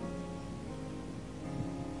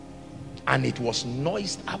 And it was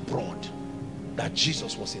noised abroad that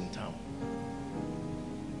Jesus was in town.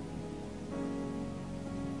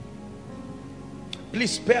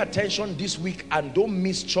 Please pay attention this week and don't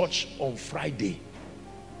miss church on Friday.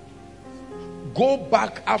 Go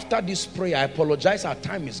back after this prayer. I apologize, our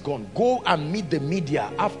time is gone. Go and meet the media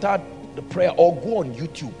after the prayer, or go on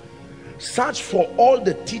YouTube. Search for all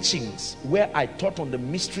the teachings where I taught on the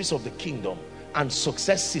mysteries of the kingdom and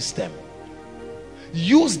success system.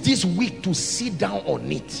 Use this week to sit down on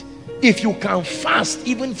it. If you can fast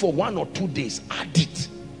even for 1 or 2 days, add it.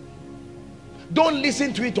 Don't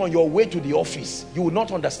listen to it on your way to the office. You will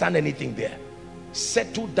not understand anything there.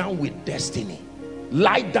 Settle down with destiny.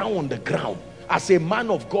 Lie down on the ground. As a man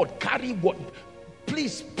of God, carry what?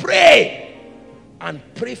 Please pray. And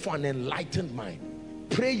pray for an enlightened mind.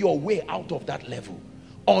 Pray your way out of that level.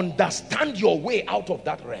 Understand your way out of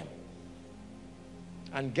that realm.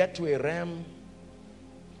 And get to a realm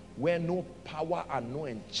where no power and no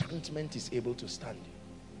enchantment is able to stand.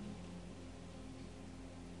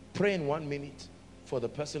 Pray in 1 minute for the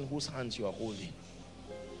person whose hands you are holding.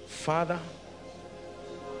 Father,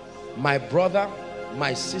 my brother,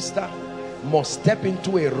 my sister must step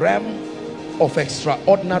into a realm of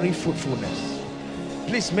extraordinary fruitfulness.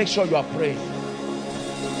 Please make sure you are praying.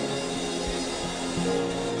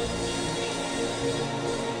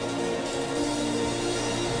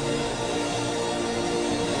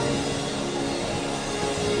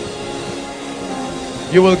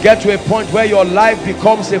 You will get to a point where your life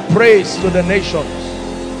becomes a praise to the nations.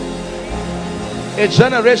 A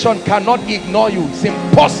generation cannot ignore you. It's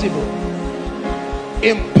impossible.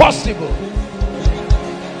 Impossible.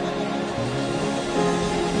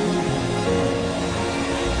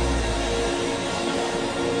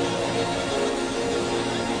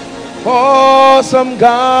 Awesome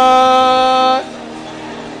God,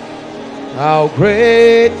 how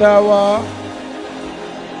great thou art.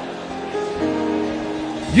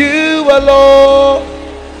 You alone,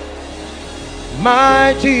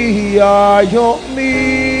 Mighty are your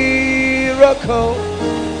miracles.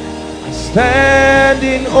 I stand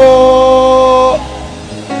in awe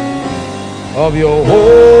of your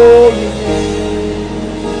holy name.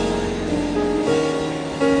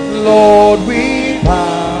 Lord, we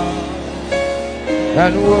bow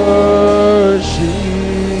and worship.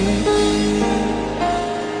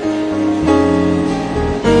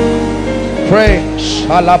 Pray.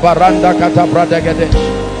 Shalabaranda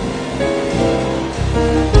katabradegedesh.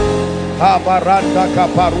 Abaranda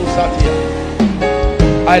kaparusatia.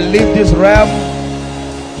 I leave this realm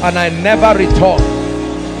and I never return.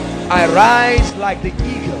 I rise like the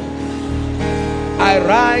eagle. I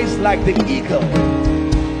rise like the eagle.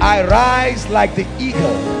 I rise like the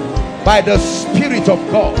eagle by the Spirit of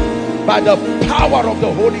God, by the power of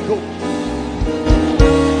the Holy Ghost.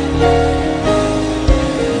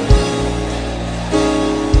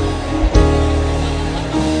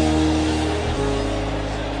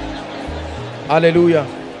 Hallelujah.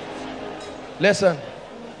 Listen,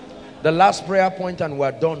 the last prayer point and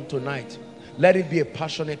we're done tonight. Let it be a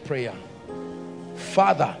passionate prayer.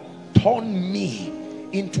 Father, turn me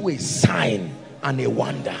into a sign and a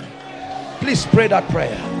wonder. Please pray that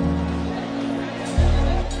prayer.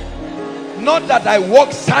 Not that I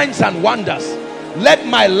work signs and wonders. Let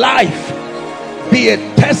my life be a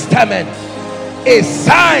testament, a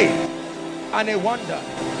sign and a wonder.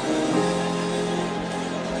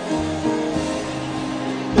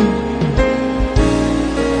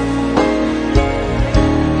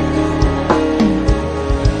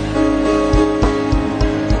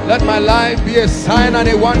 Let my life be a sign and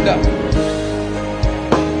a wonder.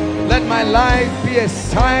 Let my life be a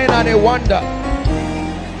sign and a wonder.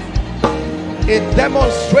 A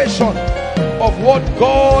demonstration of what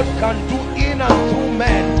God can do in and through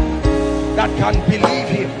men that can believe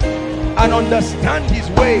him and understand his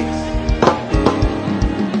ways.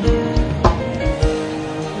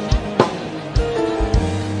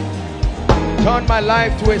 Turn my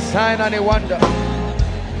life to a sign and a wonder.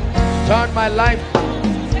 Turn my life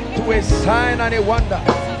to a sign and a wonder.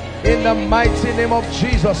 In the mighty name of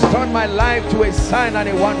Jesus, turn my life to a sign and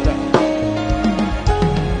a wonder.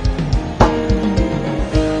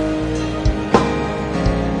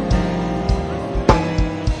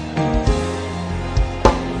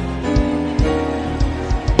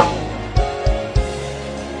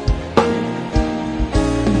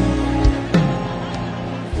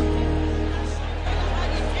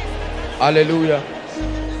 Hallelujah.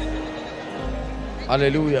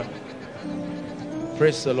 Hallelujah.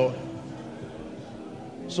 Praise the Lord.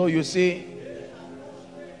 So you see,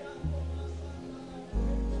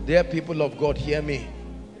 dear people of God, hear me.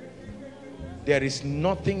 There is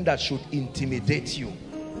nothing that should intimidate you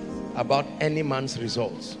about any man's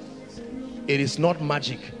results. It is not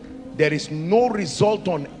magic. There is no result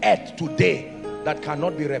on earth today that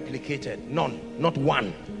cannot be replicated. None, not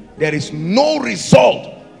one. There is no result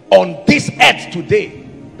on this earth today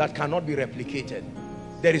that cannot be replicated.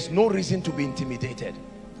 There is no reason to be intimidated.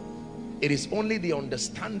 It is only the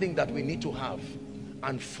understanding that we need to have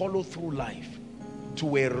and follow through life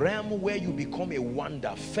to a realm where you become a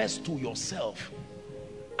wonder, first to yourself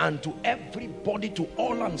and to everybody, to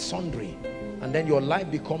all and sundry, and then your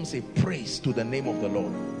life becomes a praise to the name of the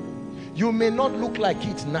Lord. You may not look like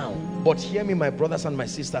it now, but hear me, my brothers and my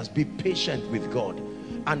sisters, be patient with God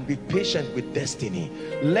and be patient with destiny.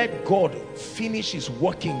 Let God finish his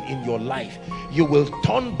working in your life. You will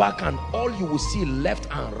turn back and all you will see left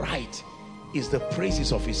and right is the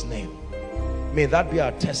praises of his name. May that be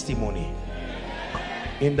our testimony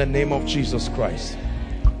in the name of Jesus Christ.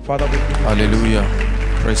 Father, we give you hallelujah.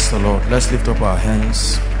 Praise the Lord. Let's lift up our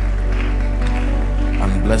hands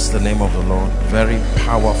and bless the name of the Lord. Very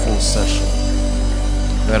powerful session.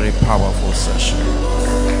 Very powerful session.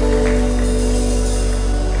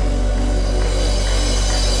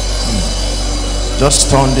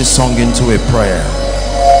 Just turn this song into a prayer.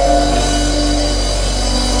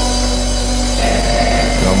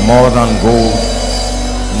 You're more than gold,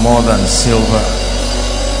 more than silver,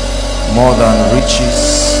 more than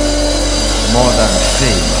riches, more than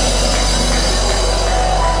fame.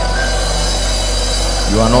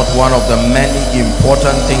 You are not one of the many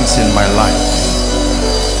important things in my life.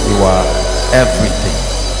 You are everything,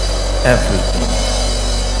 everything,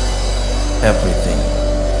 everything.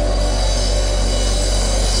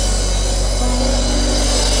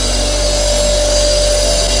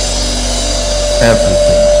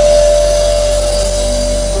 Everything.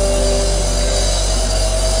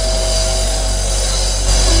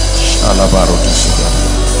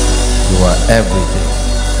 You are everything.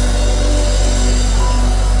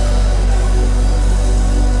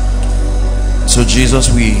 So Jesus,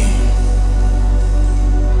 we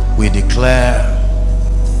declare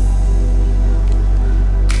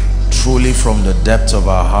truly from the depths of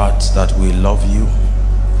our hearts that we love you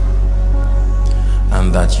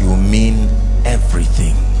and that you mean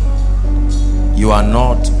everything. You are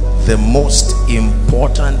not the most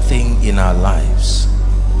important thing in our lives.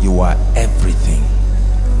 You are everything,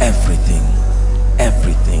 everything,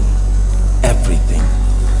 everything, everything.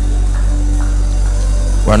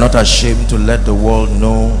 We are not ashamed to let the world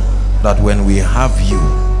know that when we have you,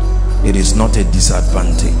 it is not a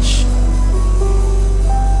disadvantage.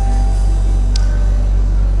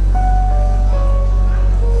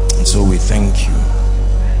 And so we thank you.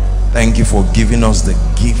 Thank you for giving us the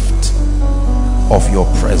gift of your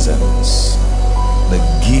presence, the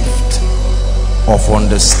gift of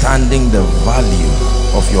understanding the value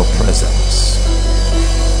of your presence.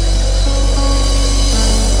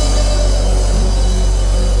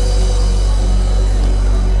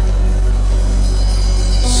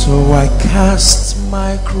 So I cast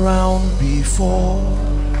my crown before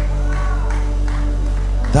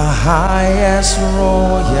the highest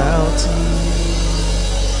royalty.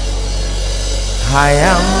 I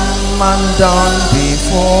am undone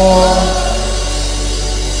before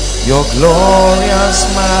your glorious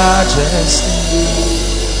majesty.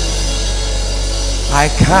 I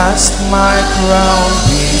cast my crown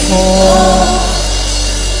before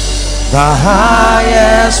the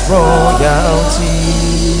highest royalty.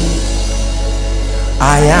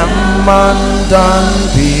 I am undone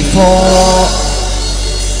before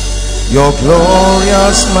your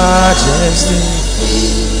glorious majesty.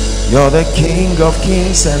 You're the King of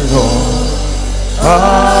kings and Lord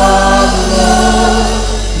of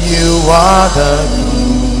lords. You are the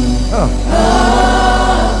King.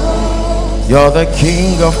 You're the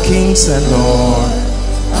King of kings and Lord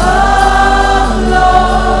of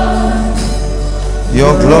lords.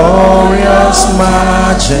 Your glorious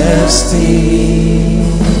majesty.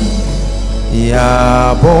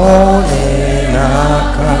 Yabone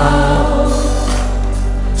nakao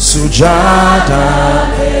sujada.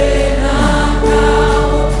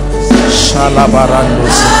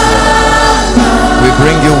 We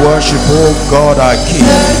bring you worship, oh God, our King.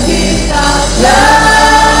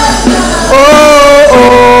 Oh, oh,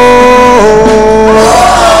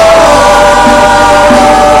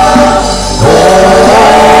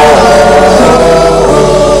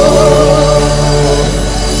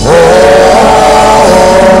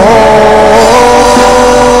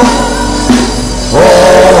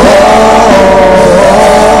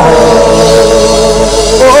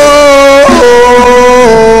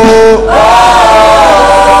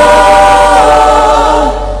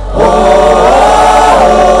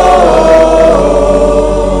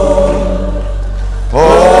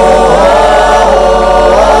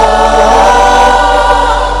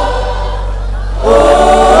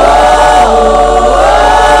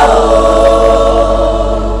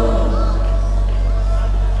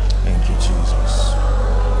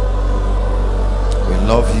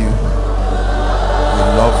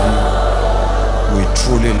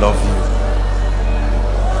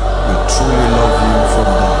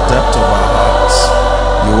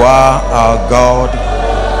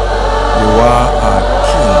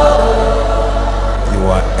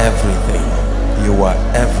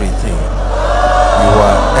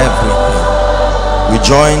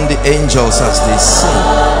 angels as they sing,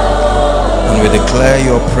 and we declare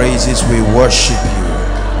your praises. We worship you,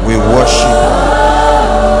 we worship you,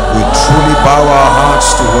 we truly bow our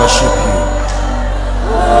hearts to worship you.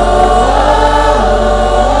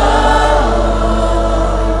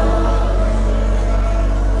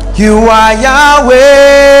 You are Yahweh,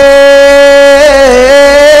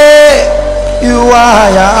 you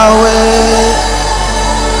are Yahweh,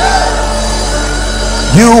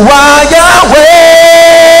 you are Yahweh.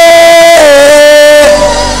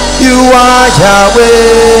 You are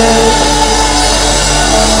Yahweh.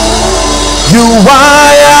 You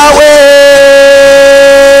are Yahweh.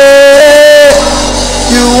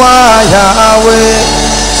 You are Yahweh.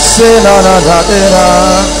 Say na na na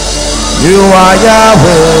na. You are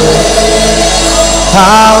Yahweh.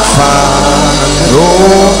 Alpha and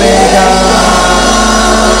Omega.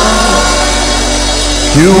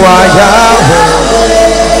 You are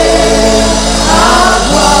Yahweh.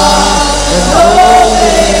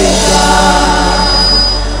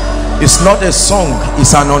 It's not a song,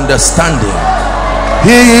 it's an understanding.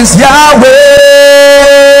 He is Yahweh.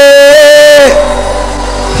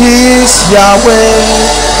 He is Yahweh.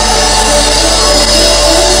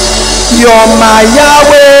 You're my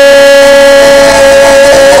Yahweh.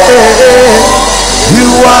 You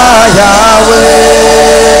are Yahweh.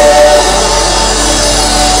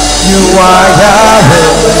 You are Yahweh,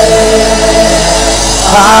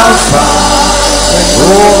 Alpha and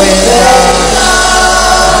Omega.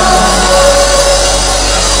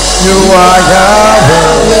 You are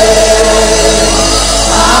Yahweh,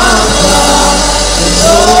 Alpha and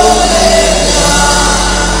Omega.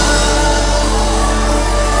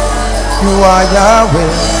 You are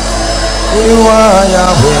Yahweh, you are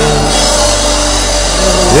Yahweh.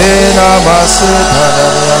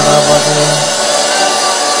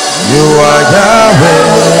 You are Yahweh,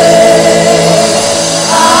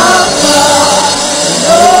 Alpha and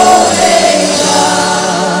Omega.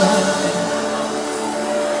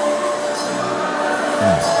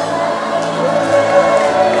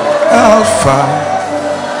 Alpha,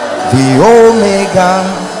 the Omega.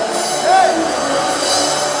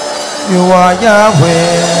 You are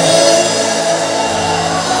Yahweh.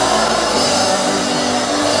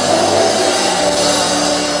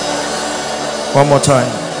 One more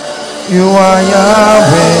time. You are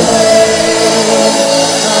Yahweh,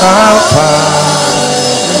 Alpha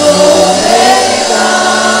and Omega.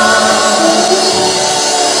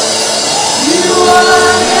 You are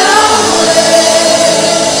Yahweh,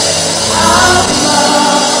 Alpha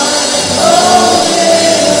and Omega.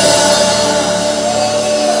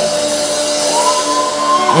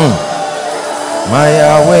 My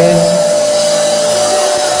Yahweh,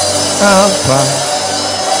 Alpha,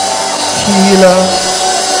 healer,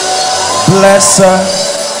 blesser,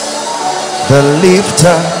 the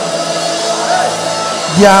lifter,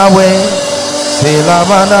 Yahweh,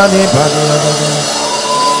 Selamana de Bada,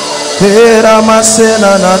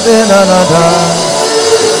 Teramasena na de na da,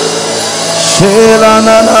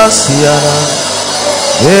 Shelana na siana,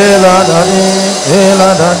 Ela da de, Ela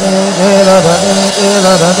da de, Ela da de,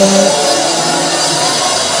 Ela da de,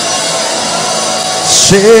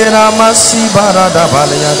 Shena masi barada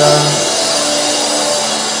balayada.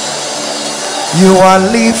 You are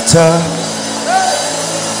lifter,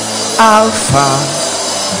 Alpha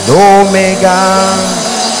and Omega,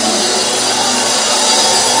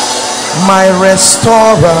 my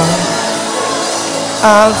restorer,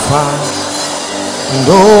 Alpha and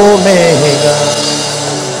Omega.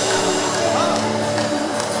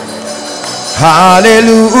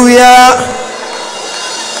 Hallelujah,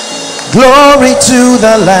 glory to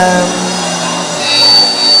the Lamb.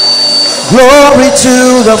 Glory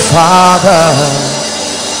to the Father.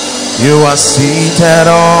 You are seated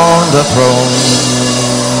on the throne.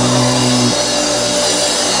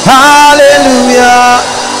 Hallelujah.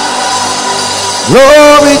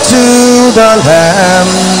 Glory to the Lamb.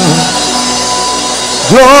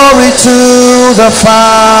 Glory to the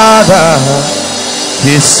Father.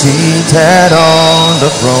 He's seated on the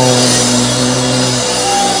throne.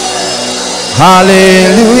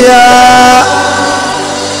 Hallelujah.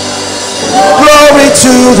 Glory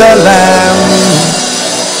to the Lamb.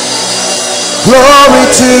 Glory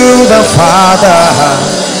to the Father.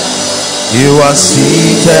 You are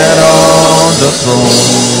seated on the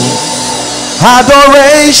throne.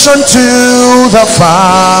 Adoration to the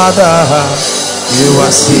Father. You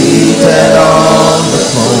are seated on the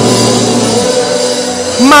throne.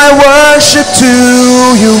 My worship to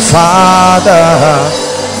you, Father.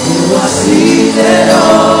 You are seated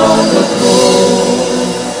on the throne.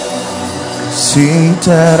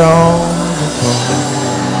 Seated on the throne.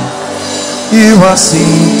 You are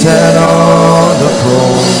seated on the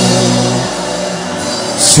throne.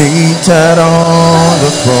 Seated on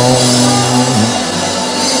the throne.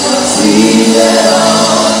 Seated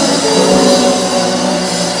on the throne.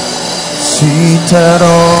 Seated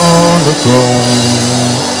on the throne.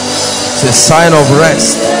 It's a sign of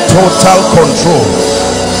rest, total control.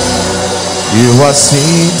 You are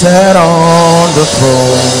seated on the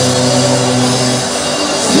throne.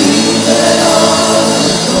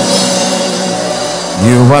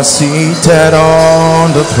 You are seated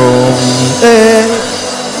on the throne. Hey.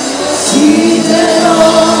 Seated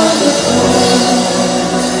on the throne.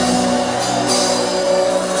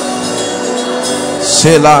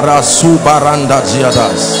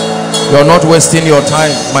 You're not wasting your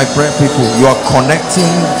time, my prayer people. You are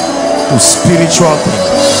connecting to spiritual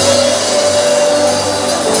things.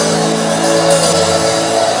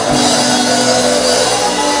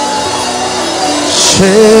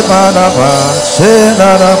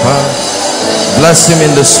 Bless him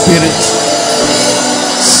in the spirit.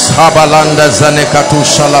 Sabalanda zanekatu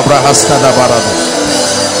shalabrahaska da barado.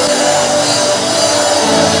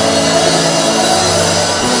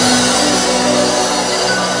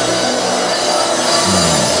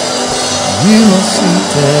 You are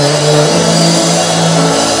seated.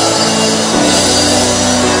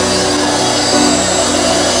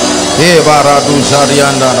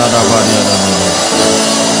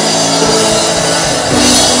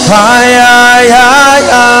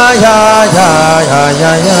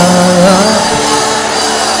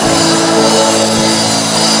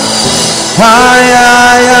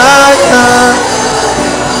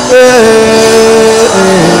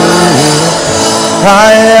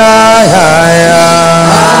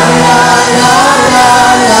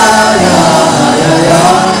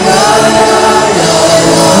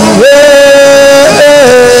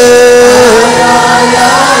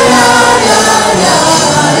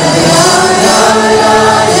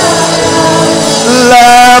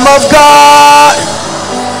 Lamb of God,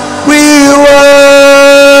 we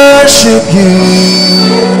worship you.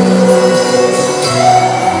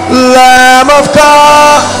 Lamb of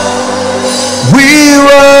God, we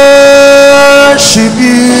worship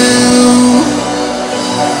you.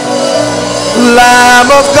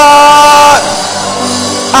 Lamb of God,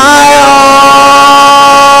 I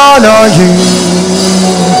honor you.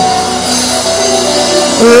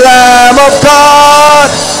 Lamb of God,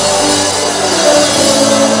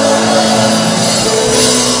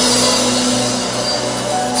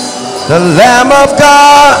 the Lamb of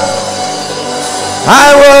God,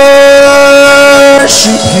 I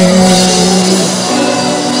worship you.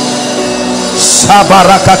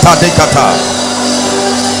 Sabarakata dekata.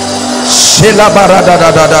 Shela barada da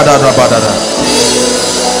da da da da da da.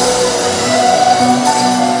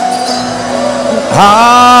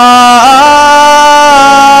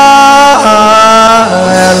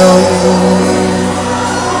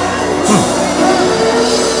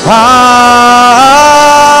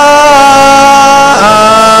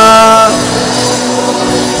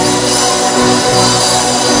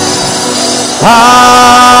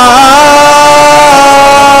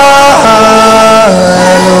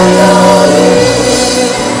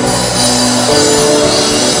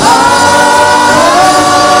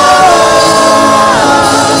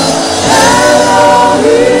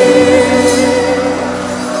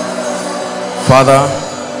 Father,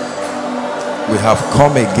 we have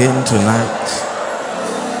come again tonight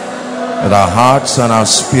with our hearts and our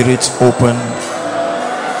spirits open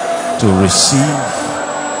to receive,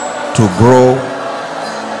 to grow.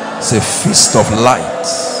 It's a feast of light.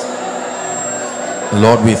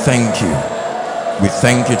 Lord, we thank you. We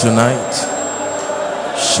thank you tonight.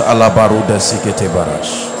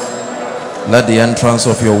 Let the entrance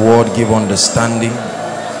of your word give understanding.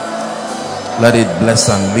 Let it bless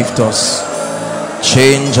and lift us.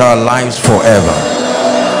 Change our lives forever.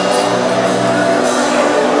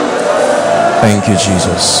 Thank you,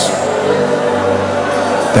 Jesus.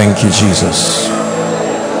 Thank you, Jesus.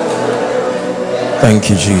 Thank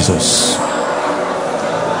you, Jesus.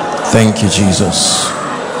 Thank you, Jesus.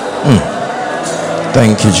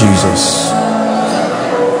 Thank you, Jesus.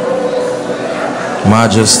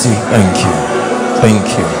 Majesty, thank you. Thank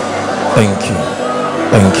you. Thank you.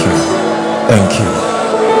 Thank you. Thank you.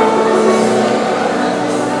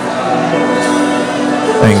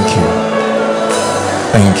 Thank you.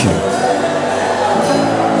 Thank you.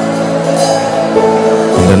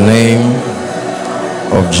 In the name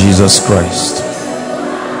of Jesus Christ.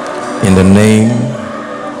 In the name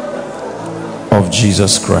of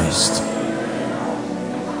Jesus Christ.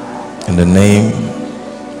 In the name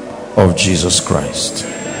of Jesus Christ.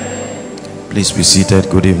 Please be seated.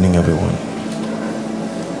 Good evening, everyone.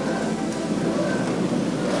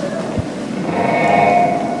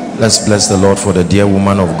 Let's bless the Lord for the dear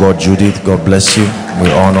woman of God, Judith. God bless you.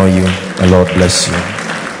 We honor you. The Lord bless you.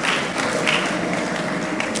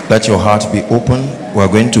 Let your heart be open. We're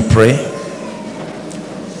going to pray.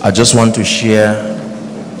 I just want to share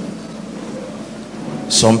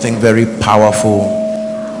something very powerful.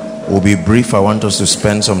 We'll be brief. I want us to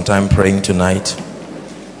spend some time praying tonight.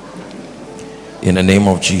 In the name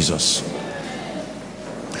of Jesus.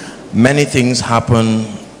 Many things happen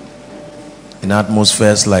in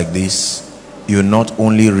atmospheres like this. You not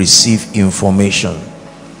only receive information,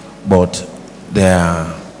 but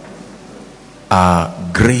there are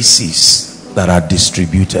graces that are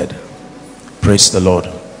distributed. Praise the Lord.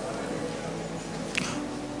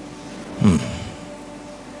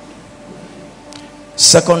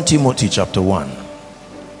 2 Timothy chapter 1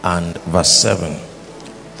 and verse 7.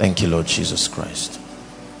 Thank you, Lord Jesus Christ.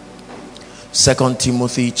 2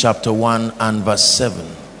 Timothy chapter 1 and verse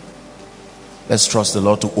 7. Let's trust the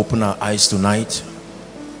Lord to open our eyes tonight.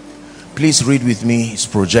 Please read with me. It's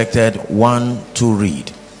projected. 1, 2,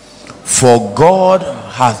 read. For God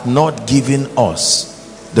hath not given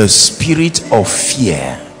us the spirit of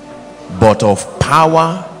fear, but of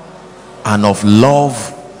power and of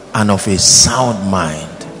love and of a sound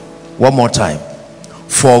mind. One more time.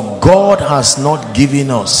 For God has not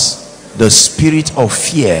given us the spirit of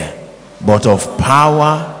fear, but of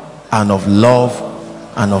power and of love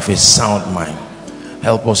and of a sound mind.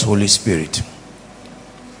 Help us, Holy Spirit.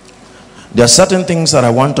 There are certain things that I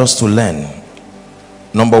want us to learn.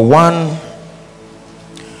 Number one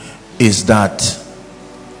is that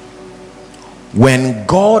when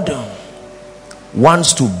God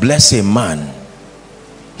wants to bless a man,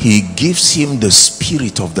 he gives him the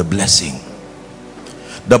spirit of the blessing.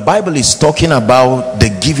 The Bible is talking about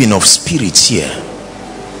the giving of spirits here.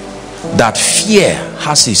 That fear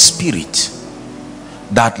has a spirit,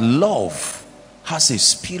 that love has a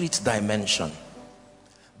spirit dimension,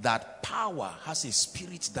 that power has a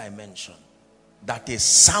spirit dimension, that a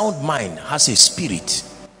sound mind has a spirit.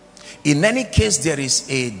 In any case, there is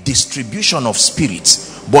a distribution of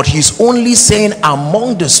spirits, but he's only saying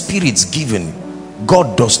among the spirits given,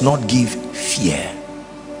 God does not give fear.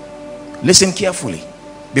 Listen carefully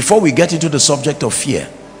before we get into the subject of fear.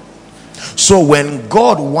 So when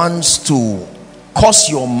God wants to cause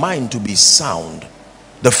your mind to be sound,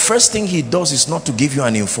 the first thing he does is not to give you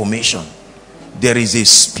an information. There is a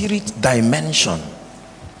spirit dimension.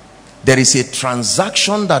 There is a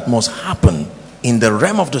transaction that must happen in the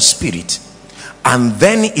realm of the spirit, and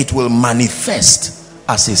then it will manifest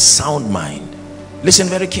as a sound mind. Listen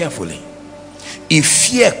very carefully. If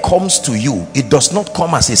fear comes to you, it does not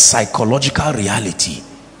come as a psychological reality.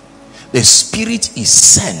 The spirit is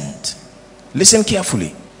sent. Listen carefully.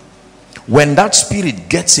 When that spirit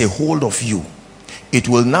gets a hold of you, it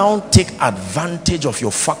will now take advantage of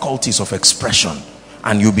your faculties of expression,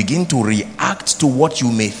 and you begin to react to what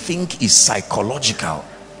you may think is psychological,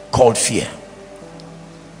 called fear.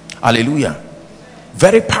 Hallelujah.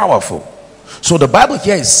 Very powerful. So the Bible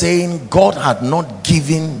here is saying God had not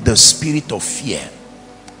given the spirit of fear.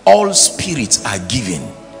 All spirits are given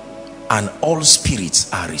and all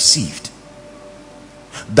spirits are received.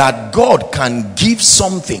 That God can give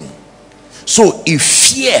something. So if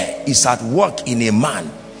fear is at work in a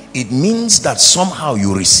man, it means that somehow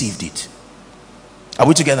you received it. Are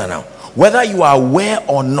we together now? Whether you are aware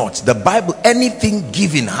or not, the Bible, anything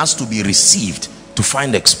given has to be received to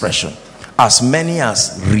find expression. As many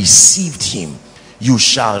as received him, you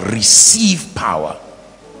shall receive power.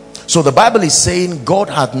 So the Bible is saying God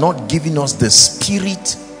had not given us the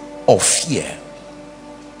spirit of fear.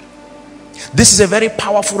 This is a very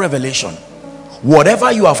powerful revelation.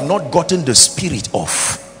 Whatever you have not gotten the spirit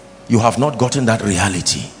of, you have not gotten that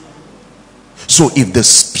reality. So if the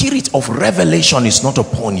spirit of revelation is not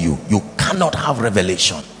upon you, you cannot have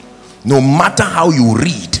revelation. No matter how you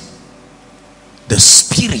read, the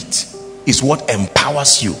spirit is what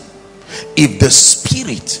empowers you. If the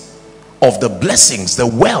spirit of the blessings, the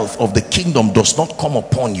wealth of the kingdom does not come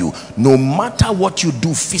upon you, no matter what you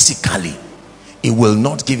do physically, it will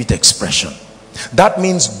not give it expression. That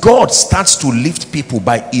means God starts to lift people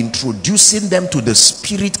by introducing them to the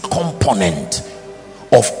spirit component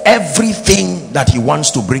of everything that he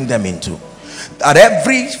wants to bring them into. That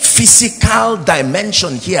every physical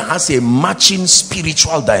dimension here has a matching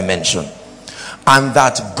spiritual dimension, and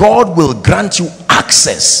that God will grant you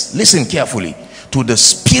access, listen carefully, to the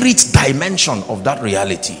spirit dimension of that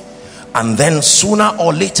reality. And then sooner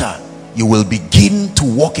or later you will begin to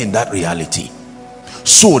walk in that reality.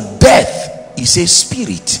 So death is a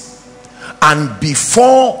spirit, and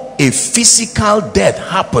before a physical death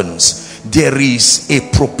happens, there is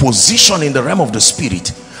a proposition in the realm of the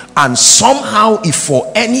spirit. And somehow, if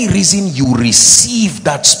for any reason you receive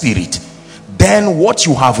that spirit, then what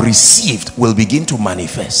you have received will begin to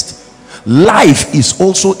manifest. Life is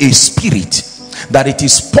also a spirit, that it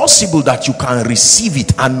is possible that you can receive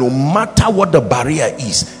it, and no matter what the barrier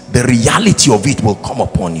is, the reality of it will come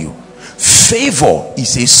upon you. Favor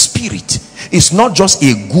is a spirit. It's not just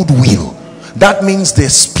a goodwill. That means the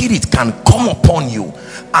spirit can come upon you,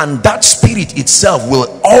 and that spirit itself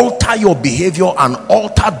will alter your behavior and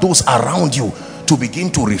alter those around you to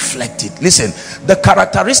begin to reflect it. Listen, the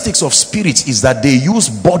characteristics of spirits is that they use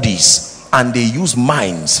bodies and they use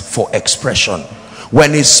minds for expression.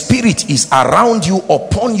 When a spirit is around you,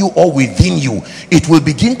 upon you, or within you, it will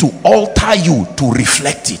begin to alter you to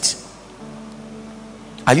reflect it.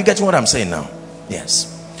 Are you getting what I'm saying now?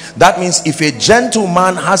 Yes. That means if a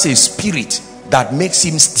gentleman has a spirit that makes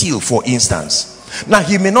him steal, for instance, now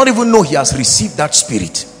he may not even know he has received that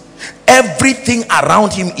spirit. Everything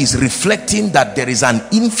around him is reflecting that there is an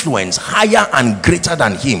influence higher and greater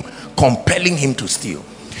than him, compelling him to steal.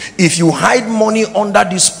 If you hide money under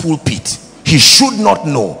this pulpit, he should not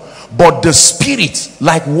know, but the spirit,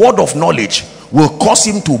 like word of knowledge, will cause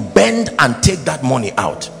him to bend and take that money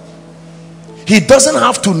out. He doesn't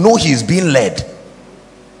have to know he is being led.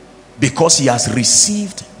 Because he has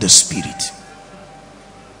received the Spirit.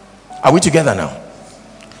 Are we together now?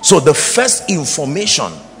 So the first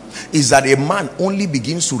information is that a man only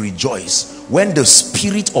begins to rejoice when the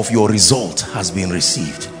spirit of your result has been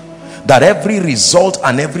received. That every result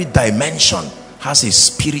and every dimension has a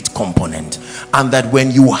spirit component, and that when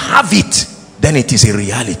you have it, then it is a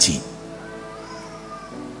reality.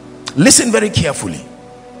 Listen very carefully.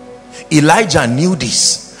 Elijah knew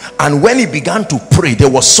this, and when he began to pray, there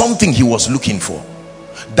was something he was looking for.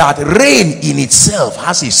 That rain in itself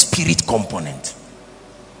has a spirit component.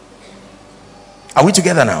 Are we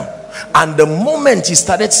together now? And the moment he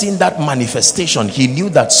started seeing that manifestation, he knew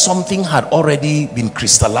that something had already been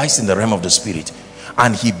crystallized in the realm of the spirit,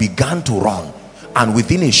 and he began to run. And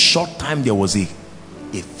within a short time, there was a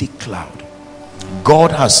thick cloud.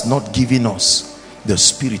 God has not given us the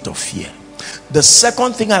spirit of fear. The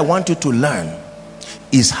second thing I want you to learn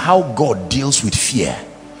is how God deals with fear.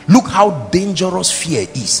 Look how dangerous fear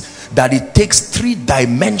is, that it takes 3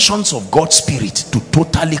 dimensions of God's spirit to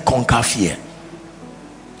totally conquer fear.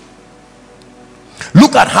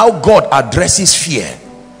 Look at how God addresses fear.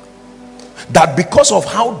 That because of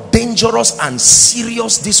how dangerous and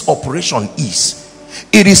serious this operation is,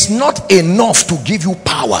 it is not enough to give you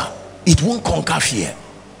power. It won't conquer fear.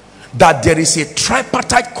 That there is a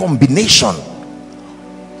tripartite combination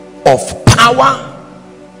of power,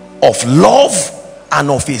 of love, and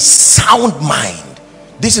of a sound mind.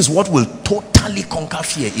 This is what will totally conquer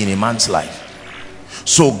fear in a man's life.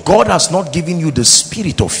 So God has not given you the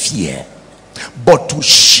spirit of fear, but to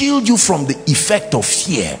shield you from the effect of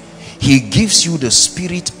fear, he gives you the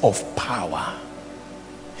spirit of power.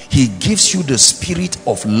 He gives you the spirit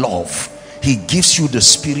of love. He gives you the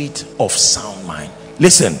spirit of sound mind.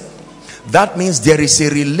 Listen, that means there is a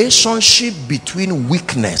relationship between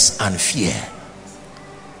weakness and fear.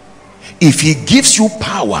 If he gives you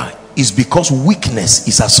power, it's because weakness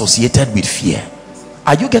is associated with fear.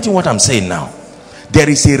 Are you getting what I'm saying now? There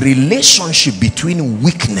is a relationship between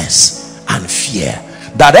weakness and fear.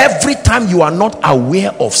 That every time you are not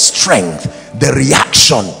aware of strength, the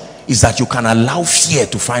reaction is that you can allow fear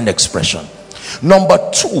to find expression. Number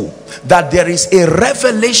 2, that there is a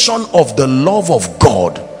revelation of the love of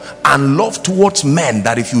God and love towards men,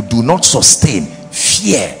 that if you do not sustain,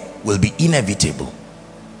 fear will be inevitable.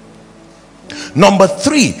 Number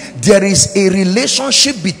 3, there is a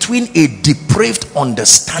relationship between a depraved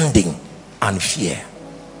understanding and fear.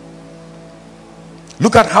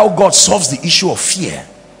 Look at how God solves the issue of fear.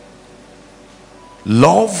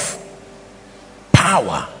 Love,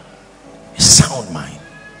 power, sound mind.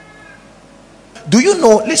 Do you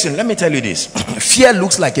know, listen, let me tell you this. Fear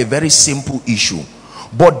looks like a very simple issue,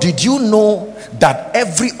 but did you know that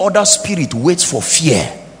every other spirit waits for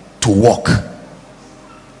fear to work?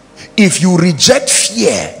 If you reject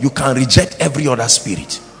fear, you can reject every other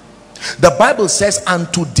spirit. The Bible says,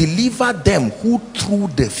 and to deliver them who through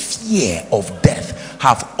the fear of death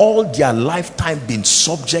have all their lifetime been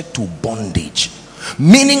subject to bondage.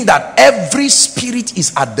 Meaning that every spirit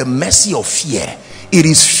is at the mercy of fear. It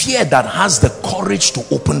is fear that has the courage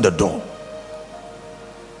to open the door.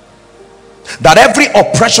 That every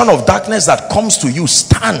oppression of darkness that comes to you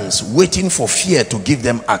stands waiting for fear to give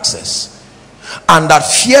them access. And that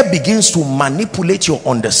fear begins to manipulate your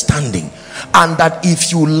understanding. And that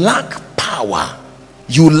if you lack power,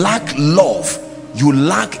 you lack love, you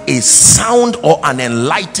lack a sound or an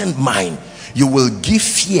enlightened mind, you will give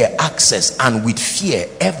fear access, and with fear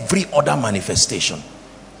every other manifestation.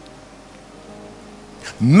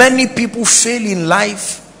 Many people fail in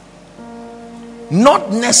life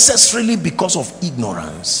not necessarily because of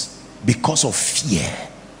ignorance, because of fear.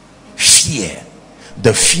 Fear.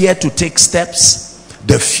 The fear to take steps,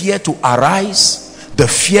 the fear to arise, the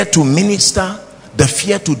fear to minister, the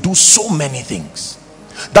fear to do so many things.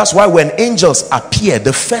 That's why when angels appear,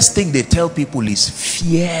 the first thing they tell people is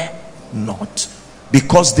fear not,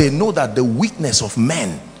 because they know that the weakness of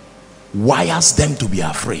men wires them to be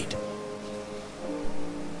afraid.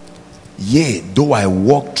 Yea, though I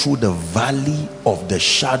walk through the valley of the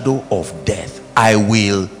shadow of death, I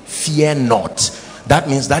will fear not. That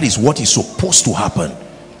means that is what is supposed to happen.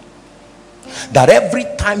 That every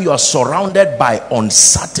time you are surrounded by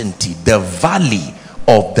uncertainty, the valley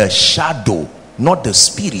of the shadow, not the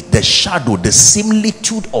spirit, the shadow, the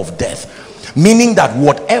similitude of death, meaning that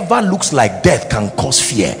whatever looks like death can cause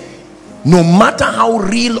fear. No matter how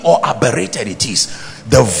real or aberrated it is,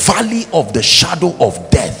 the valley of the shadow of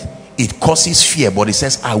death, it causes fear. But it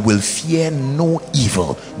says, I will fear no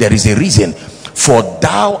evil. There is a reason. For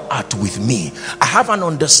thou art with me. I have an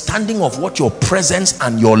understanding of what your presence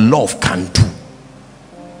and your love can do.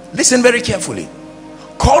 Listen very carefully.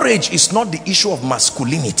 courage is not the issue of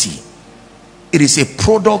masculinity. It is a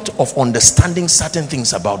product of understanding certain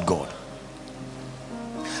things about God.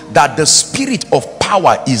 That the spirit of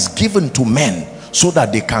power is given to men so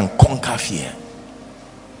that they can conquer fear.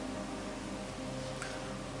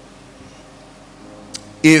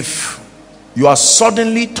 If you are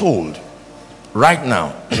suddenly told right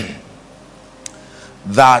now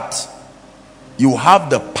that you have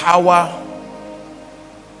the power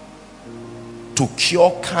to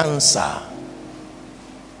cure cancer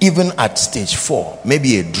even at stage 4,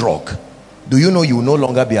 maybe a drug, do you know you will no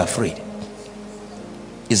longer be afraid?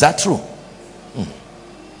 Is that true?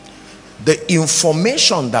 The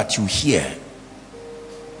information that you hear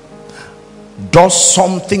does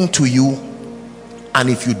something to you, and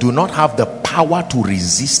if you do not have the power to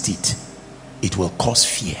resist it, it will cause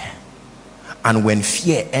fear. And when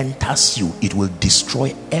fear enters you, it will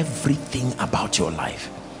destroy everything about your life.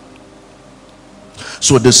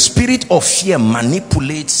 So the spirit of fear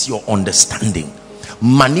manipulates your understanding,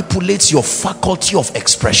 manipulates your faculty of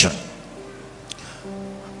expression.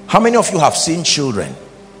 How many of you have seen children?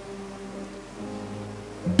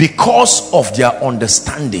 Because of their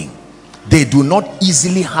understanding, they do not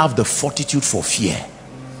easily have the fortitude for fear.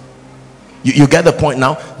 You get the point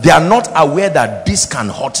now? They are not aware that this can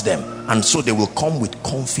hurt them, and so they will come with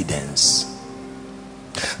confidence.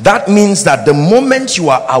 That means that the moment you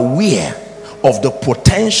are aware of the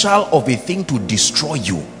potential of a thing to destroy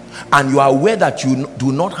you, and you are aware that you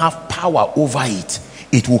do not have power over it,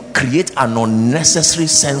 it will create an unnecessary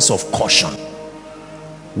sense of caution.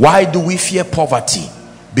 Why do we fear poverty?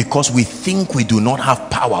 Because we think we do not have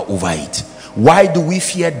power over it. Why do we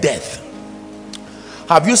fear death?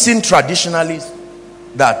 Have you seen traditionalists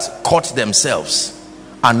that cut themselves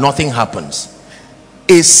and nothing happens?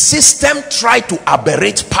 A system tried to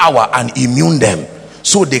aberrate power and immune them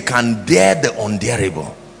so they can dare the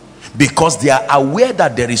undareable, because they are aware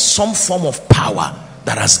that there is some form of power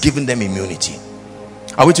that has given them immunity.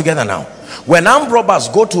 Are we together now? When armed robbers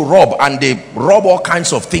go to rob and they rob all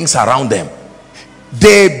kinds of things around them,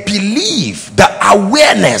 they believe the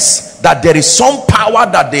awareness that there is some power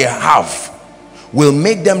that they have will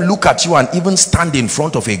make them look at you and even stand in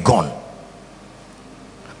front of a gun,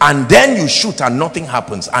 and then you shoot and nothing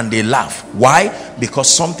happens, and they laugh. Why? Because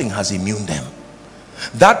something has immune them.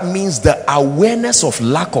 That means the awareness of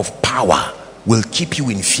lack of power will keep you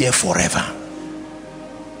in fear forever.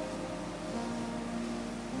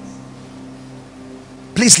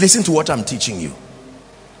 Please listen to what I'm teaching you.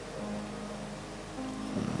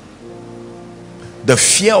 The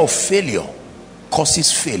fear of failure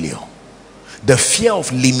causes failure. The fear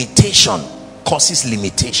of limitation causes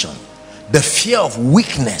limitation. The fear of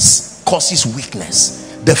weakness causes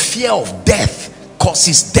weakness. The fear of death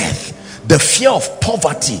causes death. The fear of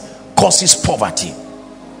poverty causes poverty.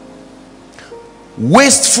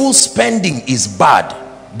 Wasteful spending is bad,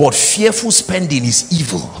 but fearful spending is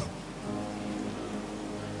evil.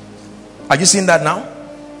 Are you seeing that now?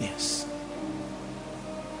 Yes.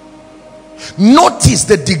 Notice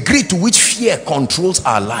the degree to which fear controls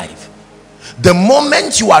our life. The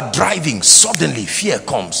moment you are driving, suddenly fear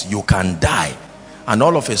comes. You can die, and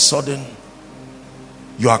all of a sudden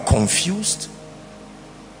you are confused.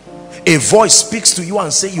 A voice speaks to you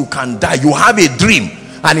and say you can die. You have a dream,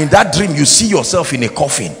 and in that dream you see yourself in a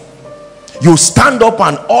coffin. You stand up,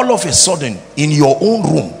 and all of a sudden in your own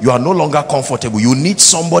room you are no longer comfortable. You need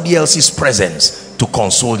somebody else's presence to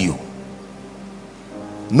console you.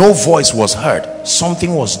 No voice was heard.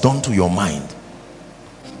 Something was done to your mind.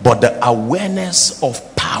 But the awareness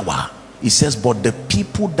of power, it says, but the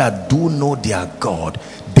people that do know their God,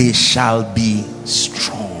 they shall be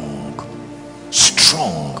strong.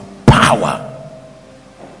 Strong power.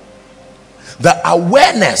 The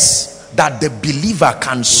awareness that the believer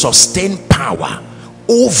can sustain power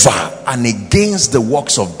over and against the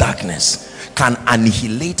works of darkness can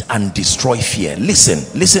annihilate and destroy fear.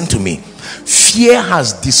 Listen to me. Fear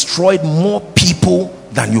has destroyed more people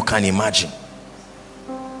than you can imagine.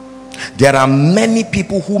 There are many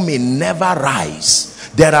people who may never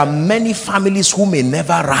rise. There are many families who may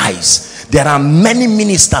never rise. There are many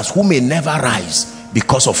ministers who may never rise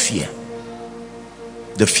because of fear.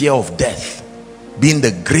 The fear of death being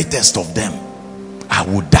the greatest of them. I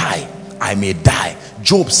will die. I may die.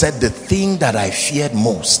 Job said, the thing that I feared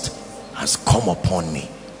most has come upon me.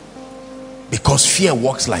 Because fear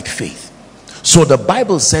works like faith. So the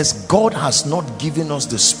Bible says God has not given us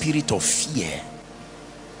the spirit of fear,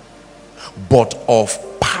 but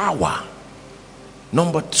of power.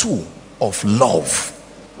 Number 2, of love.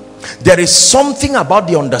 There is something about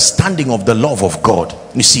the understanding of the love of God.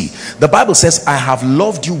 You see, the Bible says, I have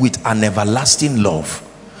loved you with an everlasting love.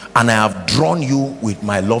 and I have drawn you with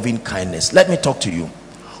my loving kindness. Let me talk to you.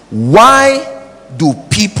 Why do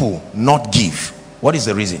people not give? What is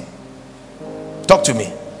the reason? Talk to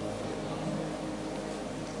me.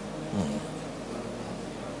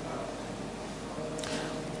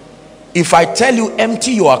 If I tell you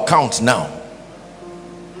empty your account now,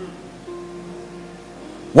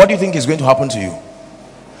 what do you think is going to happen to you?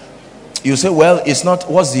 You say, well, it's not,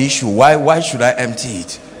 what's the issue? Why should I empty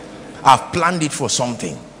it? I've planned it for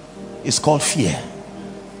something. It's called fear.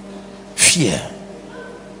 Fear.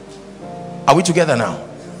 Are we together now?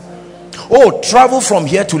 Oh, travel from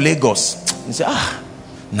here to Lagos. You say,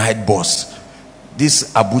 night bus.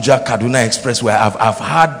 This Abuja Kaduna Expressway, I've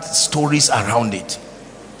had stories around it.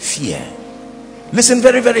 Fear. Listen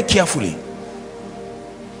very, very carefully.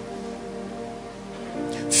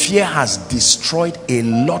 Fear has destroyed a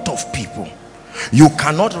lot of people. You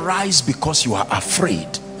cannot rise because you are afraid.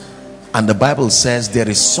 And the Bible says there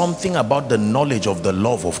is something about the knowledge of the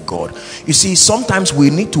love of God. You see, sometimes we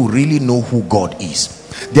need to really know who God is.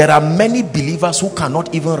 There are many believers who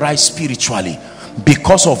cannot even rise spiritually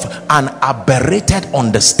because of an aberrated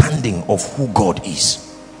understanding of who God is.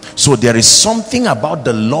 So there is something about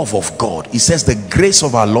the love of God. It says the grace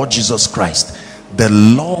of our Lord Jesus Christ, the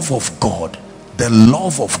love of God, the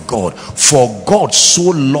love of God. For God so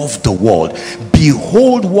loved the world.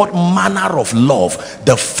 Behold what manner of love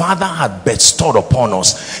the Father had bestowed upon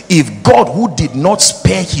us. If God, who did not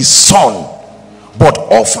spare his son but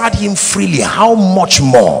offered him freely, how much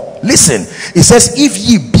more? Listen, it says, if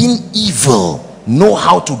ye being evil know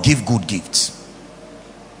how to give good gifts.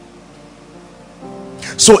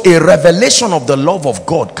 So a revelation of the love of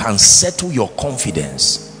God can settle your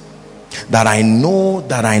confidence. That I know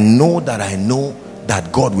that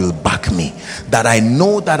God will back me. That I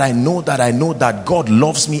know that God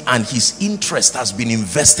loves me and his interest has been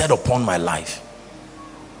invested upon my life.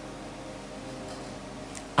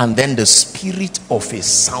 And then the spirit of a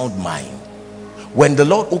sound mind. When the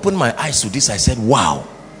Lord opened my eyes to this, I said, wow,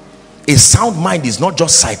 a sound mind is not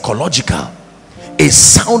just psychological. A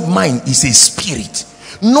sound mind is a spirit.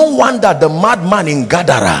 No wonder the madman in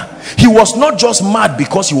Gadara, he was not just mad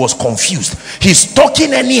because he was confused. His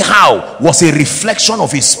talking anyhow was a reflection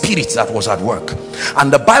of his spirit that was at work.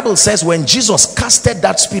 And the Bible says when Jesus casted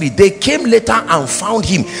that spirit, they came later and found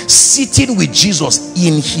him sitting with Jesus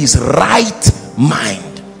in his right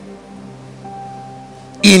mind.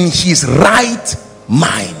 In his right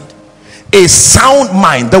mind. A sound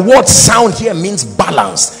mind. The word sound here means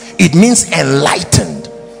balance. It means enlightened.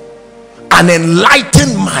 An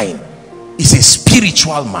enlightened mind is a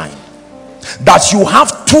spiritual mind. That you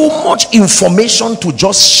have too much information to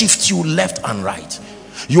just shift you left and right.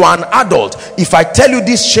 You are an adult. If I tell you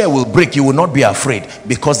this chair will break, you will not be afraid,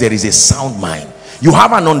 because there is a sound mind. You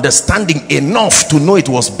have an understanding enough to know it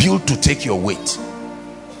was built to take your weight.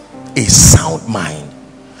 A sound mind.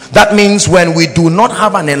 That means when we do not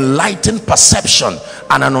have an enlightened perception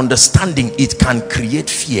and an understanding, it can create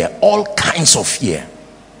fear, all kinds of fear.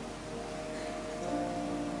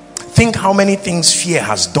 Think how many things fear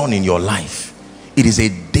has done in your life. It is a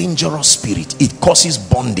dangerous spirit. It causes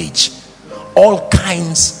bondage, all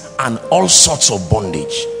kinds and all sorts of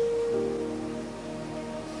bondage.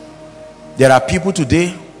 There are people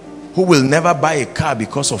today who will never buy a car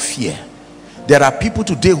because of fear. There are people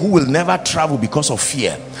today who will never travel because of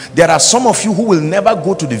fear. There are some of you who will never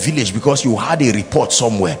go to the village because you had a report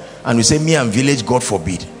somewhere and you say, me and village, God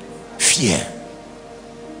forbid. Fear.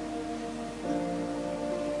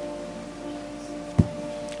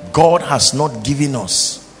 God has not given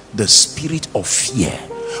us the spirit of fear,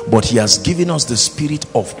 but he has given us the spirit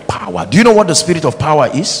of power. Do you know what the spirit of power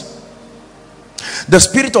is? The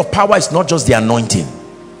spirit of power is not just the anointing.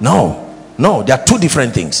 No, there are two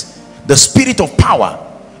different things. The spirit of power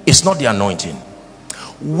is not the anointing.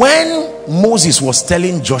 When Moses was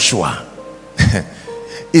telling Joshua,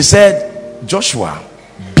 he said, Joshua,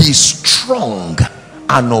 be strong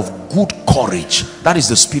and of good courage. That is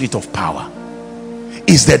the spirit of power.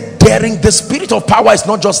 Is the daring. The spirit of power is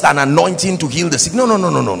not just an anointing to heal the sick. No.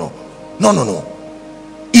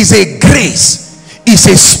 It's a grace. It's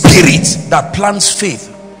a spirit that plants faith,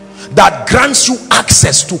 that grants you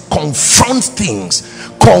access to confront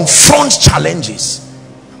things, confront challenges.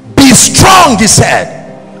 Be strong, he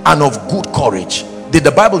said, and of good courage. Did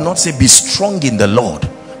the Bible not say be strong in the Lord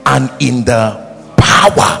and in the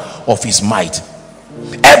power of his might?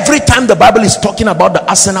 Every time the Bible is talking about the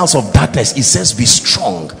arsenals of darkness, it says be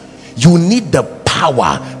strong. You need the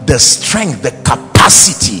power, the strength, the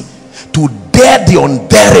capacity to dare the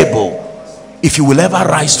unbearable if you will ever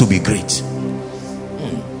rise to be great.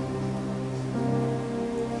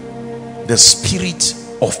 The spirit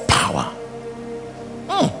of power.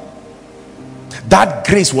 That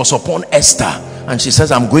grace was upon Esther, and she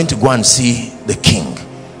says, I'm going to go and see the king.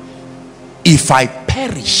 If I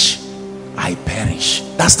perish, I perish.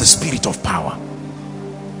 That's the spirit of power.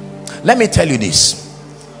 Let me tell you this.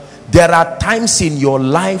 There are times in your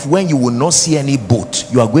life when you will not see any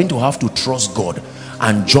boat. You are going to have to trust God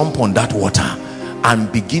and jump on that water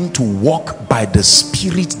and begin to walk by the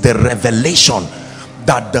Spirit, the revelation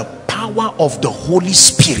that the power of the Holy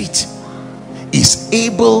Spirit is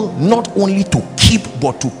able not only to keep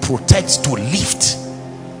but to protect, to lift.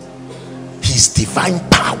 His divine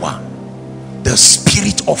power, the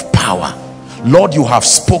spirit of power. Lord, you have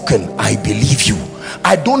spoken, I believe you.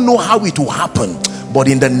 I don't know how it will happen, but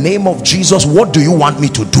in the name of Jesus, what do you want me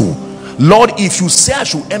to do? Lord, if you say I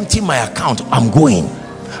should empty my account, I'm going.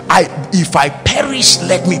 If I perish,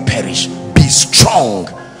 let me perish. Be strong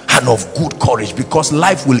and of good courage, because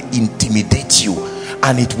life will intimidate you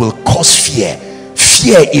and it will cause fear.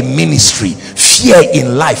 Fear in ministry, fear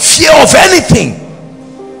in life, fear of anything.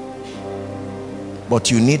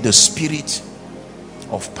 But you need the spirit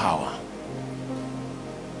of power.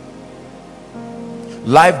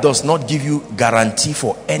 Life does not give you guarantee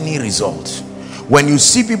for any result. When you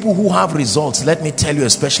see people who have results, let me tell you,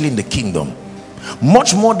 especially in the kingdom,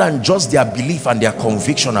 much more than just their belief and their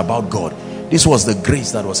conviction about God, this was the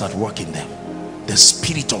grace that was at work in them. The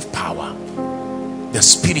spirit of power. The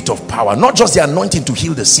spirit of power. Not just the anointing to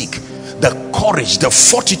heal the sick, the courage, the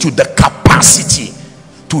fortitude, the capacity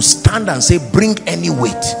to stand and say, bring any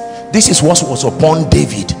weight. This is what was upon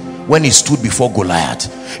David when he stood before Goliath.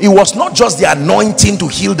 It was not just the anointing to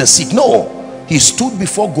heal the sick. No, he stood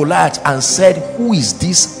before Goliath and said, who is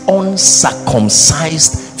this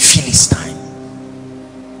uncircumcised Philistine?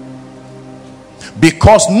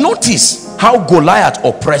 Because notice how Goliath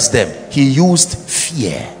oppressed them. He used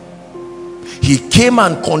fear. He came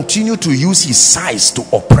and continued to use his size to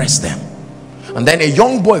oppress them. And then a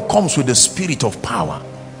young boy comes with the spirit of power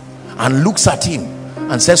and looks at him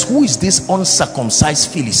and says, who is this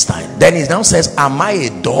uncircumcised Philistine? Then he now says, am I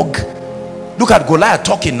a dog? Look at Goliath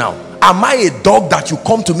talking now. Am I a dog that you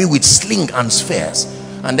come to me with sling and spears?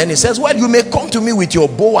 And then he says, well, you may come to me with your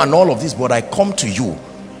bow and all of this, but I come to you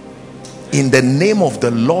in the name of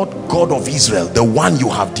the Lord God of Israel, the one you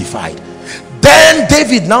have defied. Then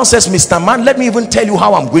David now says, Mr. Man, let me even tell you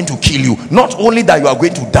how I'm going to kill you. Not only that you are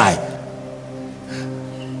going to die.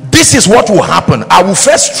 This is what will happen. I will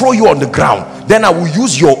first throw you on the ground. Then I will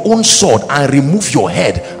use your own sword and remove your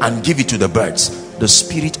head and give it to the birds. The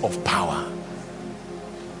spirit of power.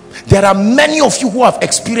 There are many of you who have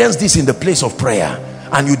experienced this in the place of prayer,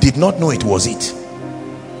 and you did not know it was it.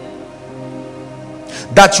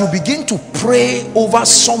 That you begin to pray over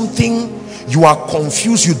something, you are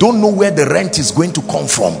confused, you don't know where the rent is going to come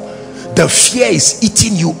from. The fear is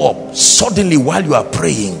eating you up. Suddenly, while you are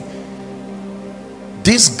praying,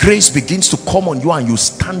 this grace begins to come on you, and you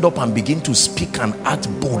stand up and begin to speak and act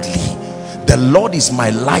boldly. The Lord is my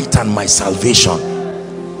light and my salvation.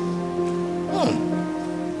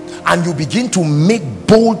 And you begin to make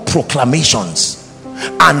bold proclamations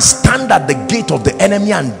and stand at the gate of the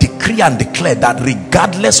enemy and decree and declare that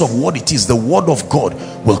regardless of what it is, the word of God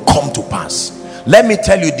will come to pass. Let me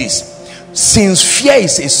tell you this, since fear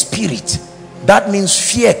is a spirit, that means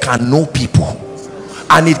fear can know people,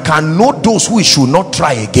 and it can know those who it should not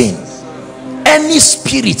try again. Any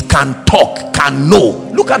spirit can talk, can know.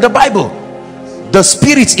 Look at the Bible. The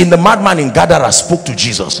spirits in the madman in Gadara spoke to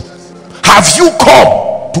Jesus. Have you come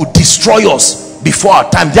to destroy us before our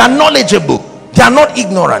time? They are knowledgeable. They are not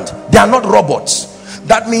ignorant. They are not robots.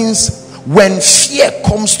 That means when fear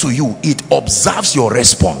comes to you, it observes your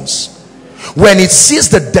response. When it sees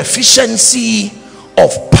the deficiency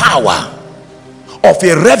of power, of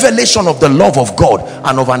a revelation of the love of God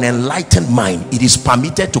and of an enlightened mind, it is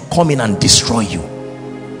permitted to come in and destroy you.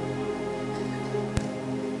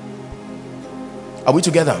 Are we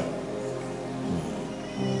together?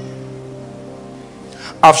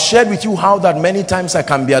 I've shared with you how that many times I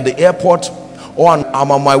can be at the airport, or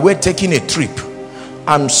I'm on my way taking a trip,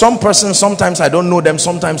 and some person, sometimes I don't know them,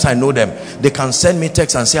 sometimes I know them, they can send me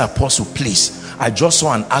text and say, Apostle, please, I just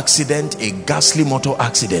saw an accident, a ghastly motor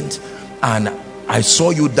accident, and I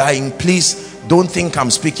saw you dying. Please don't think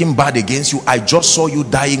I'm speaking bad against you. I just saw you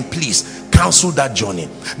dying. Please cancel that journey.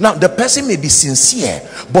 Now the person may be sincere,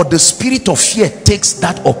 but the spirit of fear takes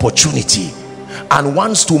that opportunity and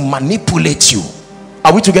wants to manipulate you.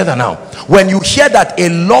 Are we together now? When you hear that a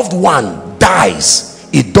loved one dies,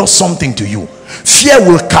 it does something to you. Fear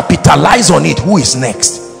will capitalize on it. Who is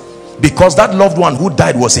next? Because that loved one who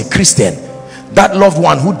died was a Christian. That loved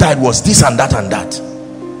one who died was this and that and that.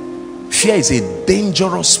 Fear is a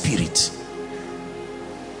dangerous spirit.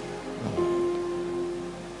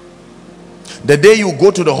 The day you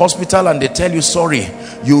go to the hospital and they tell you, sorry,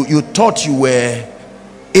 you thought you were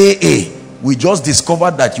AA, we just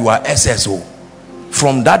discovered that you are SSO.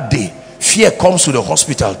 From that day, fear comes to the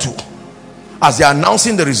hospital too. As they are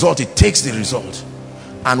announcing the result, it takes the result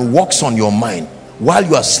and works on your mind while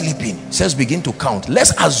you are sleeping. It says begin to count.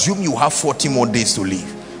 Let's assume you have 40 more days to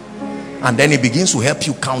live, and then it begins to help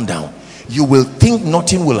you count down. You will think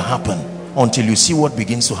nothing will happen until you see what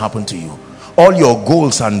begins to happen to you. All your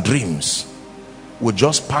goals and dreams will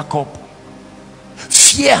just pack up.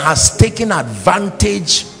 Fear has taken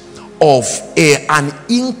advantage of an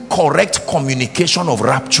incorrect communication of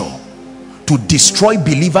rapture to destroy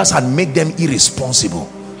believers and make them irresponsible.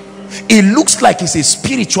 It looks like it's a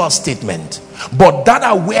spiritual statement, but that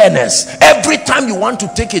awareness, every time you want to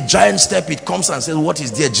take a giant step, it comes and says, what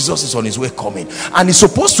is there? Jesus is on his way coming. And it's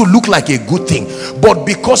supposed to look like a good thing, but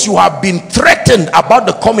because you have been threatened about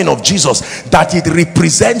the coming of Jesus, that it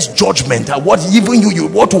represents judgment and what even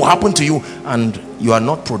what will happen to you, and you are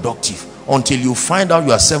not productive until you find out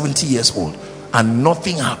you are 70 years old and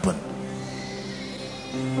nothing happened.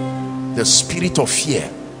 The spirit of fear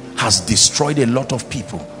has destroyed a lot of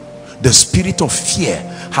people. The spirit of fear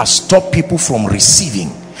has stopped people from receiving.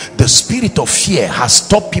 The spirit of fear has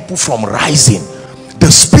stopped people from rising. The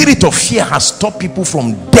spirit of fear has stopped people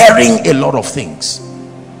from daring a lot of things.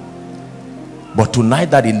 But tonight,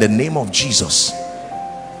 that in the name of Jesus,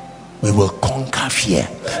 we will conquer fear.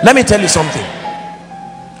 Let me tell you something.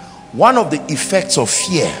 One of the effects of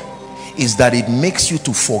fear is that it makes you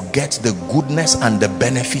to forget the goodness and the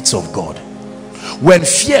benefits of God. When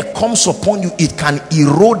fear comes upon you, it can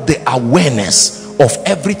erode the awareness of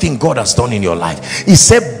everything God has done in your life. He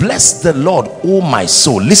said, bless the Lord, O my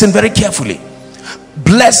soul. Listen very carefully.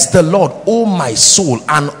 Bless the Lord, O my soul,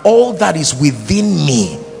 and all that is within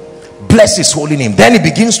me. Bless his holy name. Then he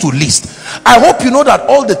begins to list. I hope you know that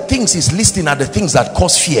all the things he's listing are the things that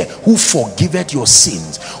cause fear. Who forgiveth your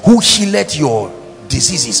sins, who healeth your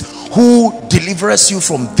diseases, who delivers you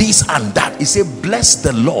from this and that. He said, bless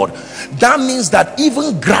the Lord. That means that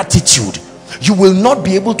even gratitude, you will not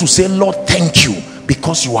be able to say, Lord, thank you,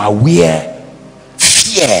 because you are aware.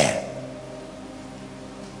 Fear.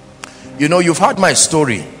 You know, you've heard my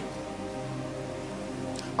story.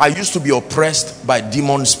 I used to be oppressed by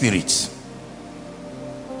demon spirits,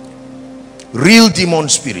 real demon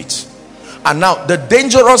spirits. And now the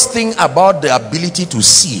dangerous thing about the ability to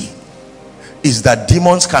see is that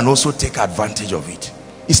demons can also take advantage of it.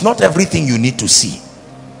 It's not everything you need to see.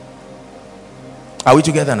 Are we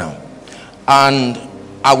together now? And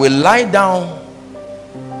I will lie down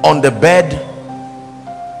on the bed,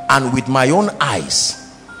 and with my own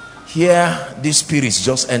eyes hear these spirits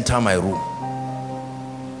just enter my room.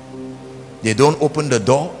 They don't open the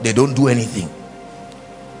door, they don't do anything.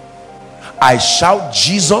 I shout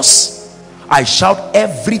Jesus, I shout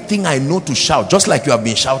everything I know to shout, just like you have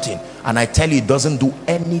been shouting, and I tell you, it doesn't do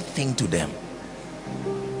anything to them.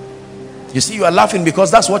 You see, you are laughing because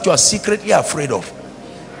that's what you are secretly afraid of.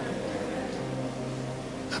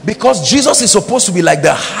 Because Jesus is supposed to be like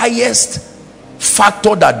the highest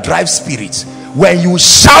factor that drives spirits. When you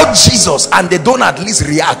shout Jesus and they don't at least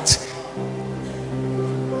react,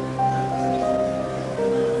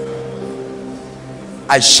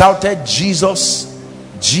 I shouted Jesus,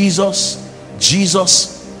 Jesus,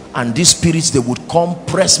 Jesus, and these spirits, they would come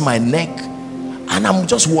press my neck, and I'm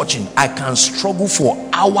just watching. I can struggle for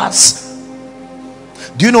hours.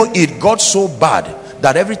 Do you know, it got so bad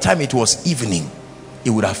that every time it was evening, it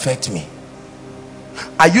would affect me.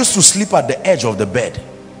 I used to sleep at the edge of the bed.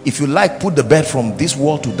 If you like, put the bed from this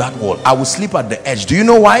wall to that wall. I would sleep at the edge. Do you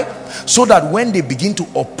know why? So that when they begin to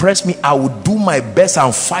oppress me, I would do my best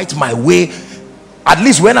and fight my way. At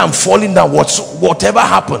least when I'm falling down, whatever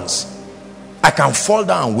happens, I can fall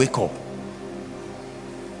down and wake up.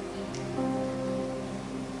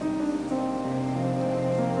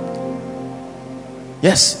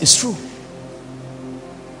 Yes, it's true.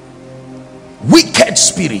 Wicked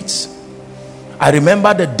spirits. I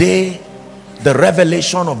remember the day the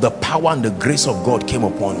revelation of the power and the grace of God came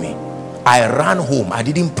upon me. I ran home. I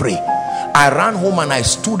didn't pray. I ran home and I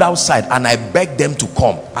stood outside and I begged them to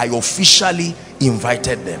come. I officially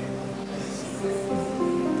invited them.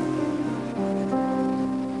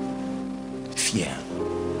 Fear.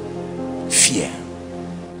 Fear.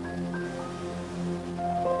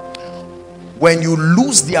 When you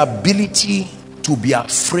lose the ability to be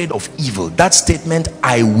afraid of evil, that statement,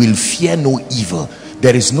 I will fear no evil,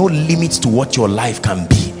 there is no limit to what your life can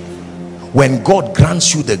be when God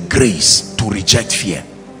grants you the grace to reject fear.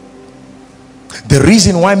 The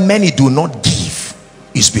reason why many do not give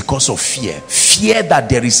is because of fear. Fear that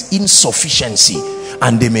there is insufficiency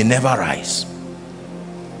and they may never rise.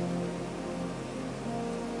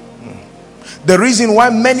 The reason why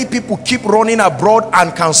many people keep running abroad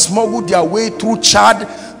and can smuggle their way through Chad,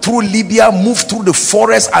 through Libya, move through the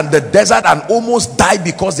forest and the desert and almost die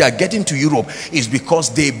because they are getting to Europe is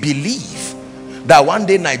because they believe that one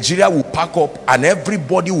day Nigeria will pack up and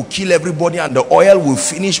everybody will kill everybody and the oil will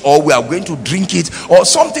finish, or we are going to drink it, or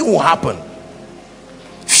something will happen.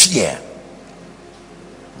 Fear.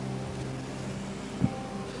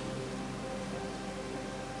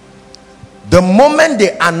 The moment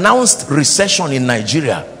they announced recession in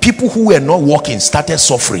Nigeria, people who were not working started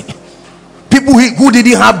suffering. People who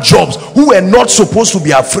didn't have jobs, who were not supposed to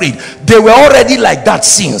be afraid, they were already like that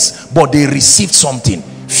since, but they received something.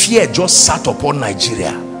 Fear just sat upon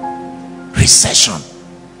Nigeria. Recession.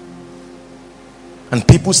 And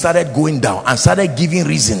people started going down and started giving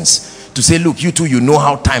reasons to say, look, you too, you know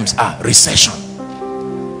how times are. Recession.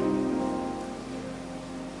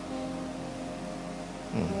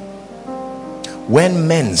 When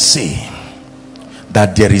men say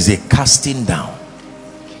that there is a casting down,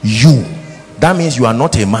 that means you are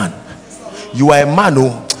not a man. You are a man,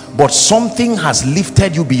 oh, but something has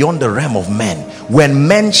lifted you beyond the realm of men. When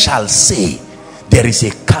men shall say there is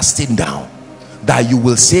a casting down, that you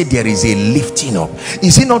will say there is a lifting up.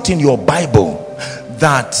 Is it not in your Bible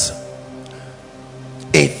that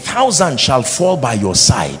 1,000 shall fall by your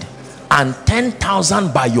side and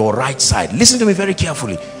 10,000 by your right side? Listen to me very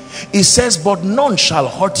carefully. It says, but none shall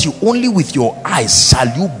hurt you, only with your eyes shall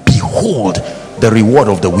you behold the reward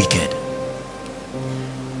of the wicked.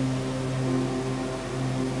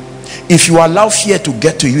 If you allow fear to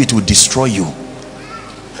get to you, it will destroy you.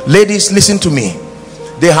 Ladies, listen to me.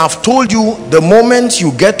 They have told you the moment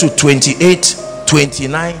you get to 28,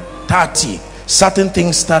 29, 30, certain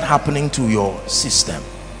things start happening to your system.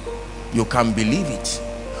 You can believe it.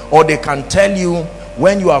 Or they can tell you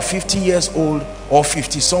when you are 50 years old or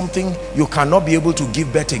 50 something, you cannot be able to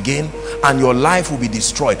give birth again and your life will be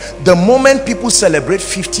destroyed. The moment people celebrate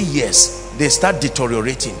 50 years, they start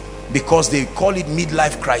deteriorating because they call it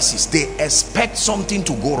midlife crisis. They expect something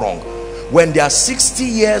to go wrong. When they are 60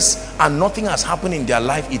 years and nothing has happened in their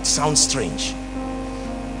life, it sounds strange.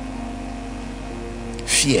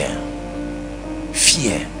 Fear.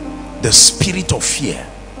 Fear. The spirit of fear.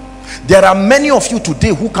 There are many of you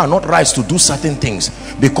today who cannot rise to do certain things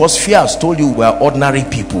because fear has told you we are ordinary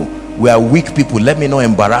people, we are weak people. Let me not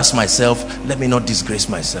embarrass myself, let me not disgrace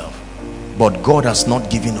myself. But God has not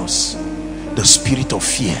given us the spirit of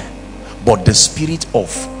fear, but the spirit of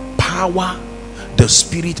power, the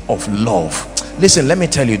spirit of love. Listen, let me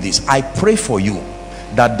tell you this. I pray for you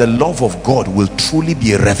that the love of God will truly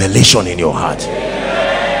be a revelation in your heart.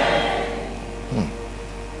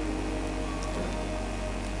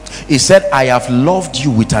 He said, I have loved you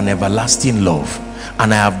with an everlasting love,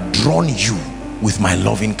 and I have drawn you with my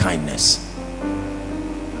loving kindness.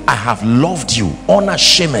 I have loved you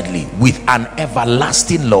unashamedly with an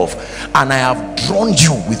everlasting love, and I have drawn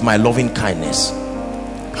you with my loving kindness.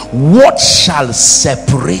 What shall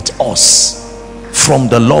separate us from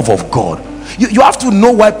the love of God? You have to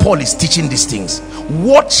know why Paul is teaching these things.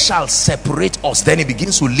 What shall separate us? Then he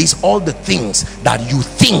begins to list all the things that you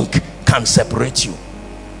think can separate you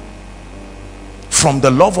from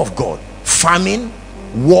the love of God. Famine,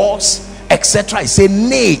 wars, etc. He said,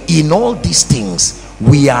 nay, in all these things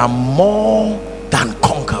we are more than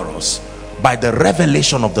conquerors by the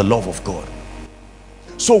revelation of the love of God.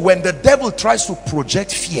 So when the devil tries to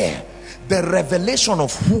project fear, the revelation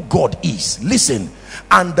of who God is, listen,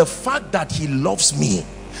 and the fact that he loves me,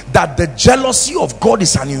 that the jealousy of God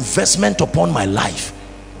is an investment upon my life.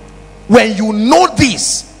 When you know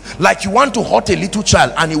this, like you want to hurt a little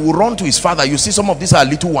child and he will run to his father. You see some of these are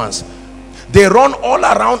little ones. They run all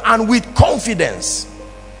around and with confidence.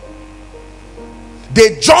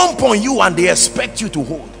 They jump on you and they expect you to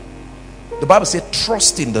hold. The Bible says,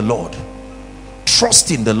 trust in the Lord.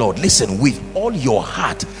 Trust in the Lord. Listen, with all your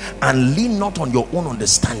heart and lean not on your own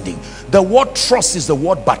understanding. The word trust is the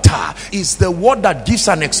word bata. It's the word that gives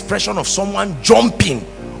an expression of someone jumping,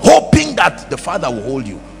 hoping that the Father will hold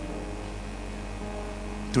you.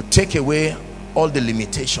 To take away all the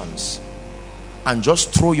limitations and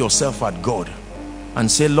just throw yourself at God and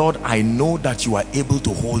say, Lord, I know that you are able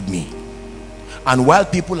to hold me. And while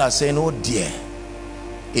people are saying, oh dear,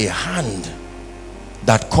 a hand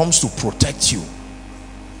that comes to protect you,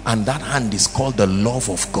 and that hand is called the love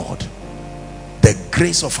of God, the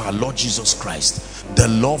grace of our Lord Jesus Christ, the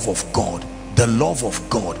love of God, the love of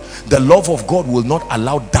God. The love of God will not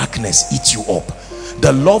allow darkness eat you up.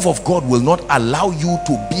 The love of God will not allow you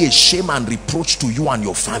to be a shame and reproach to you and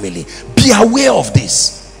your family. Be aware of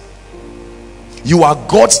this. You are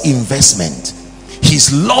God's investment.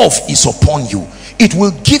 His love is upon you. It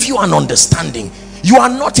will give you an understanding. You are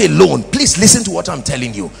not alone. Please listen to what I'm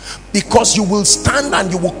telling you, because you will stand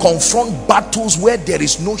and you will confront battles where there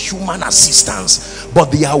is no human assistance,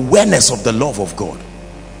 but the awareness of the love of God.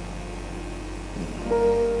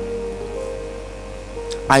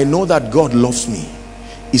 I know that God loves me.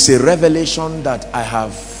 It's a revelation that I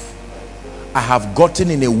have gotten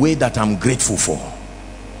in a way that I'm grateful for.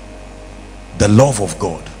 The love of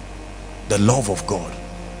God, the love of God,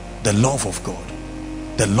 the love of God,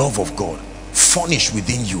 the love of God furnished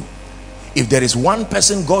within you. If there is one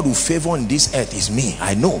person God will favor on this earth, is me.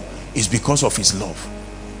 I know it's because of his love.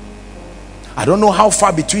 I don't know how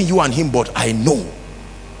far between you and him, but I know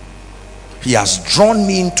he has drawn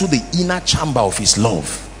me into the inner chamber of his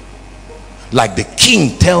love. Like the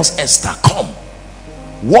king tells Esther, come,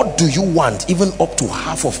 what do you want? Even up to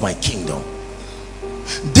half of my kingdom.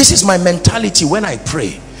 This is my mentality when I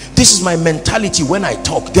pray. This is my mentality when I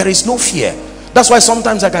talk. There is no fear. That's why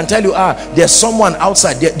sometimes I can tell you, there's someone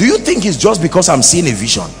outside there. Do you think it's just because I'm seeing a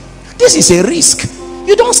vision? This is a risk.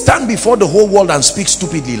 You don't stand before the whole world and speak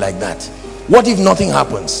stupidly like that. What if nothing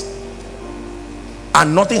happens?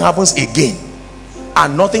 And nothing happens again,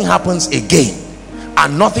 and nothing happens again,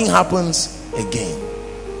 and nothing happens again.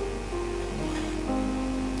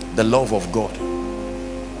 The love of God,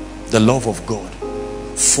 the love of God.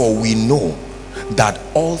 For we know that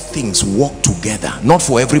all things work together, not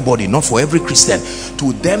for everybody, not for every Christian,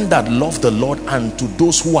 to them that love the Lord and to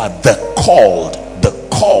those who are the called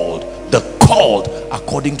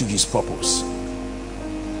according to his purpose.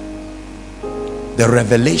 The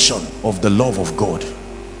revelation of the love of God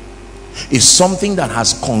is something that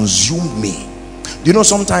has consumed me. You know,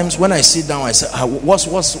 sometimes when I sit down, I say,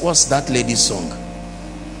 what's that lady's song?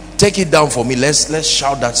 Take it down for me. Let's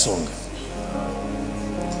shout that song.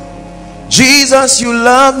 Jesus, you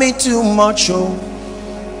love me too much, oh,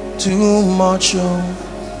 too much,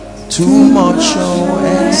 oh, too much,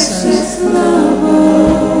 oh, excess love.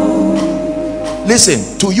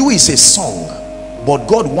 Listen, to you it's a song, but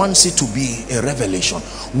God wants it to be a revelation.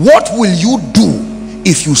 What will you do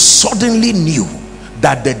if you suddenly knew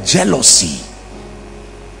that the jealousy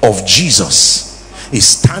of Jesus is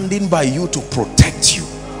standing by you to protect you?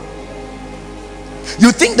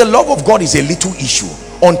 You think the love of God is a little issue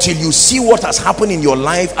until you see what has happened in your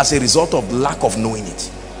life as a result of lack of knowing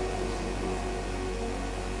it.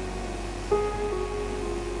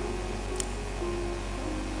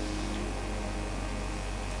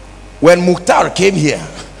 When Mukhtar came here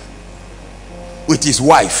with his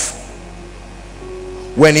wife,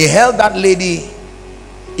 when he held that lady,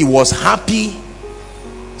 he was happy,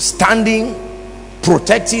 standing,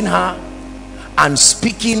 protecting her and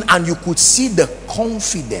speaking, and you could see the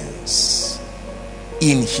confidence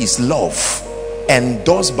in his love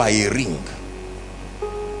endorsed by a ring.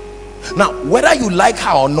 Now, whether you like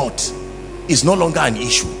her or not is no longer an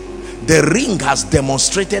issue. The ring has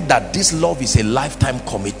demonstrated that this love is a lifetime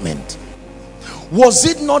commitment. Was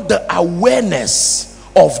it not the awareness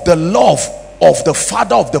of the love of the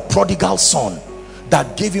father of the prodigal son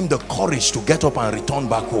that gave him the courage to get up and return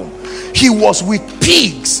back home? He was with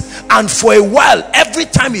pigs, and for a while, every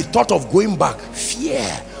time he thought of going back, fear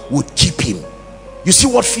would keep him. You see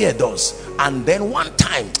what fear does? And then one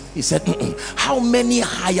time he said, how many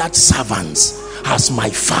hired servants has my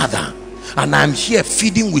father, and I'm here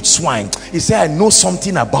feeding with swine? He said, I know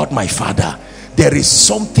something about my father. There is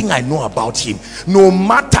something I know about him. No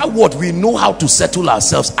matter what, we know how to settle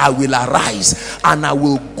ourselves. I will arise and I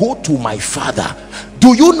will go to my father.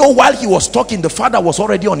 Do you know, while he was talking, the father was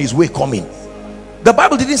already on his way coming? The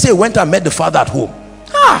Bible didn't say he went and met the father at home.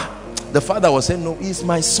 The father was saying, no, he's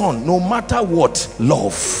my son. No matter what,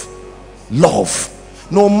 love.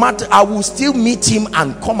 No matter, I will still meet him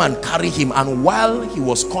and come and carry him. And while he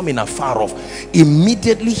was coming afar off,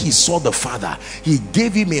 immediately he saw the father. He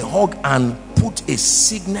gave him a hug and put a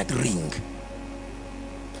signet ring.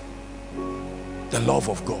 The love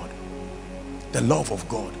of God. The love of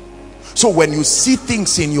God. So when you see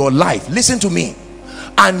things in your life, listen to me,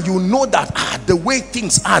 and you know that the way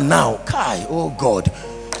things are now, Kai, oh God,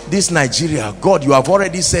 this Nigeria, God, you have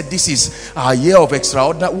already said this is a year of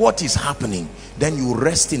extraordinary. What is happening? Then you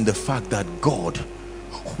rest in the fact that, God,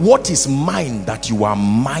 what is mine that you are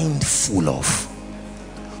mindful of?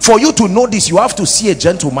 For you to know this, you have to see a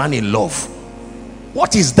gentleman in love.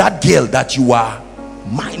 What is that girl that you are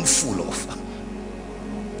mindful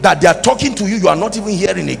of? That they are talking to you, you are not even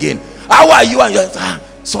hearing again. How are you? And you're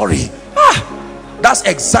sorry. That That's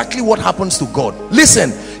exactly what happens to God.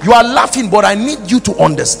 Listen, you are laughing, but I need you to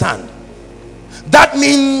understand. That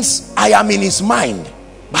means I am in his mind.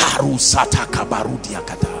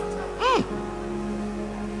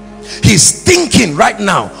 He's thinking right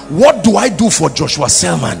now, what do I do for Joshua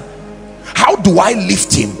Selman? How do I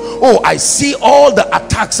lift him? Oh, I see all the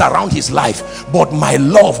attacks around his life, but my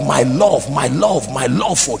love for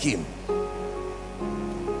him,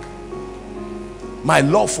 my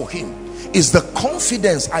love for him is the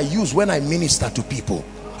confidence I use when I minister to people.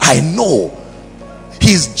 I know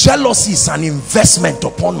his jealousy is an investment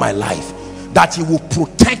upon my life that he will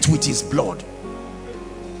protect with his blood.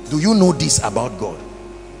 Do you know this about God?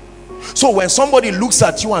 So when somebody looks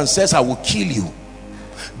at you and says, I will kill you,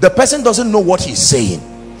 the person doesn't know what he's saying.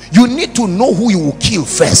 You need to know who you will kill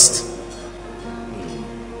first.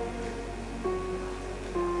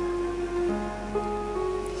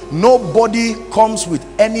 Nobody comes with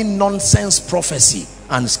any nonsense prophecy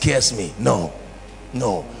and scares me. No.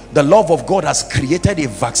 The love of God has created a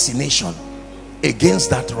vaccination against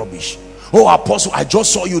that rubbish. Oh, apostle, I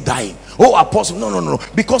just saw you dying. Oh, apostle, no.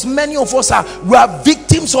 Because many of us we are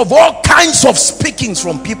victims of all kinds of speakings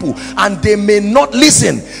from people, and they may not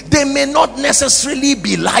listen. They may not necessarily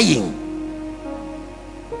be lying.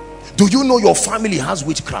 Do you know your family has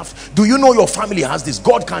witchcraft? Do you know your family has this?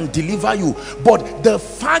 God can deliver you. But the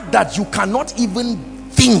fact that you cannot even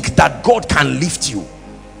think that God can lift you.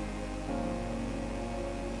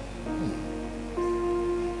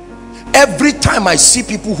 Every time I see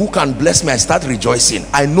people who can bless me, I start rejoicing.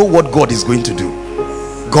 I know what God is going to do.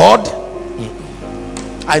 God,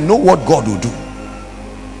 I know what God will do.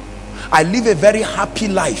 I live a very happy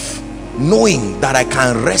life knowing that I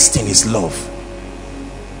can rest in his love.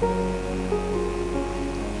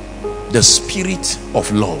 The spirit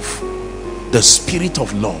of love, the spirit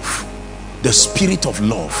of love, the spirit of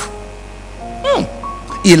love.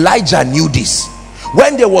 Elijah knew this.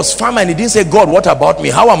 When there was famine, he didn't say, God, what about me?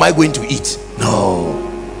 How am I going to eat? No.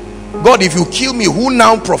 God, if you kill me, who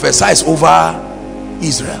now prophesies over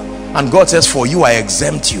Israel? And God says, for you I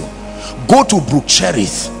exempt you. Go to Brook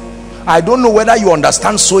Cherith. I don't know whether you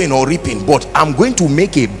understand sowing or reaping, but I'm going to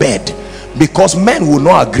make a bed, because men will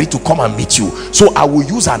not agree to come and meet you. So I will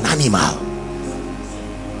use an animal.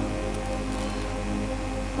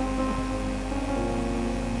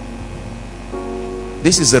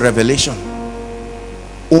 This is a revelation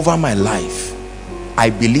over my life. I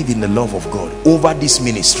believe in the love of God over this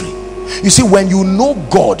ministry. You see, when you know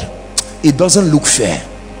God, it doesn't look fair.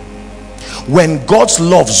 When God's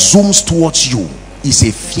love zooms towards you, it's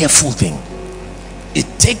a fearful thing. It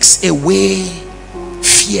takes away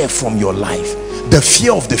fear from your life, the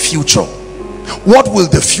fear of the future. What will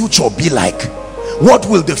the future be like? What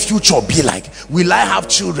will the future be like? Will I have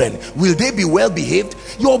children? Will they be well behaved?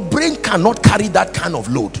 Your brain cannot carry that kind of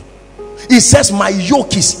load. It says my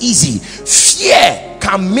yoke is easy. Fear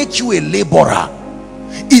can make you a laborer.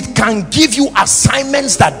 It can give you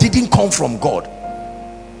assignments that didn't come from God.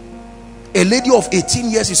 A lady of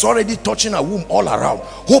 18 years is already touching her womb all around,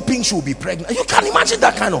 hoping she will be pregnant. You can imagine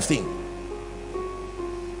that kind of thing.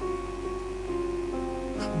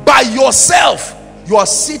 By yourself, you are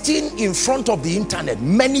sitting in front of the internet,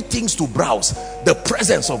 many things to browse, the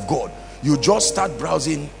presence of God. You just start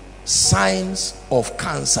browsing, signs of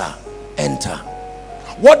cancer, enter.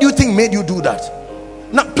 What do you think made you do that?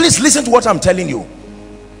 Now please listen to what I'm telling you.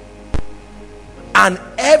 And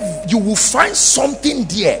you will find something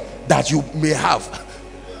there that you may have.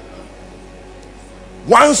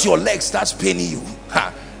 Once your leg starts paining you,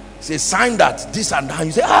 it's a sign that this and that.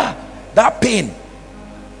 You say, that pain.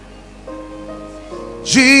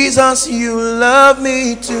 Jesus, you love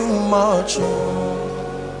me too much. Too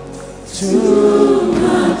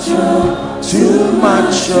much, too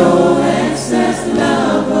much, excess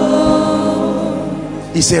love.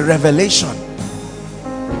 It's a revelation.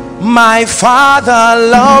 My Father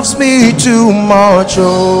loves me too much,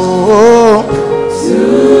 too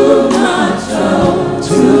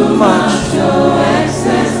much,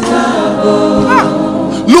 excess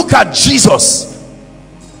love. Look at Jesus.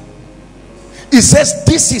 It says,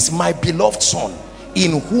 this is my beloved Son,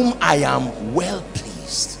 in whom I am well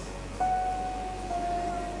pleased.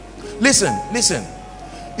 Listen.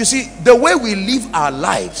 You see, the way we live our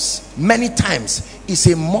lives many times is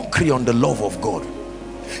a mockery on the love of God.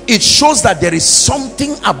 It shows that there is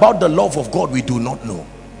something about the love of God we do not know.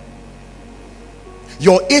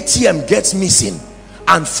 Your ATM gets missing,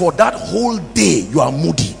 and for that whole day you are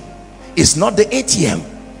moody. It's not the ATM,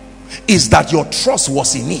 it's that your trust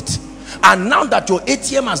was in it. And now that your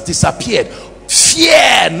ATM has disappeared,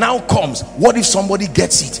 fear now comes. What if somebody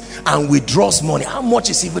gets it and withdraws money? How much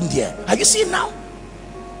is even there? Are you seeing now?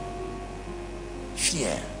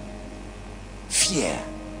 Fear. Fear.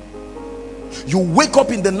 You wake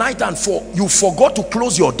up in the night and you forgot to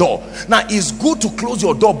close your door. Now it's good to close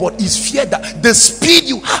your door, but it's fear that the speed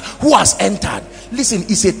who has entered. Listen,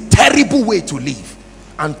 it's a terrible way to live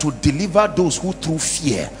and to deliver those who through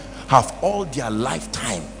fear have all their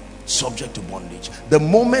lifetime subject to bondage. The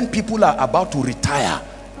moment people are about to retire,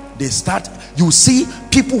 they start, you see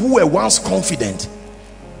people who were once confident,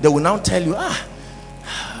 they will now tell you,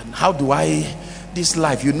 how do I, this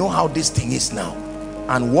life, you know how this thing is now.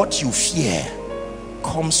 And what you fear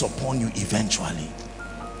comes upon you eventually.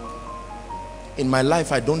 In my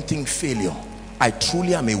life, I don't think failure. I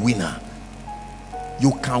truly am a winner.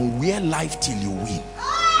 You can wear life till you win.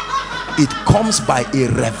 It comes by a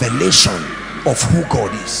revelation of who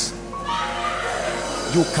God is.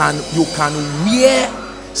 You can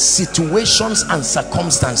wear situations and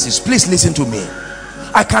circumstances. Please listen to me.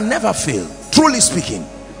 I can never fail. Truly speaking.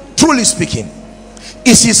 Truly speaking.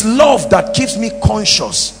 It's his love that keeps me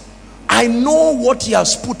conscious. I know what he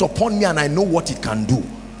has put upon me and I know what it can do.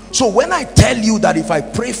 So when I tell you that if I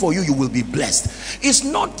pray for you, you will be blessed, it's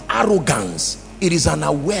not arrogance. It is an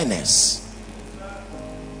awareness.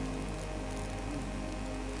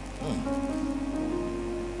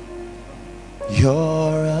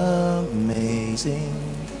 You're amazing.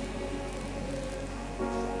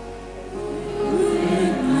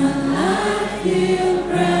 Make my life feel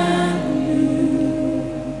brand new.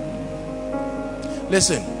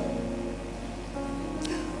 Listen,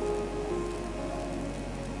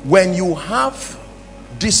 when you have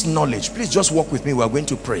this knowledge, please just walk with me. We are going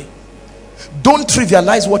to pray. Don't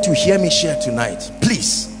trivialize what you hear me share tonight.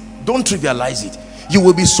 Please don't trivialize it. You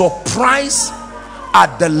will be surprised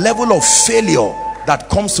at the level of failure that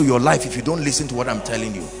comes to your life if you don't listen to what I'm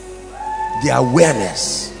telling you. The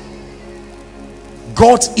awareness.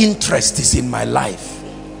 God's interest is in my life.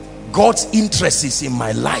 God's interest is in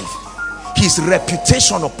my life. His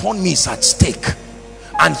reputation upon me is at stake,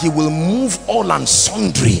 and he will move all and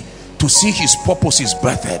sundry to see his purposes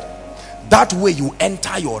birthed. That way you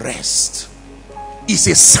enter your rest. It's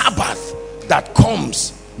a Sabbath that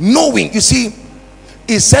comes knowing. You see,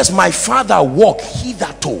 it says my Father walk,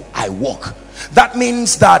 hitherto I walk. That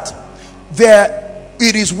means that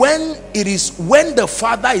it is when the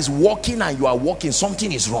Father is walking and you are walking,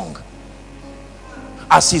 something is wrong.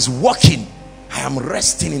 As he's walking, I am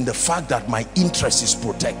resting in the fact that my interest is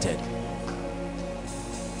protected.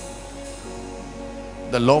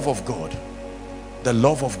 The love of God. The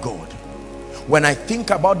love of God. When I think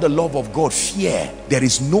about the love of God, fear, there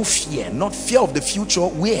is no fear. Not fear of the future.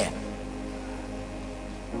 Where?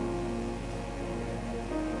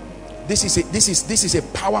 This is a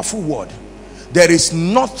powerful word. There is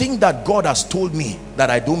nothing that God has told me that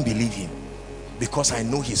I don't believe him, because I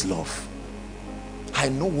know his love. I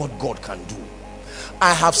know what God can do.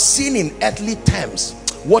 I have seen in earthly terms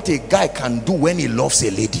what a guy can do when he loves a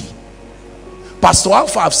lady. Pastor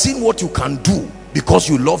Alpha, I've seen what you can do because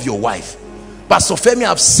you love your wife. Pastor Femi,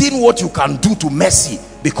 I've seen what you can do to Mercy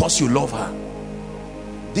because you love her.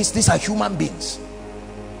 These are human beings.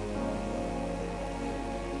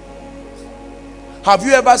 Have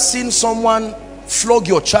you ever seen someone flog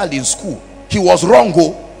your child in school? He was wrong,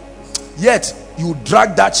 yet you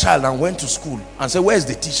dragged that child and went to school and said, where's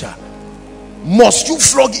the teacher? Must you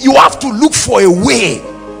flog? You have to look for a way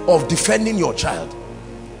of defending your child.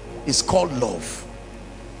 It's called love.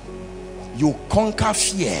 You conquer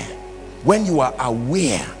fear when you are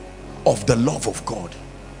aware of the love of God.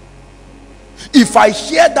 If I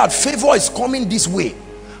hear that favor is coming this way,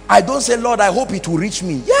 I don't say, Lord, I hope it will reach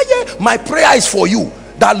me. Yeah, my prayer is for you,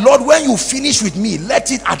 that Lord, when you finish with me,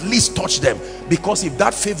 let it at least touch them. Because if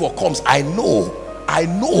that favor comes, I know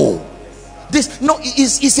this. No,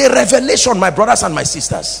 it's a revelation, my brothers and my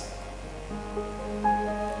sisters.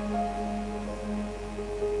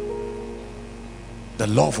 The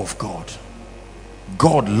love of God.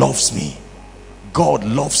 God loves me. God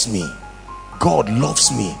loves me. God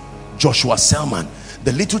loves me. Joshua Selman.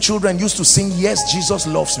 The little children used to sing, yes, Jesus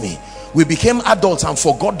loves me. We became adults and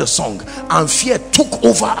forgot the song, and fear took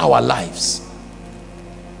over our lives.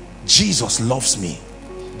 Jesus loves me.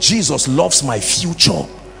 Jesus loves my future.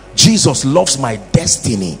 Jesus loves my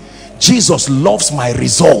destiny. Jesus loves my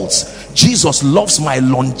results. Jesus loves my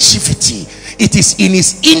longevity. It is in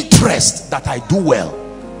his interest that I do well.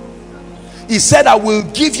 He said, I will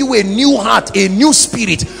give you a new heart, a new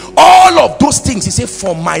spirit. All of those things, he said,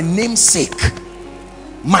 for my name's sake.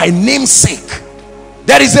 My name's sake.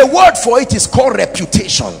 There is a word for it. It's called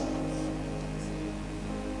reputation.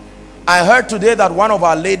 I heard today that one of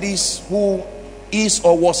our ladies who is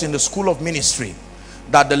or was in the school of ministry,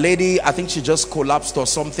 that the lady, I think she just collapsed or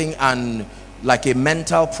something, and like a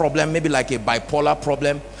mental problem, maybe like a bipolar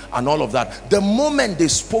problem and all of that. The moment they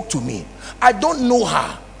spoke to me, I don't know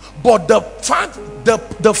her, but the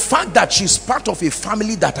fact that she's part of a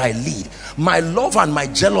family that I lead, my love and my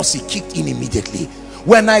jealousy kicked in immediately.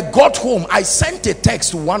 When I got home, I sent a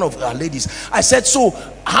text to one of our ladies. I said, so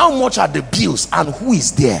how much are the bills and who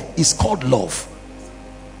is there? It's called love.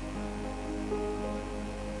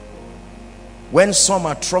 When some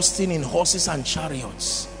are trusting in horses and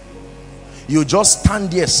chariots, you just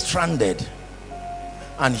stand there stranded,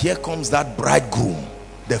 and here comes that bridegroom,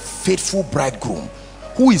 the faithful bridegroom,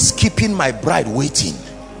 who is keeping my bride waiting.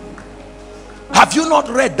 Have you not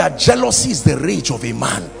read that jealousy is the rage of a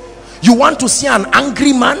man? You want to see an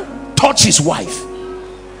angry man touch his wife?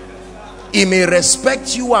 He may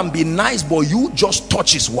respect you and be nice, but you just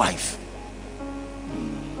touch his wife.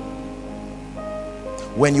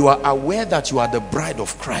 When you are aware that you are the bride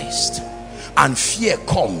of Christ and fear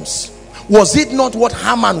comes, was it not what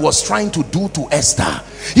Haman was trying to do to Esther?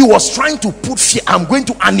 He was trying to put fear. I'm going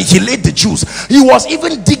to annihilate the Jews. He was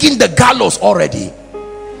even digging the gallows already.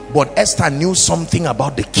 But Esther knew something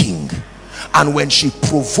about the king, and when she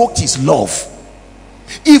provoked his love,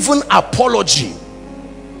 even apology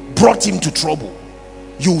brought him to trouble.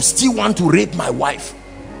 You still want to rape my wife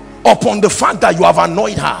upon the fact that you have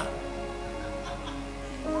annoyed her?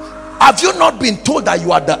 Have you not been told that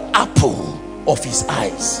you are the apple of his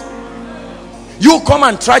eyes? You come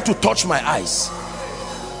and try to touch my eyes.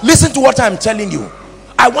 Listen to what I'm telling you.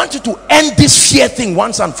 I want you to end this fear thing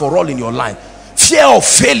once and for all in your life. Fear of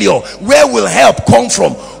failure. Where will help come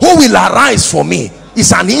from? Who will arise for me?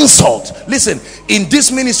 It's an insult. Listen, in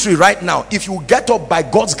this ministry right now, if you get up by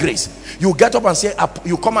God's grace, you get up and say,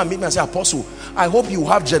 you come and meet me and say, Apostle, I hope you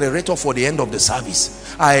have generator for the end of the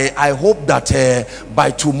service. I hope that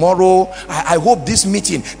by tomorrow, I hope this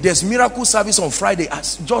meeting, there's miracle service on Friday.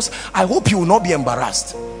 I hope you will not be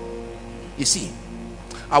embarrassed. You see,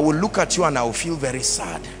 I will look at you and I will feel very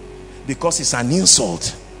sad, because it's an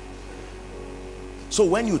insult. So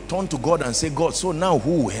when you turn to God and say, God, so now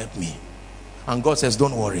who will help me? And God says,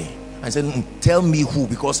 don't worry. I said, tell me who,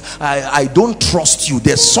 because I don't trust you.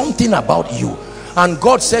 There's something about you. And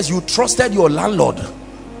God says, you trusted your landlord.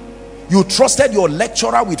 You trusted your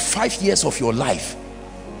lecturer with 5 years of your life.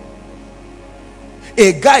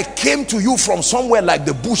 A guy came to you from somewhere like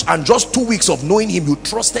the bush, and just 2 weeks of knowing him, you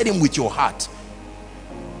trusted him with your heart.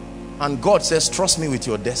 And God says, trust me with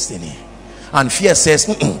your destiny. And fear says,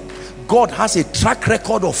 God has a track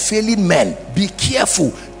record of failing men. Be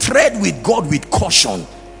careful. Tread with God with caution.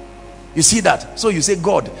 You see that? So you say,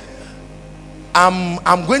 God,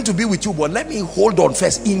 I'm going to be with you, but let me hold on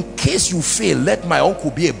first. In case you fail, let my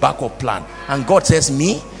uncle be a backup plan. And God says,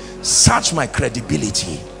 me, search my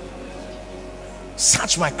credibility.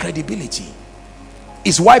 Search my credibility.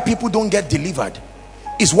 It's why people don't get delivered.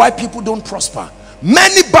 It's why people don't prosper.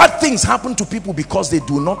 Many bad things happen to people because they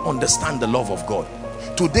do not understand the love of God.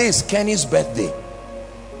 Today is Kenny's birthday,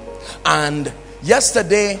 and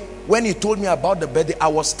yesterday when he told me about the birthday, I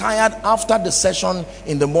was tired after the session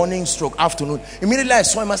in the morning stroke afternoon. Immediately I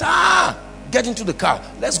saw him. I said, get into the car,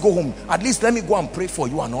 let's go home. At least let me go and pray for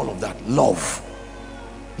you and all of that. Love.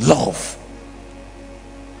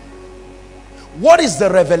 What is the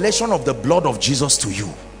revelation of the blood of Jesus to you?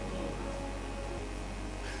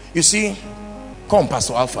 You see, come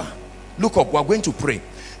Pastor Alpha, look up, we're going to pray.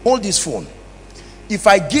 Hold this phone. If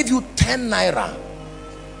I give you 10 naira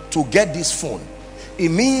to get this phone, it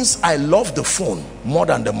means I love the phone more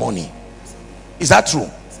than the money. Is that true?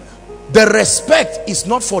 The respect is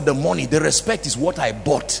not for the money. The respect is what I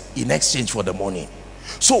bought in exchange for the money.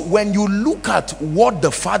 So when you look at what the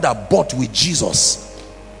Father bought with Jesus,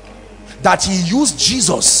 that he used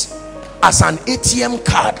Jesus as an ATM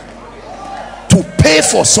card to pay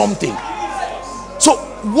for something. So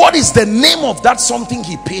what is the name of that something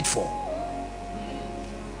he paid for?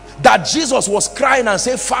 That Jesus was crying and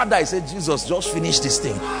said, Father, I said, Jesus, just finish this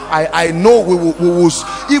thing. I know we will,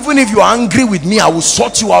 even if you are angry with me, I will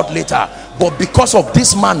sort you out later. But because of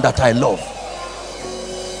this man that I love.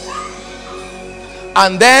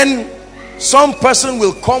 And then some person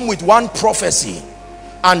will come with one prophecy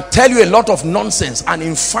and tell you a lot of nonsense, and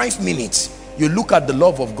in 5 minutes you look at the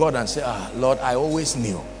love of God and say, Lord, I always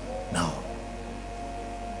knew. Now,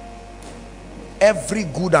 every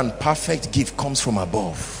good and perfect gift comes from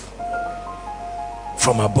above.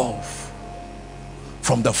 From above,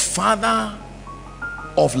 from the Father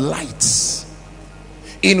of lights,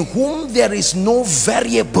 in whom there is no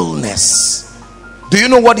variableness. Do you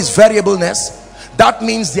know what is variableness? That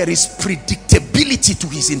means there is predictability to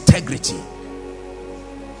his integrity.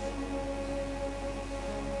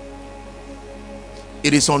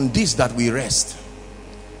 It is on this that we rest,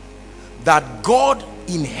 that God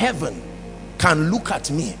in heaven can look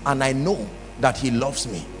at me and I know that he loves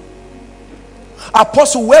me.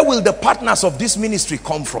 Apostle, where will the partners of this ministry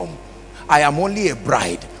come from? I am only a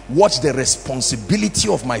bride. Watch the responsibility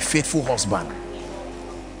of my faithful husband.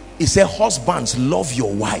 He said, husbands, love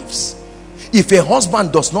your wives. If a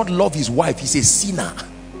husband does not love his wife, he's a sinner.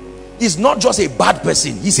 He's not just a bad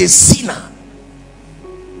person, he's a sinner.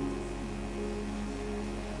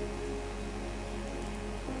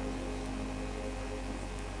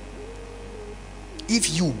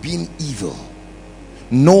 If you, being evil,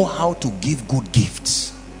 know how to give good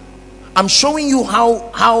gifts. I'm showing you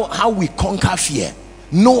how we conquer fear.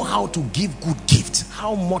 Know how to give good gifts.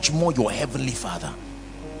 How much more your heavenly Father.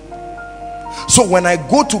 So when I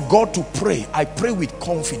go to God to pray, I pray with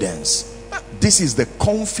confidence. This is the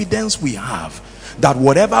confidence we have, that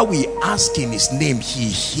whatever we ask in his name, he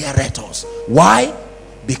heareth us. Why?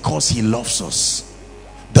 Because he loves us.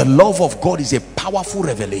 The love of God is a powerful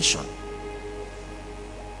revelation.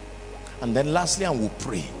 And then lastly, I will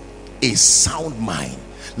pray, a sound mind.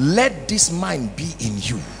 Let this mind be in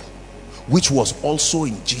you, which was also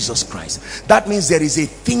in Jesus Christ. That means there is a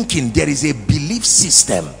thinking, there is a belief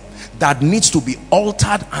system that needs to be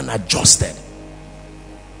altered and adjusted.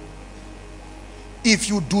 If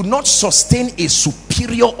you do not sustain a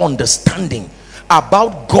superior understanding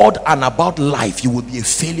about God and about life, you will be a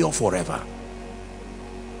failure forever.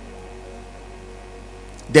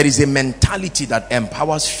 There is a mentality that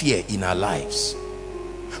empowers fear in our lives.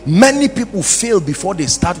 Many people fail before they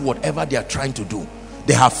start whatever they are trying to do.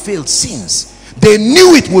 They have failed since they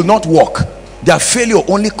knew it will not work. Their failure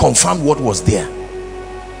only confirmed what was there.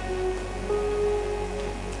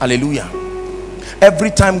 Hallelujah. Every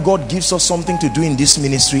time God gives us something to do in this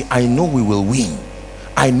ministry, I know we will win.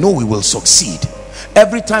 I know we will succeed.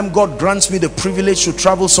 Every time God grants me the privilege to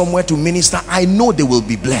travel somewhere to minister, I know they will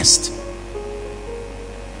be blessed.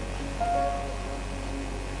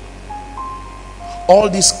 All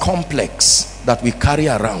this complex that we carry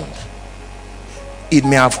around, it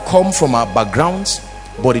may have come from our backgrounds,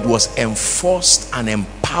 but it was enforced and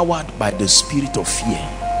empowered by the spirit of fear.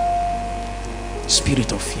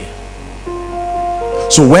 Spirit of fear.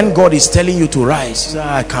 So when God is telling you to rise,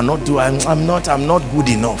 I cannot do, I'm not good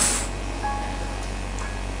enough.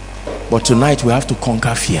 But tonight we have to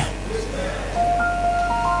conquer fear.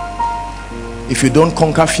 If you don't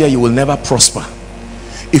conquer fear, you will never prosper.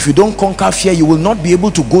 If you don't conquer fear, you will not be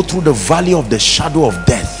able to go through the valley of the shadow of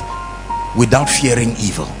death without fearing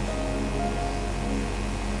evil.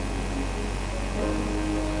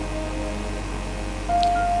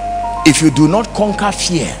 If you do not conquer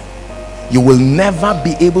fear, you will never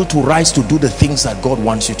be able to rise to do the things that God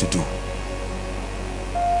wants you to do.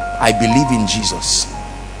 I believe in Jesus.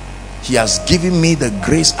 He has given me the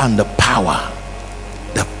grace and the power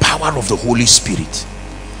of the Holy Spirit.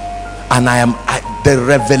 And the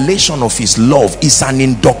revelation of his love is an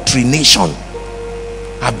indoctrination.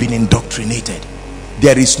 I've been indoctrinated.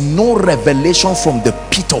 There is no revelation from the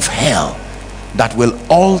pit of hell that will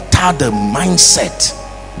alter the mindset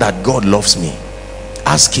that God loves me.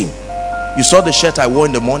 Ask him. You saw the shirt I wore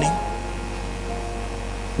in the morning?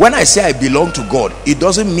 When I say I belong to God, it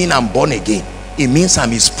doesn't mean I'm born again. It means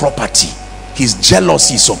I'm his property. His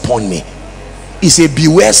jealousy is upon me. It's a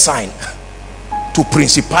beware sign to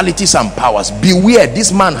principalities and powers. Beware,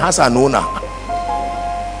 this man has an owner.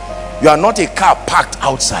 You are not a car parked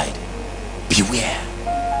outside. Beware.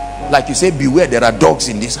 Like you say, beware, there are dogs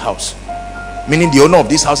in this house. Meaning the owner of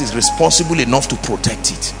this house is responsible enough to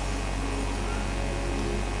protect it.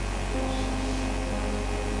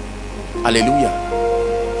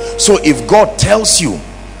 Hallelujah. So if God tells you,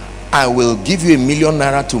 I will give you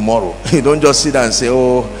 ₦1,000,000 tomorrow, you don't just sit and say,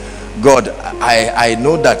 oh God, I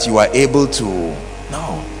know that you are able to.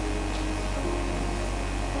 No.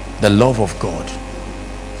 The love of God,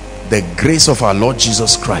 the grace of our Lord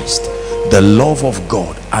Jesus Christ, the love of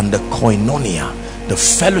God, and the koinonia, the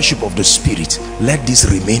fellowship of the Spirit, let this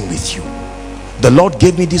remain with you. The Lord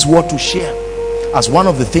gave me this word to share as one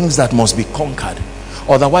of the things that must be conquered.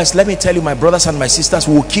 Otherwise, let me tell you, my brothers and my sisters,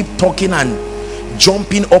 we will keep talking and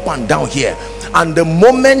jumping up and down here. And the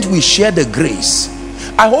moment we share the grace,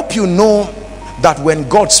 I hope you know that when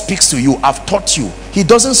God speaks to you, I've taught you, he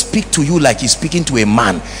doesn't speak to you like he's speaking to a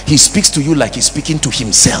man. He speaks to you like he's speaking to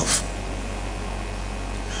himself.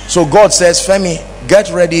 So God says, Femi, get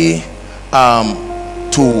ready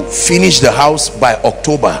to finish the house by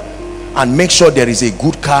October, and make sure there is a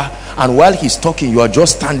good car. And while he's talking, you are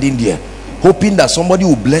just standing there hoping that somebody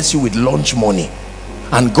will bless you with lunch money,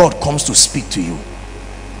 and God comes to speak to you.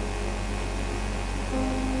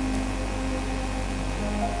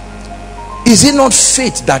 Is it not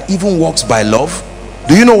faith that even works by love?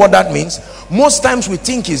 Do you know what that means? Most times we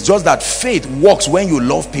think it's just that faith works when you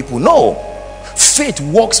love people. No, faith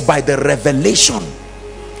works by the revelation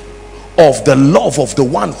of the love of the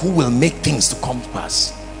one who will make things to come to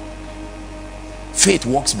pass. Faith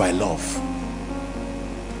works by love.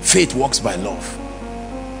 Faith works by love.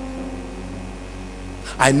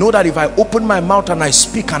 I know that if I open my mouth and I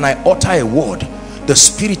speak and I utter a word, the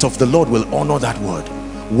Spirit of the Lord will honor that word.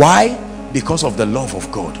 Why? Because of the love of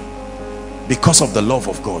God. Because of the love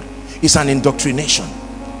of God. It's an indoctrination.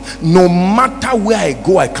 No matter where I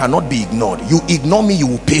go, I cannot be ignored. You ignore me, you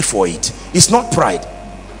will pay for it. It's not pride.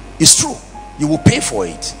 It's true. You will pay for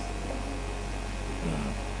it.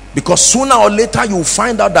 Because sooner or later you will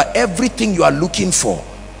find out that everything you are looking for,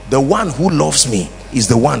 the one who loves me is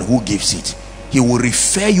the one who gives it. He will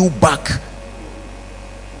refer you back.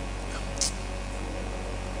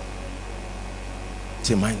 It's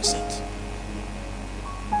a mindset.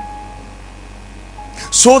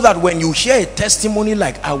 So that when you hear a testimony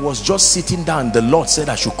like, I was just sitting down, the Lord said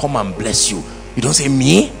I should come and bless you, you don't say,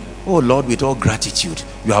 me? Oh Lord, with all gratitude,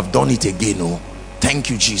 you have done it again. Oh, thank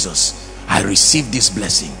you, Jesus. I received this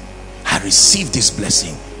blessing. I received this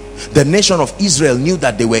blessing. The nation of Israel knew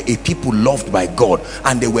that they were a people loved by God,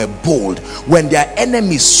 and they were bold. When their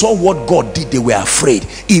enemies saw what God did, they were afraid.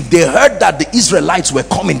 If they heard that the Israelites were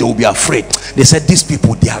coming, they would be afraid. They said, these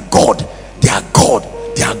people, they are God. They are God.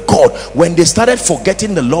 They are God. When they started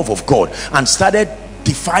forgetting the love of God and started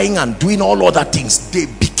defying and doing all other things, they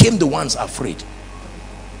became the ones afraid.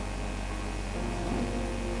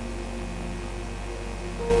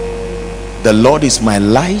 The Lord is my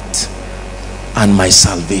light and my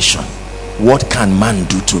salvation. What can man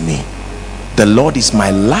do to me? The Lord is my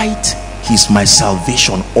light, he is my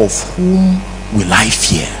salvation. Of whom will I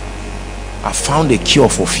fear? I found a cure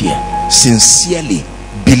for fear. Sincerely,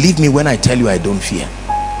 believe me when I tell you I don't fear.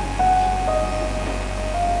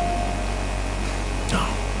 No.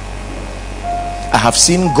 I have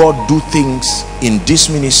seen God do things in this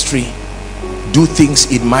ministry, do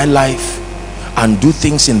things in my life, and do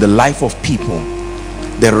things in the life of people.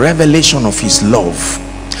 The revelation of his love,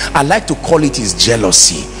 I like to call it his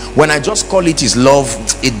jealousy. When I just call it his love,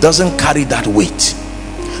 it doesn't carry that weight.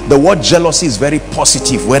 The word jealousy is very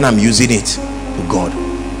positive when I'm using it to God,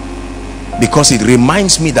 because it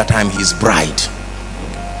reminds me that I'm his bride.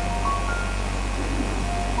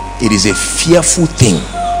 It is a fearful thing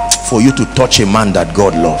for you to touch a man that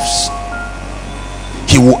God loves.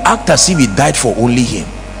 He will act as if he died for only him.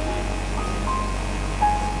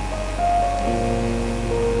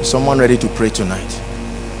 Someone ready to pray tonight?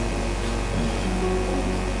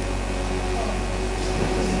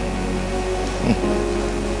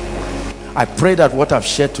 I pray that what I've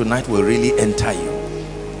shared tonight will really enter you.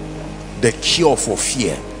 The cure for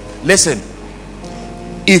fear. Listen,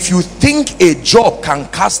 if you think a job can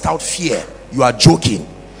cast out fear, you are joking.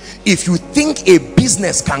 If you think a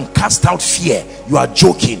business can cast out fear, you are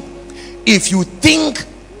joking. If you think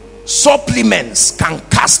supplements can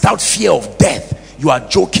cast out fear of death, you are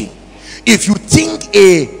joking. If you think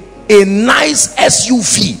a nice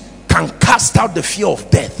SUV can cast out the fear of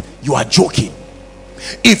death, you are joking.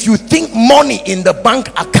 If you think money in the bank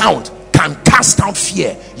account can cast out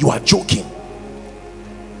fear, you are joking.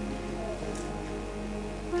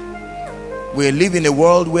 We live in a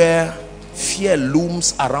world where fear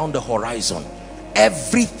looms around the horizon.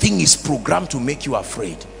 Everything is programmed to make you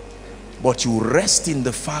afraid, but you rest in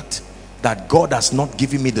the fact that God has not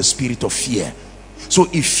given me the spirit of fear. So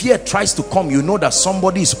if fear tries to come, you know that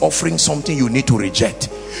somebody is offering something you need to reject.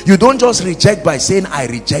 You don't just reject by saying I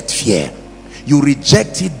reject fear. You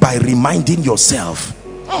reject it by reminding yourself,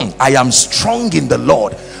 I am strong in the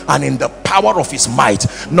Lord and in the power of his might.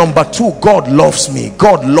 Number two, God loves me.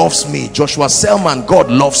 God loves me. Joshua Selman, God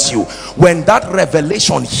loves you. When that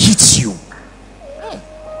revelation hits you,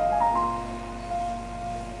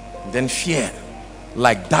 then fear,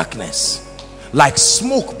 like darkness, like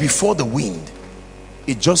smoke before the wind,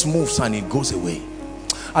 it just moves and it goes away.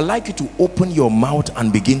 I'd like you to open your mouth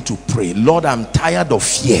and begin to pray. Lord, I'm tired of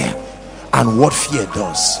fear and what fear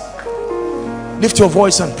does. Lift your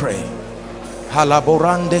voice and pray.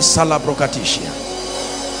 Halaborande salabrokatishia.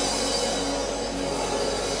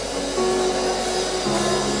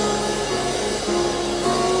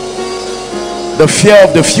 The fear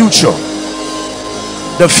of the future,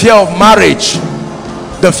 the fear of marriage,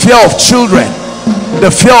 the fear of children, the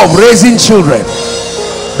fear of raising children,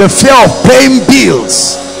 the fear of paying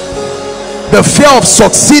bills, the fear of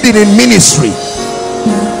succeeding in ministry.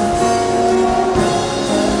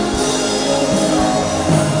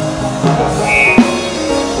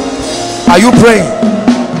 Are you praying?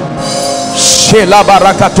 I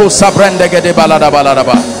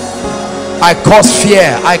cause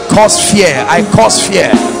fear. I cause fear. I cause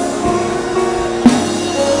fear.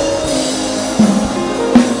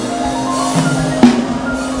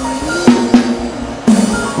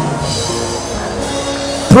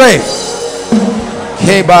 Pray.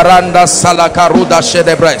 Kebaranda salakaruda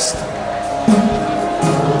shedebreast.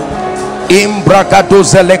 Imbrakado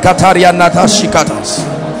zelekataria natashikatas.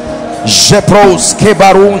 Jepros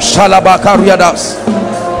kebarun shalabakariadas.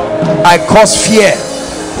 I cause fear.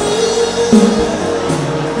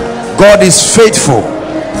 God is faithful.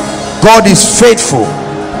 God is faithful.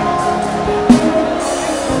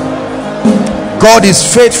 God is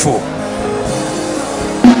faithful.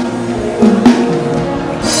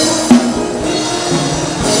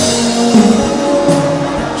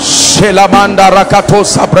 Shelamanda rakato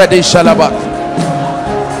sabredi shalabat.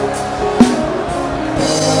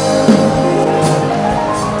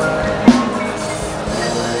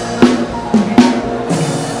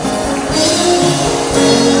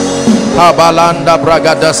 Abalanda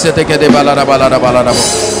bragada seteke de balada balada balada.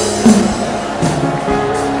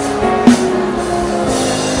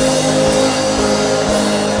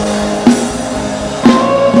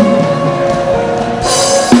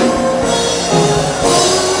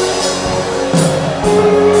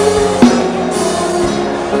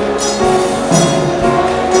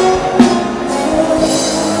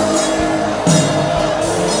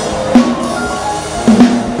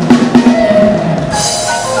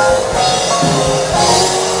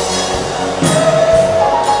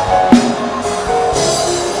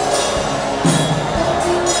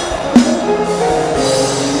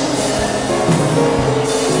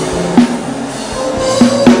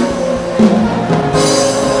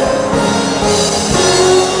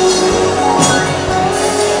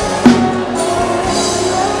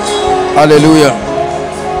 Hallelujah.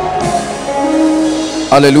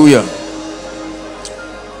 Hallelujah.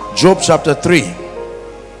 Job chapter 3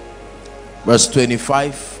 verse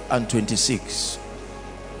 25 and 26.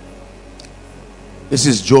 This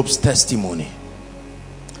is Job's testimony.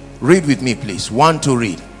 Read with me, please. 1 to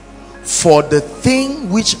read. For the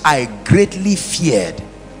thing which I greatly feared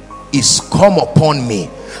is come upon me,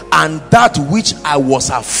 and that which I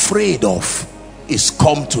was afraid of is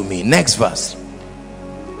come to me. Next verse.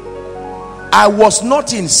 I was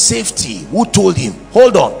not in safety. Who told him?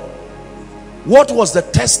 Hold on. What was the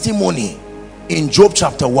testimony in Job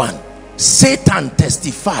chapter 1? Satan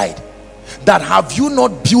testified that, have you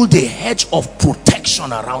not built a hedge of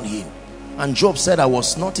protection around him? And Job said, I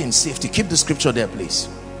was not in safety. Keep the scripture there, please.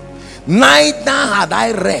 Neither had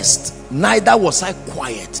I rest, neither was I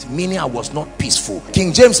quiet, meaning I was not peaceful.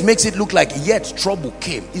 King James makes it look like yet trouble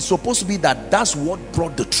came. It's supposed to be that that's what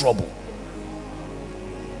brought the trouble.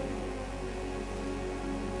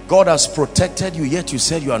 God has protected you, yet you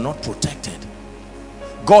said you are not protected.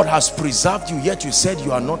 God has preserved you, yet you said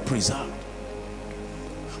you are not preserved.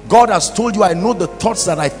 God has told you, I know the thoughts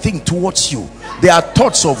that I think towards you. They are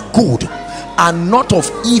thoughts of good and not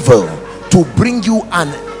of evil, to bring you an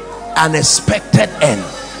unexpected end.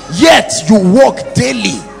 Yet you walk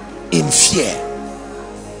daily in fear.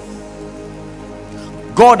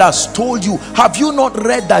 God has told you, have you not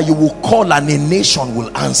read that you will call and a nation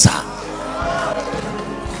will answer?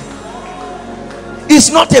 It's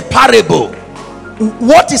not a parable.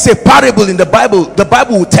 What is a parable in the Bible? The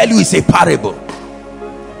Bible will tell you it's a parable.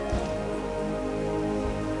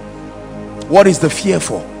 What is the fear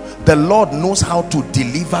for? The Lord knows how to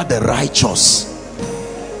deliver the righteous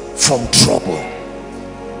from trouble.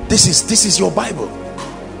 This is your Bible.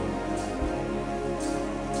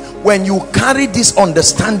 When you carry this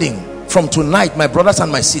understanding from tonight, my brothers and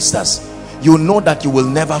my sisters, you know that you will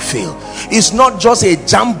never fail. It's not just a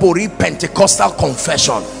jamboree Pentecostal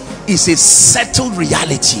confession. It's a settled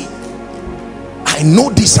reality. I know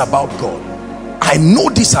this about God. I know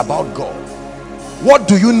this about God. What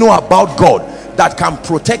do you know about God that can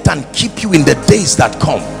protect and keep you in the days that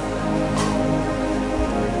come?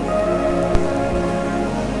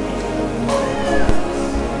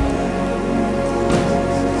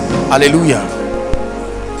 Hallelujah.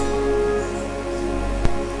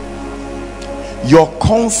 Your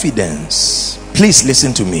confidence, please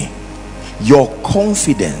listen to me, your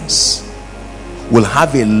confidence will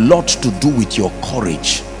have a lot to do with your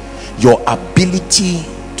courage, your ability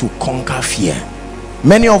to conquer fear.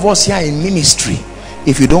 Many of us here in ministry,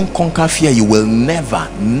 if you don't conquer fear, you will never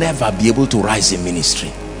be able to rise in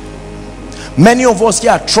ministry. Many of us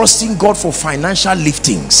here are trusting God for financial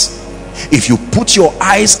liftings. If you put your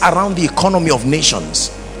eyes around the economy of nations,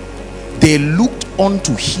 they looked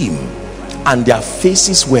unto him and their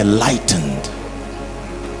faces were lightened.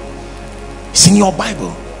 See, in your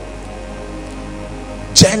Bible.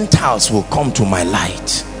 Gentiles will come to my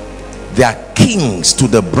light. They are kings to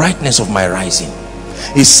the brightness of my rising.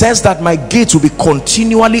 It says that my gates will be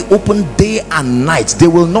continually open day and night. They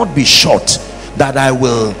will not be shut, that I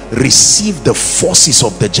will receive the forces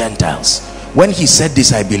of the Gentiles. When he said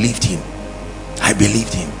this, I believed him. I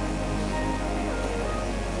believed him.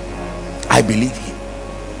 I believe him.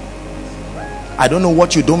 I don't know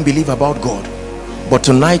what you don't believe about God, but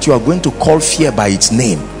tonight you are going to call fear by its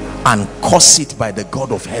name and curse it by the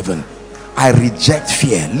God of heaven. I reject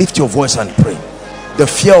fear. Lift your voice and pray. The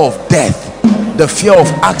fear of death, the fear of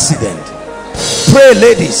accident. Pray,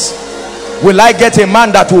 ladies. Will I get a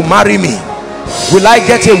man that will marry me? Will I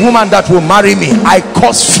get a woman that will marry me? I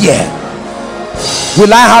cause fear.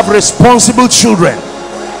 Will I have responsible children?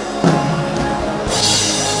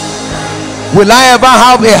 Will I ever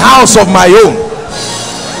have a house of my own?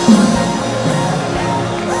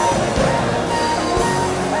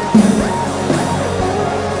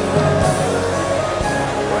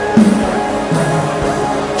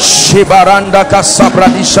 Shibaranda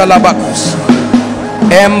kasabradisha labakus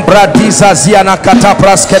embradiza ziana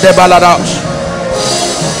katapras kede baladash.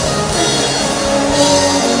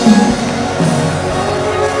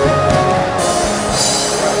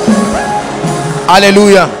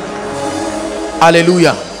 Hallelujah.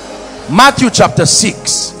 Hallelujah. Matthew chapter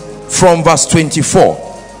 6 from verse 24.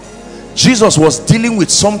 Jesus was dealing with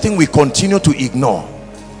something we continue to ignore.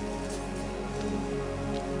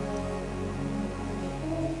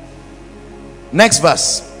 Next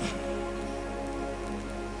verse.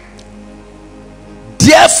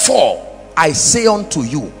 Therefore I say unto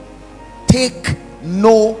you, take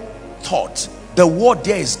no thought. The word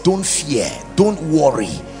there is don't fear, don't worry.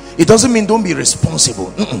 It doesn't mean don't be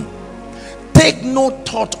responsible. Take no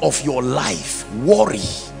thought of your life. Worry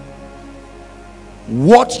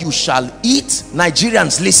what you shall eat.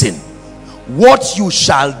 Nigerians, listen. What you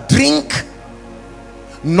shall drink,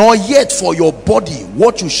 nor yet for your body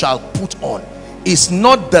what you shall put on. Is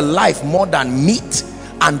not the life more than meat,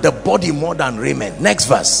 and the body more than raiment? Next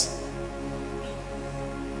verse.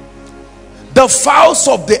 The fowls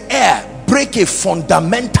of the air break a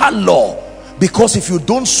fundamental law, because if you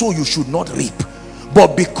don't sow, you should not reap.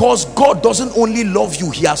 But because God doesn't only love you,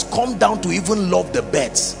 he has come down to even love the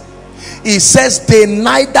birds. He says they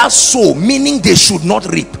neither sow, meaning they should not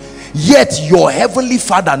reap, yet your heavenly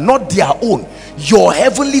Father, not their own, your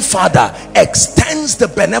heavenly Father extends the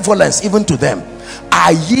benevolence even to them.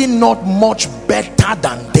 Are ye not much better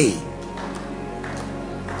than they?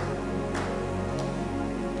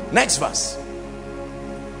 Next verse.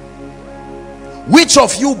 Which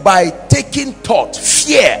of you by taking thought,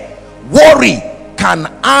 fear, worry, can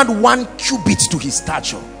add 1 cubit to his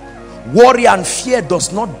stature? Worry and fear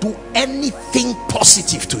does not do anything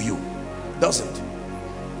positive to you. Doesn't.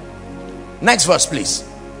 Next verse, please.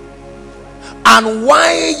 And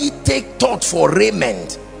why ye take thought for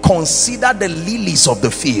raiment? Consider the lilies of the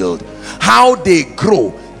field, how they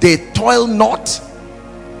grow. They toil not.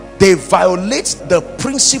 They violate the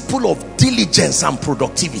principle of diligence and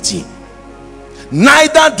productivity.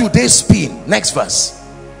 Neither do they spin. Next verse.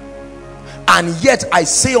 And yet I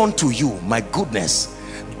say unto you, my goodness,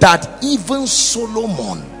 that even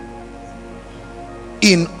Solomon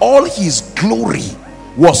in all his glory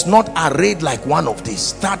was not arrayed like one of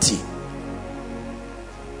these. 30.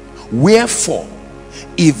 Wherefore,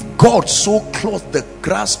 if God so clothed the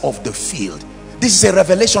grass of the field, this is a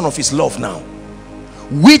revelation of his love now,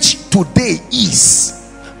 which today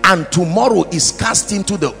is and tomorrow is cast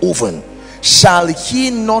into the oven, shall he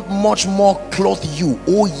not much more clothe you,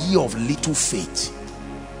 O ye of little faith?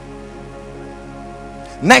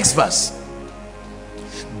 Next verse.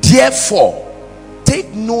 Therefore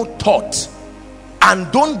take no thought, and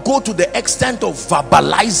don't go to the extent of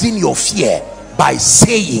verbalizing your fear by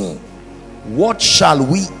saying, what shall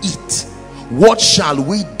we eat? What shall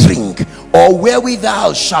we drink? Or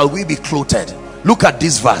wherewithal shall we be clothed? Look at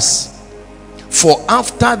this verse. For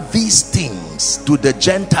after these things do the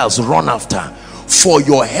Gentiles run after, for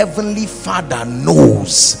your heavenly Father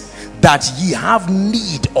knows that ye have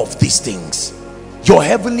need of these things. Your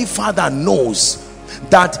heavenly Father knows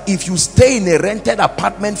that if you stay in a rented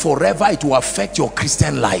apartment forever, it will affect your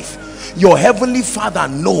Christian life. Your heavenly Father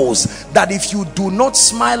knows that if you do not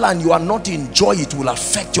smile and you are not in joy, it will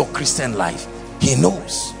affect your Christian life. He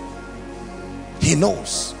knows. He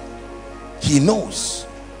knows. He knows.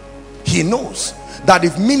 He knows that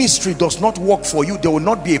if ministry does not work for you, there will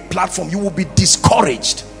not be a platform. You will be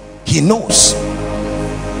discouraged. He knows.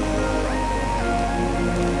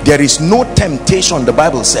 There is no temptation, the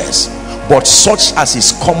Bible says, but such as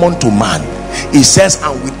is common to man. He says,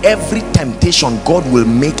 and with every temptation God will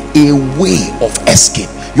make a way of escape.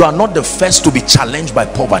 You are not the first to be challenged by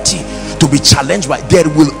poverty, to be challenged by, there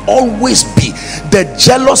will always be. The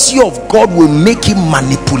jealousy of God will make him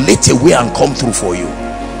manipulate a way and come through for you.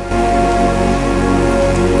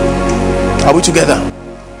 Are we together?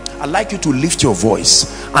 I'd like you to lift your voice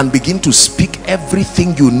and begin to speak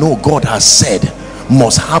everything you know God has said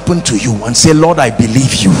must happen to you, and say, Lord, I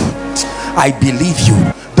believe you. I believe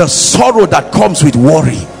you. The sorrow that comes with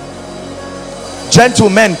worry.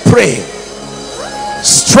 Gentlemen, pray.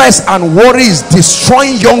 Stress and worry is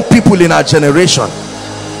destroying young people in our generation.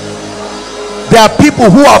 There are people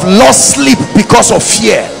who have lost sleep because of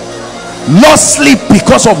fear, lost sleep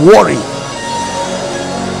because of worry.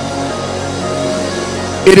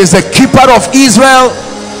 It is the keeper of Israel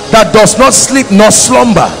that does not sleep nor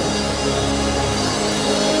slumber,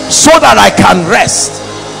 so that I can rest.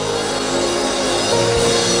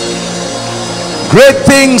 Great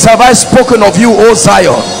things have I spoken of you, O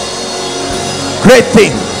Zion. Great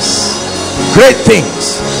things, great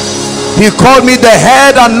things. He called me the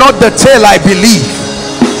head and not the tail, I believe.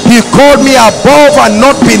 He called me above and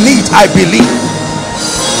not beneath, I believe.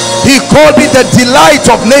 He called me the delight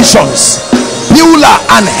of nations, Beulah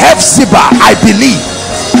and Hephzibah, I believe.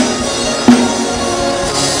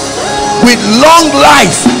 With long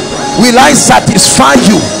life will I satisfy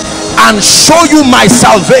you and show you my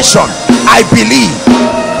salvation, I believe.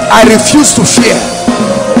 I refuse to fear.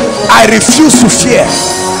 I refuse to fear.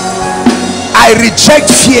 I reject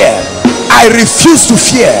fear. I refuse to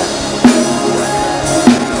fear.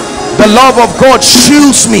 The love of God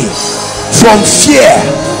shields me from fear.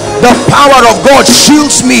 The power of God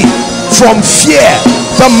shields me from fear.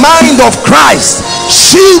 The mind of Christ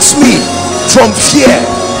shields me from fear.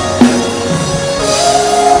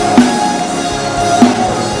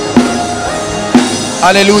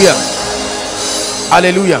 Hallelujah.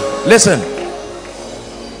 Hallelujah. Listen,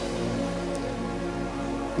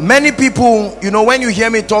 many people, you know, when you hear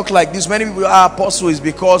me talk like this, many people are apostle is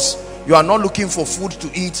because you are not looking for food to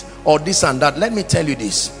eat or this and that. Let me tell you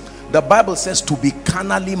this. The Bible says to be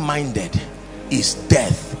carnally minded is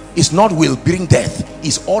death. It's not will bring death,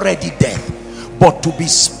 it's already death. But to be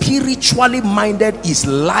spiritually minded is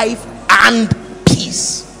life and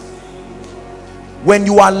peace. When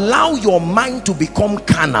you allow your mind to become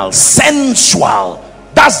carnal, sensual,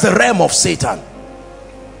 that's the realm of Satan.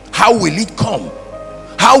 How will it come?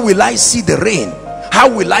 How will I see the rain? How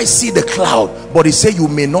will I see the cloud? But he said, you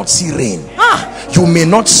may not see rain, you may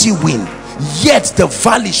not see wind, yet the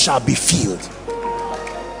valley shall be filled.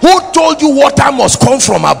 Who told you water must come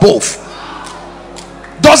from above?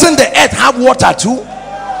 Doesn't the earth have water too?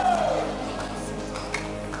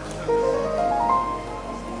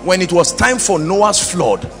 When it was time for Noah's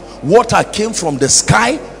flood, water came from the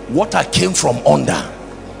sky, water came from under.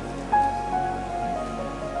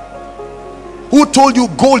 Who told you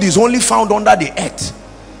gold is only found under the earth?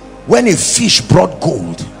 When a fish brought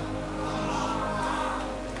gold.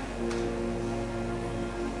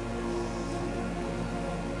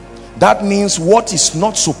 That means what is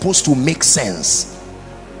not supposed to make sense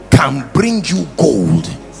can bring you gold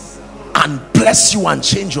and bless you and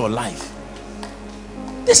change your life.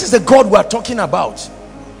 This is the God we are talking about.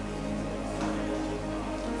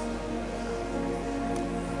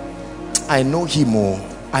 I know him.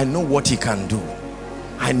 I know what he can do.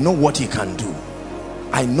 I know what he can do.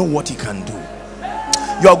 I know what he can do.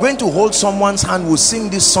 You are going to hold someone's hand. We'll sing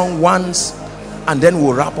this song once and then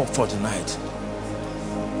we'll wrap up for tonight.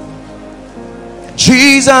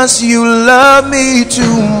 Jesus, you love me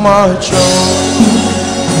too much.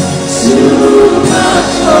 Too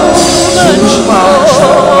much, too much.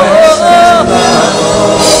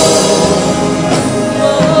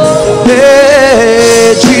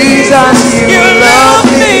 Hey, Jesus, you love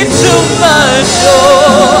me too much.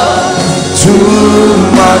 Too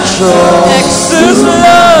much. Excess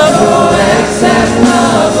love. Excess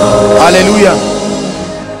love. Hallelujah.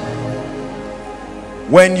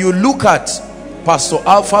 When you look at Pastor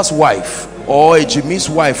Alpha's wife or Jimmy's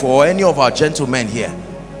wife or any of our gentlemen here,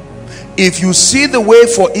 if you see the way,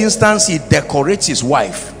 for instance, he decorates his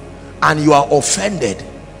wife and you are offended,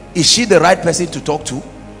 is she the right person to talk to?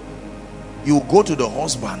 You go to the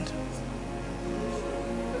husband.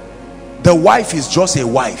 The wife is just a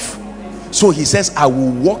wife. So he says, I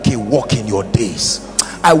will walk a walk in your days.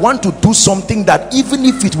 I want to do something that even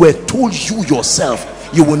if it were told you yourself,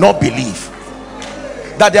 you will not believe.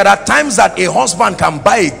 That there are times that a husband can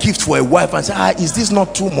buy a gift for a wife and say, is this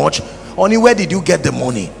not too much? Only where did you get the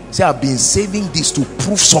money? Say, I've been saving this to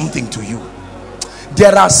prove something to you.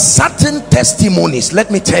 There are certain testimonies, let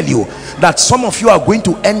me tell you, that some of you are going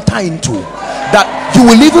to enter into, that you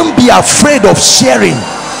will even be afraid of sharing,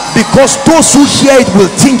 because those who hear it will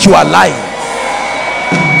think you are lying.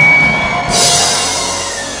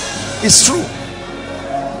 It's true.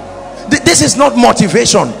 This is not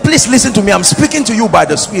motivation. Please listen to me. I'm speaking to you by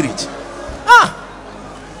the Spirit.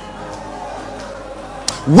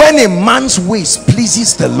 When a man's ways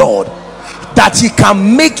pleases the Lord, that he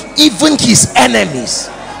can make even his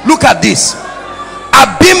enemies. Look at this.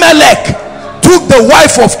 Abimelech took the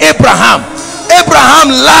wife of Abraham.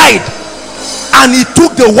 Abraham lied and he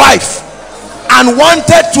took the wife and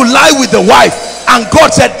wanted to lie with the wife, and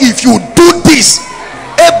God said, if you do this,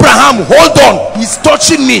 Abraham, hold on, he's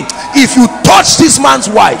touching me. If you touch this man's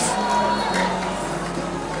wife,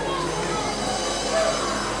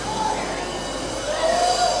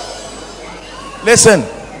 listen,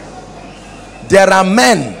 there are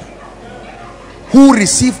men who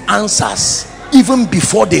receive answers even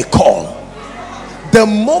before they call. The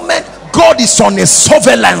moment God is on a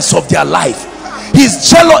surveillance of their life, he's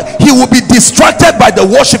jealous. He will be distracted by the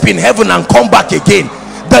worship in heaven and come back again.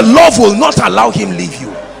 The love will not allow him leave you.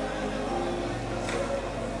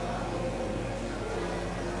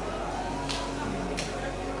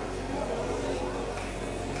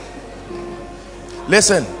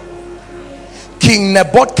 Listen, King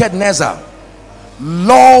Nebuchadnezzar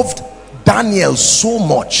loved Daniel so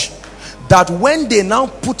much that when they now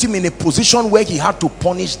put him in a position where he had to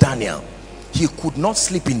punish Daniel, he could not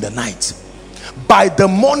sleep in the night. By the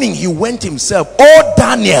morning he went himself, oh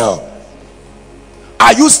Daniel,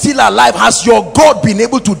 are you still alive? Has your God been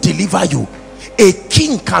able to deliver you? A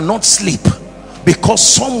king cannot sleep because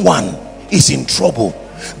someone is in trouble.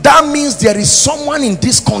 That means there is someone in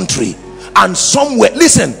this country and somewhere.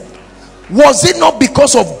 Listen, was it not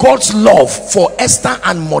because of God's love for Esther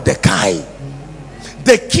and Mordecai?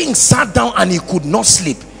 The king sat down and he could not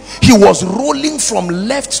sleep. He was rolling from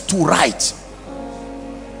left to right,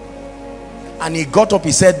 and he got up.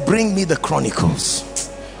 He said, bring me the Chronicles.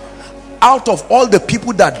 Out of all the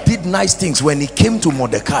people that did nice things, when he came to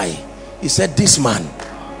Mordecai, he said, this man,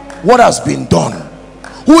 what has been done?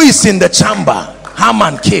 Who is in the chamber?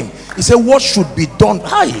 Haman came. He said, what should be done?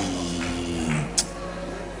 Hi.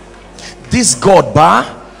 This God,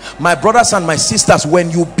 my brothers and my sisters,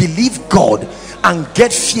 when you believe God and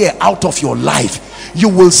get fear out of your life, you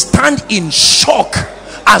will stand in shock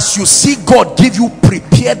as you see God give you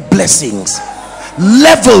prepared blessings,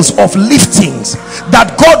 levels of liftings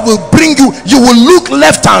that God will bring you. You will look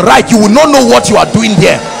left and right, you will not know what you are doing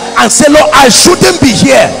here, and say, Lord, I shouldn't be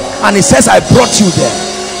here. And he says, I brought you there.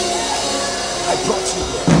 I brought you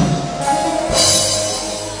there.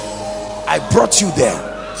 I brought you there.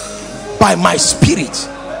 By my Spirit,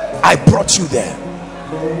 I brought you there.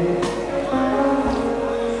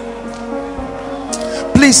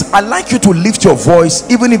 Please, I'd like you to lift your voice,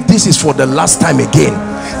 even if this is for the last time again.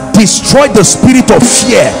 Destroy the spirit of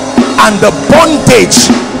fear and the bondage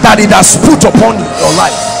that it has put upon your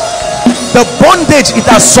life. The bondage it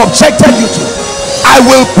has subjected you to. I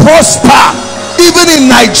will prosper. Even in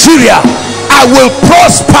Nigeria, I will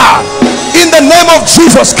prosper in the name of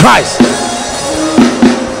Jesus Christ.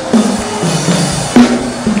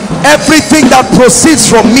 Everything that proceeds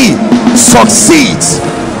from me succeeds.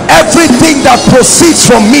 Everything that proceeds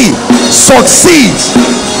from me succeeds.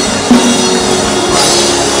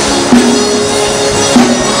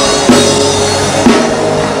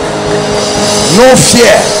 No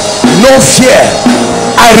fear, no fear.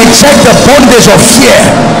 I reject the bondage of fear.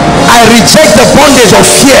 I reject the bondage of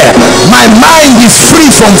fear. My mind is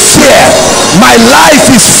free from fear. My life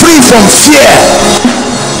is free from fear.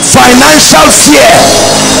 Financial fear,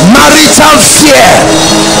 marital fear,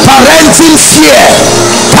 parenting fear,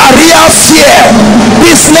 career fear,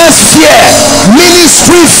 business fear,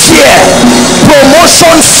 ministry fear,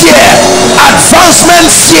 promotion fear, advancement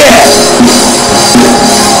fear.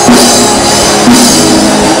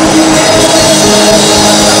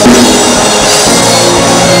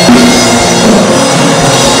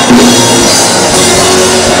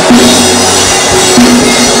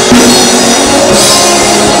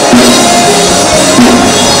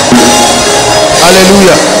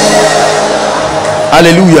 Hallelujah.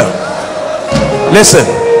 Hallelujah. Listen,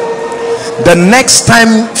 the next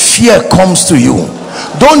time fear comes to you,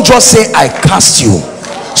 don't just say I cast you.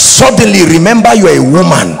 Suddenly remember you are a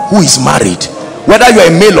woman who is married. Whether you are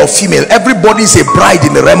a male or female, everybody is a bride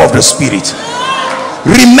in the realm of the Spirit.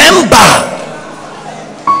 Remember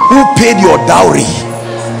who paid your dowry.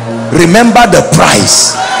 Remember the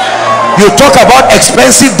price. You talk about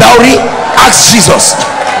expensive dowry, ask Jesus,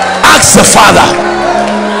 ask the Father.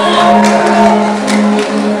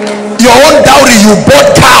 your own dowry, you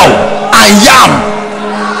bought cow and yam.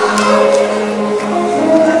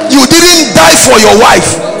 You didn't die for your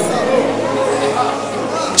wife.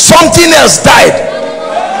 Something else died.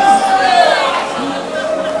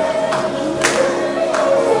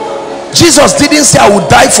 Jesus didn't say I will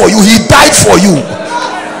die for you. He died for you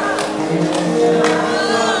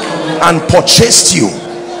and purchased you.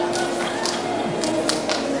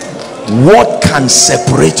 What can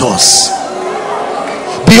separate us?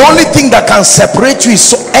 The only thing that can separate you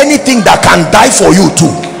is anything that can die for you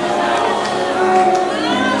too.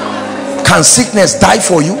 Can sickness die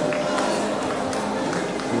for you?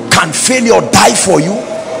 Can failure die for you?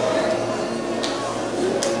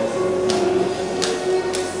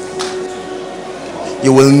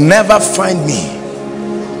 You will never find me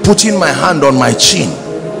putting my hand on my chin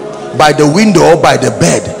by the window or by the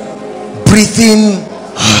bed breathing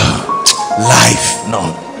life.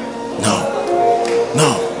 No, no,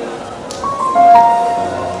 no.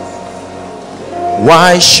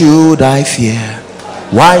 Why should I fear?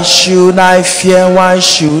 Why should I fear? Why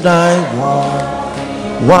should I want?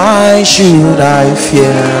 Why should I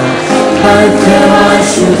fear? Why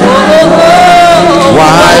should I want?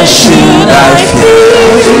 Why should I fear?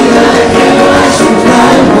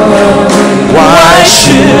 Why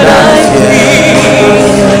should I fear?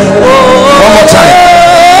 One more time.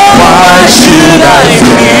 Why should I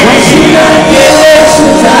fear?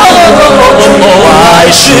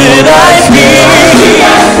 Why should I fear? Why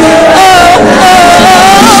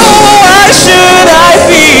should I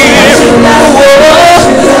fear? Why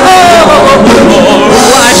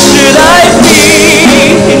should I fear?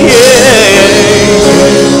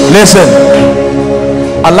 Listen,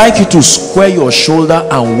 I'd like you to square your shoulder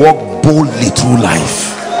and walk boldly through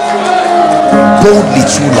life. Boldly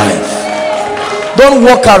through life. Don't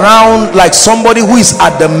walk around like somebody who is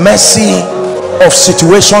at the mercy of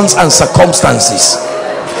situations and circumstances.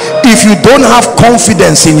 If you don't have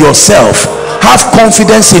confidence in yourself, have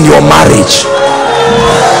confidence in your marriage.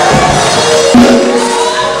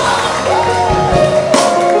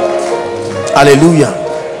 Hallelujah.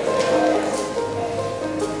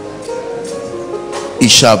 It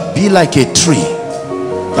shall be like a tree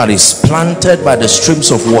that is planted by the streams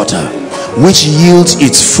of water, which yields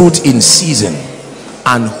its fruit in season,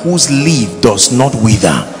 and whose leaf does not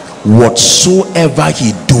wither. Whatsoever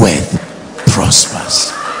he doeth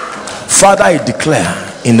prospers. Father, I declare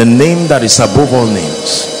in the name that is above all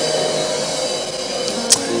names,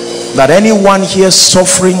 that anyone here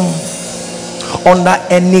suffering under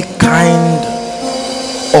any kind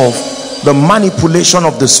of the manipulation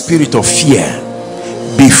of the spirit of fear,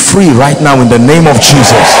 be free right now in the name of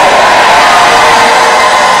Jesus.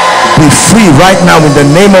 Be free right now in the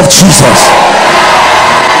name of Jesus.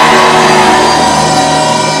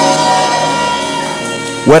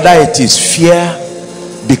 Whether it is fear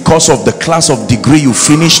because of the class of degree you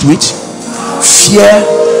finished with, fear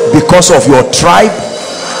because of your tribe,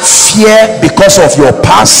 fear because of your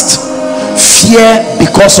past, fear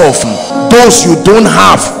because of those you don't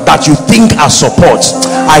have that you think are support,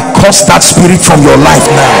 I curse that spirit from your life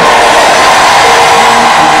now.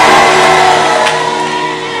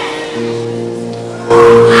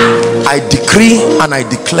 I decree and I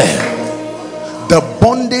declare the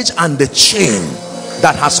bondage and the chain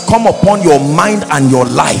that has come upon your mind and your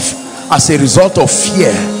life as a result of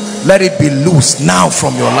fear, let it be loosed now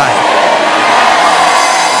from your life.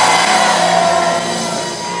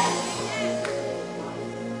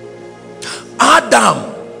 Adam,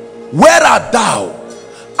 where art thou?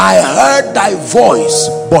 I heard thy voice,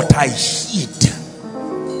 but I hid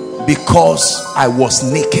because I was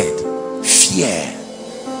naked. Fear.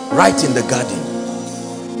 Right in the garden.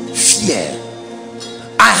 Fear.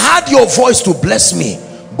 I heard your voice to bless me,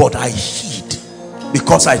 but I hid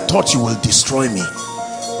because I thought you will destroy me.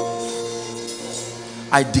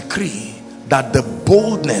 I decree that the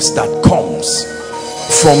boldness that comes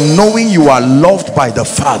from knowing you are loved by the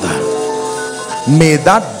Father, may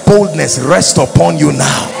that boldness rest upon you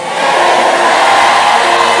now.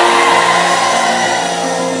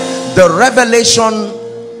 The revelation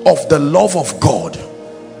of the love of God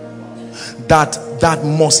that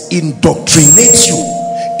must indoctrinate you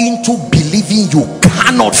into believing you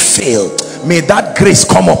cannot fail, may that grace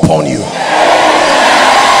come upon you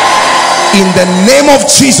in the name of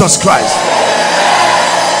Jesus Christ.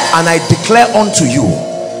 And I declare unto you,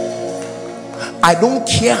 I don't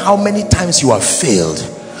care how many times you have failed,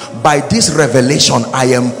 by this revelation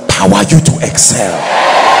I empower you to excel.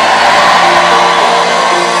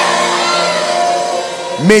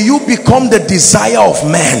 May you become the desire of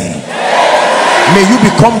men. May you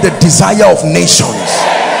become the desire of nations.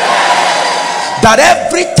 That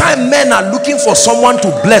every time men are looking for someone to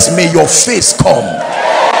bless, may your face come.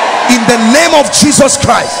 In the name of Jesus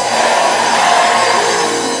Christ.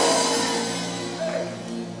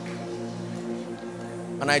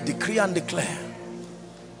 And I decree and declare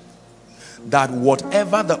that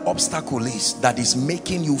whatever the obstacle is that is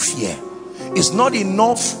making you fear, is not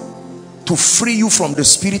enough to free you from the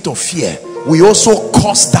spirit of fear. We also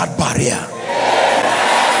cause that barrier.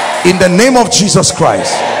 In the name of Jesus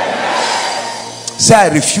Christ. Say, I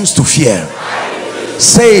refuse to fear.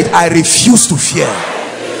 Say it, I refuse to fear.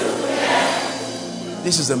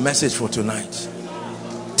 This is the message for tonight.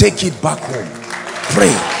 Take it back home.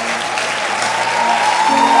 Pray.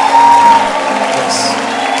 Yes.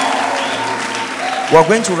 We're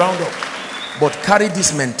going to round up, but carry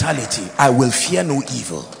this mentality. I will fear no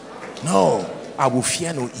evil. No, I will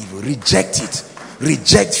fear no evil. Reject it.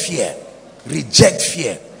 Reject fear. Reject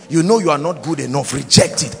fear. You know you are not good enough.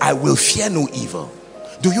 Reject it. I will fear no evil.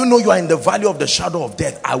 Do you know you are in the valley of the shadow of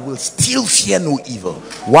death? I will still fear no evil.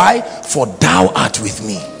 Why? For thou art with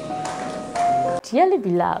me. Dearly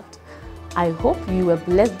beloved, I hope you were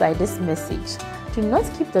blessed by this message. Do not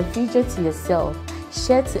keep the video to yourself.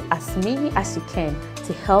 Share to as many as you can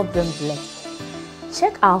to help them bless.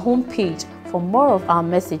 Check our homepage for more of our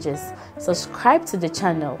messages. Subscribe to the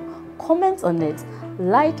channel, comment on it,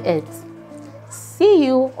 like it. See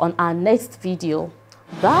you on our next video.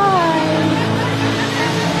 Bye.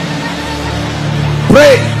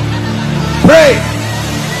 Pray, pray,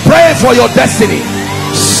 pray for your destiny.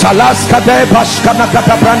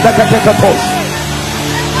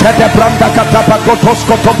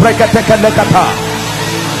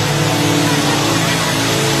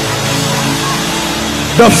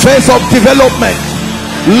 The phase of development.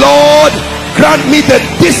 Lord, grant me the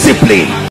discipline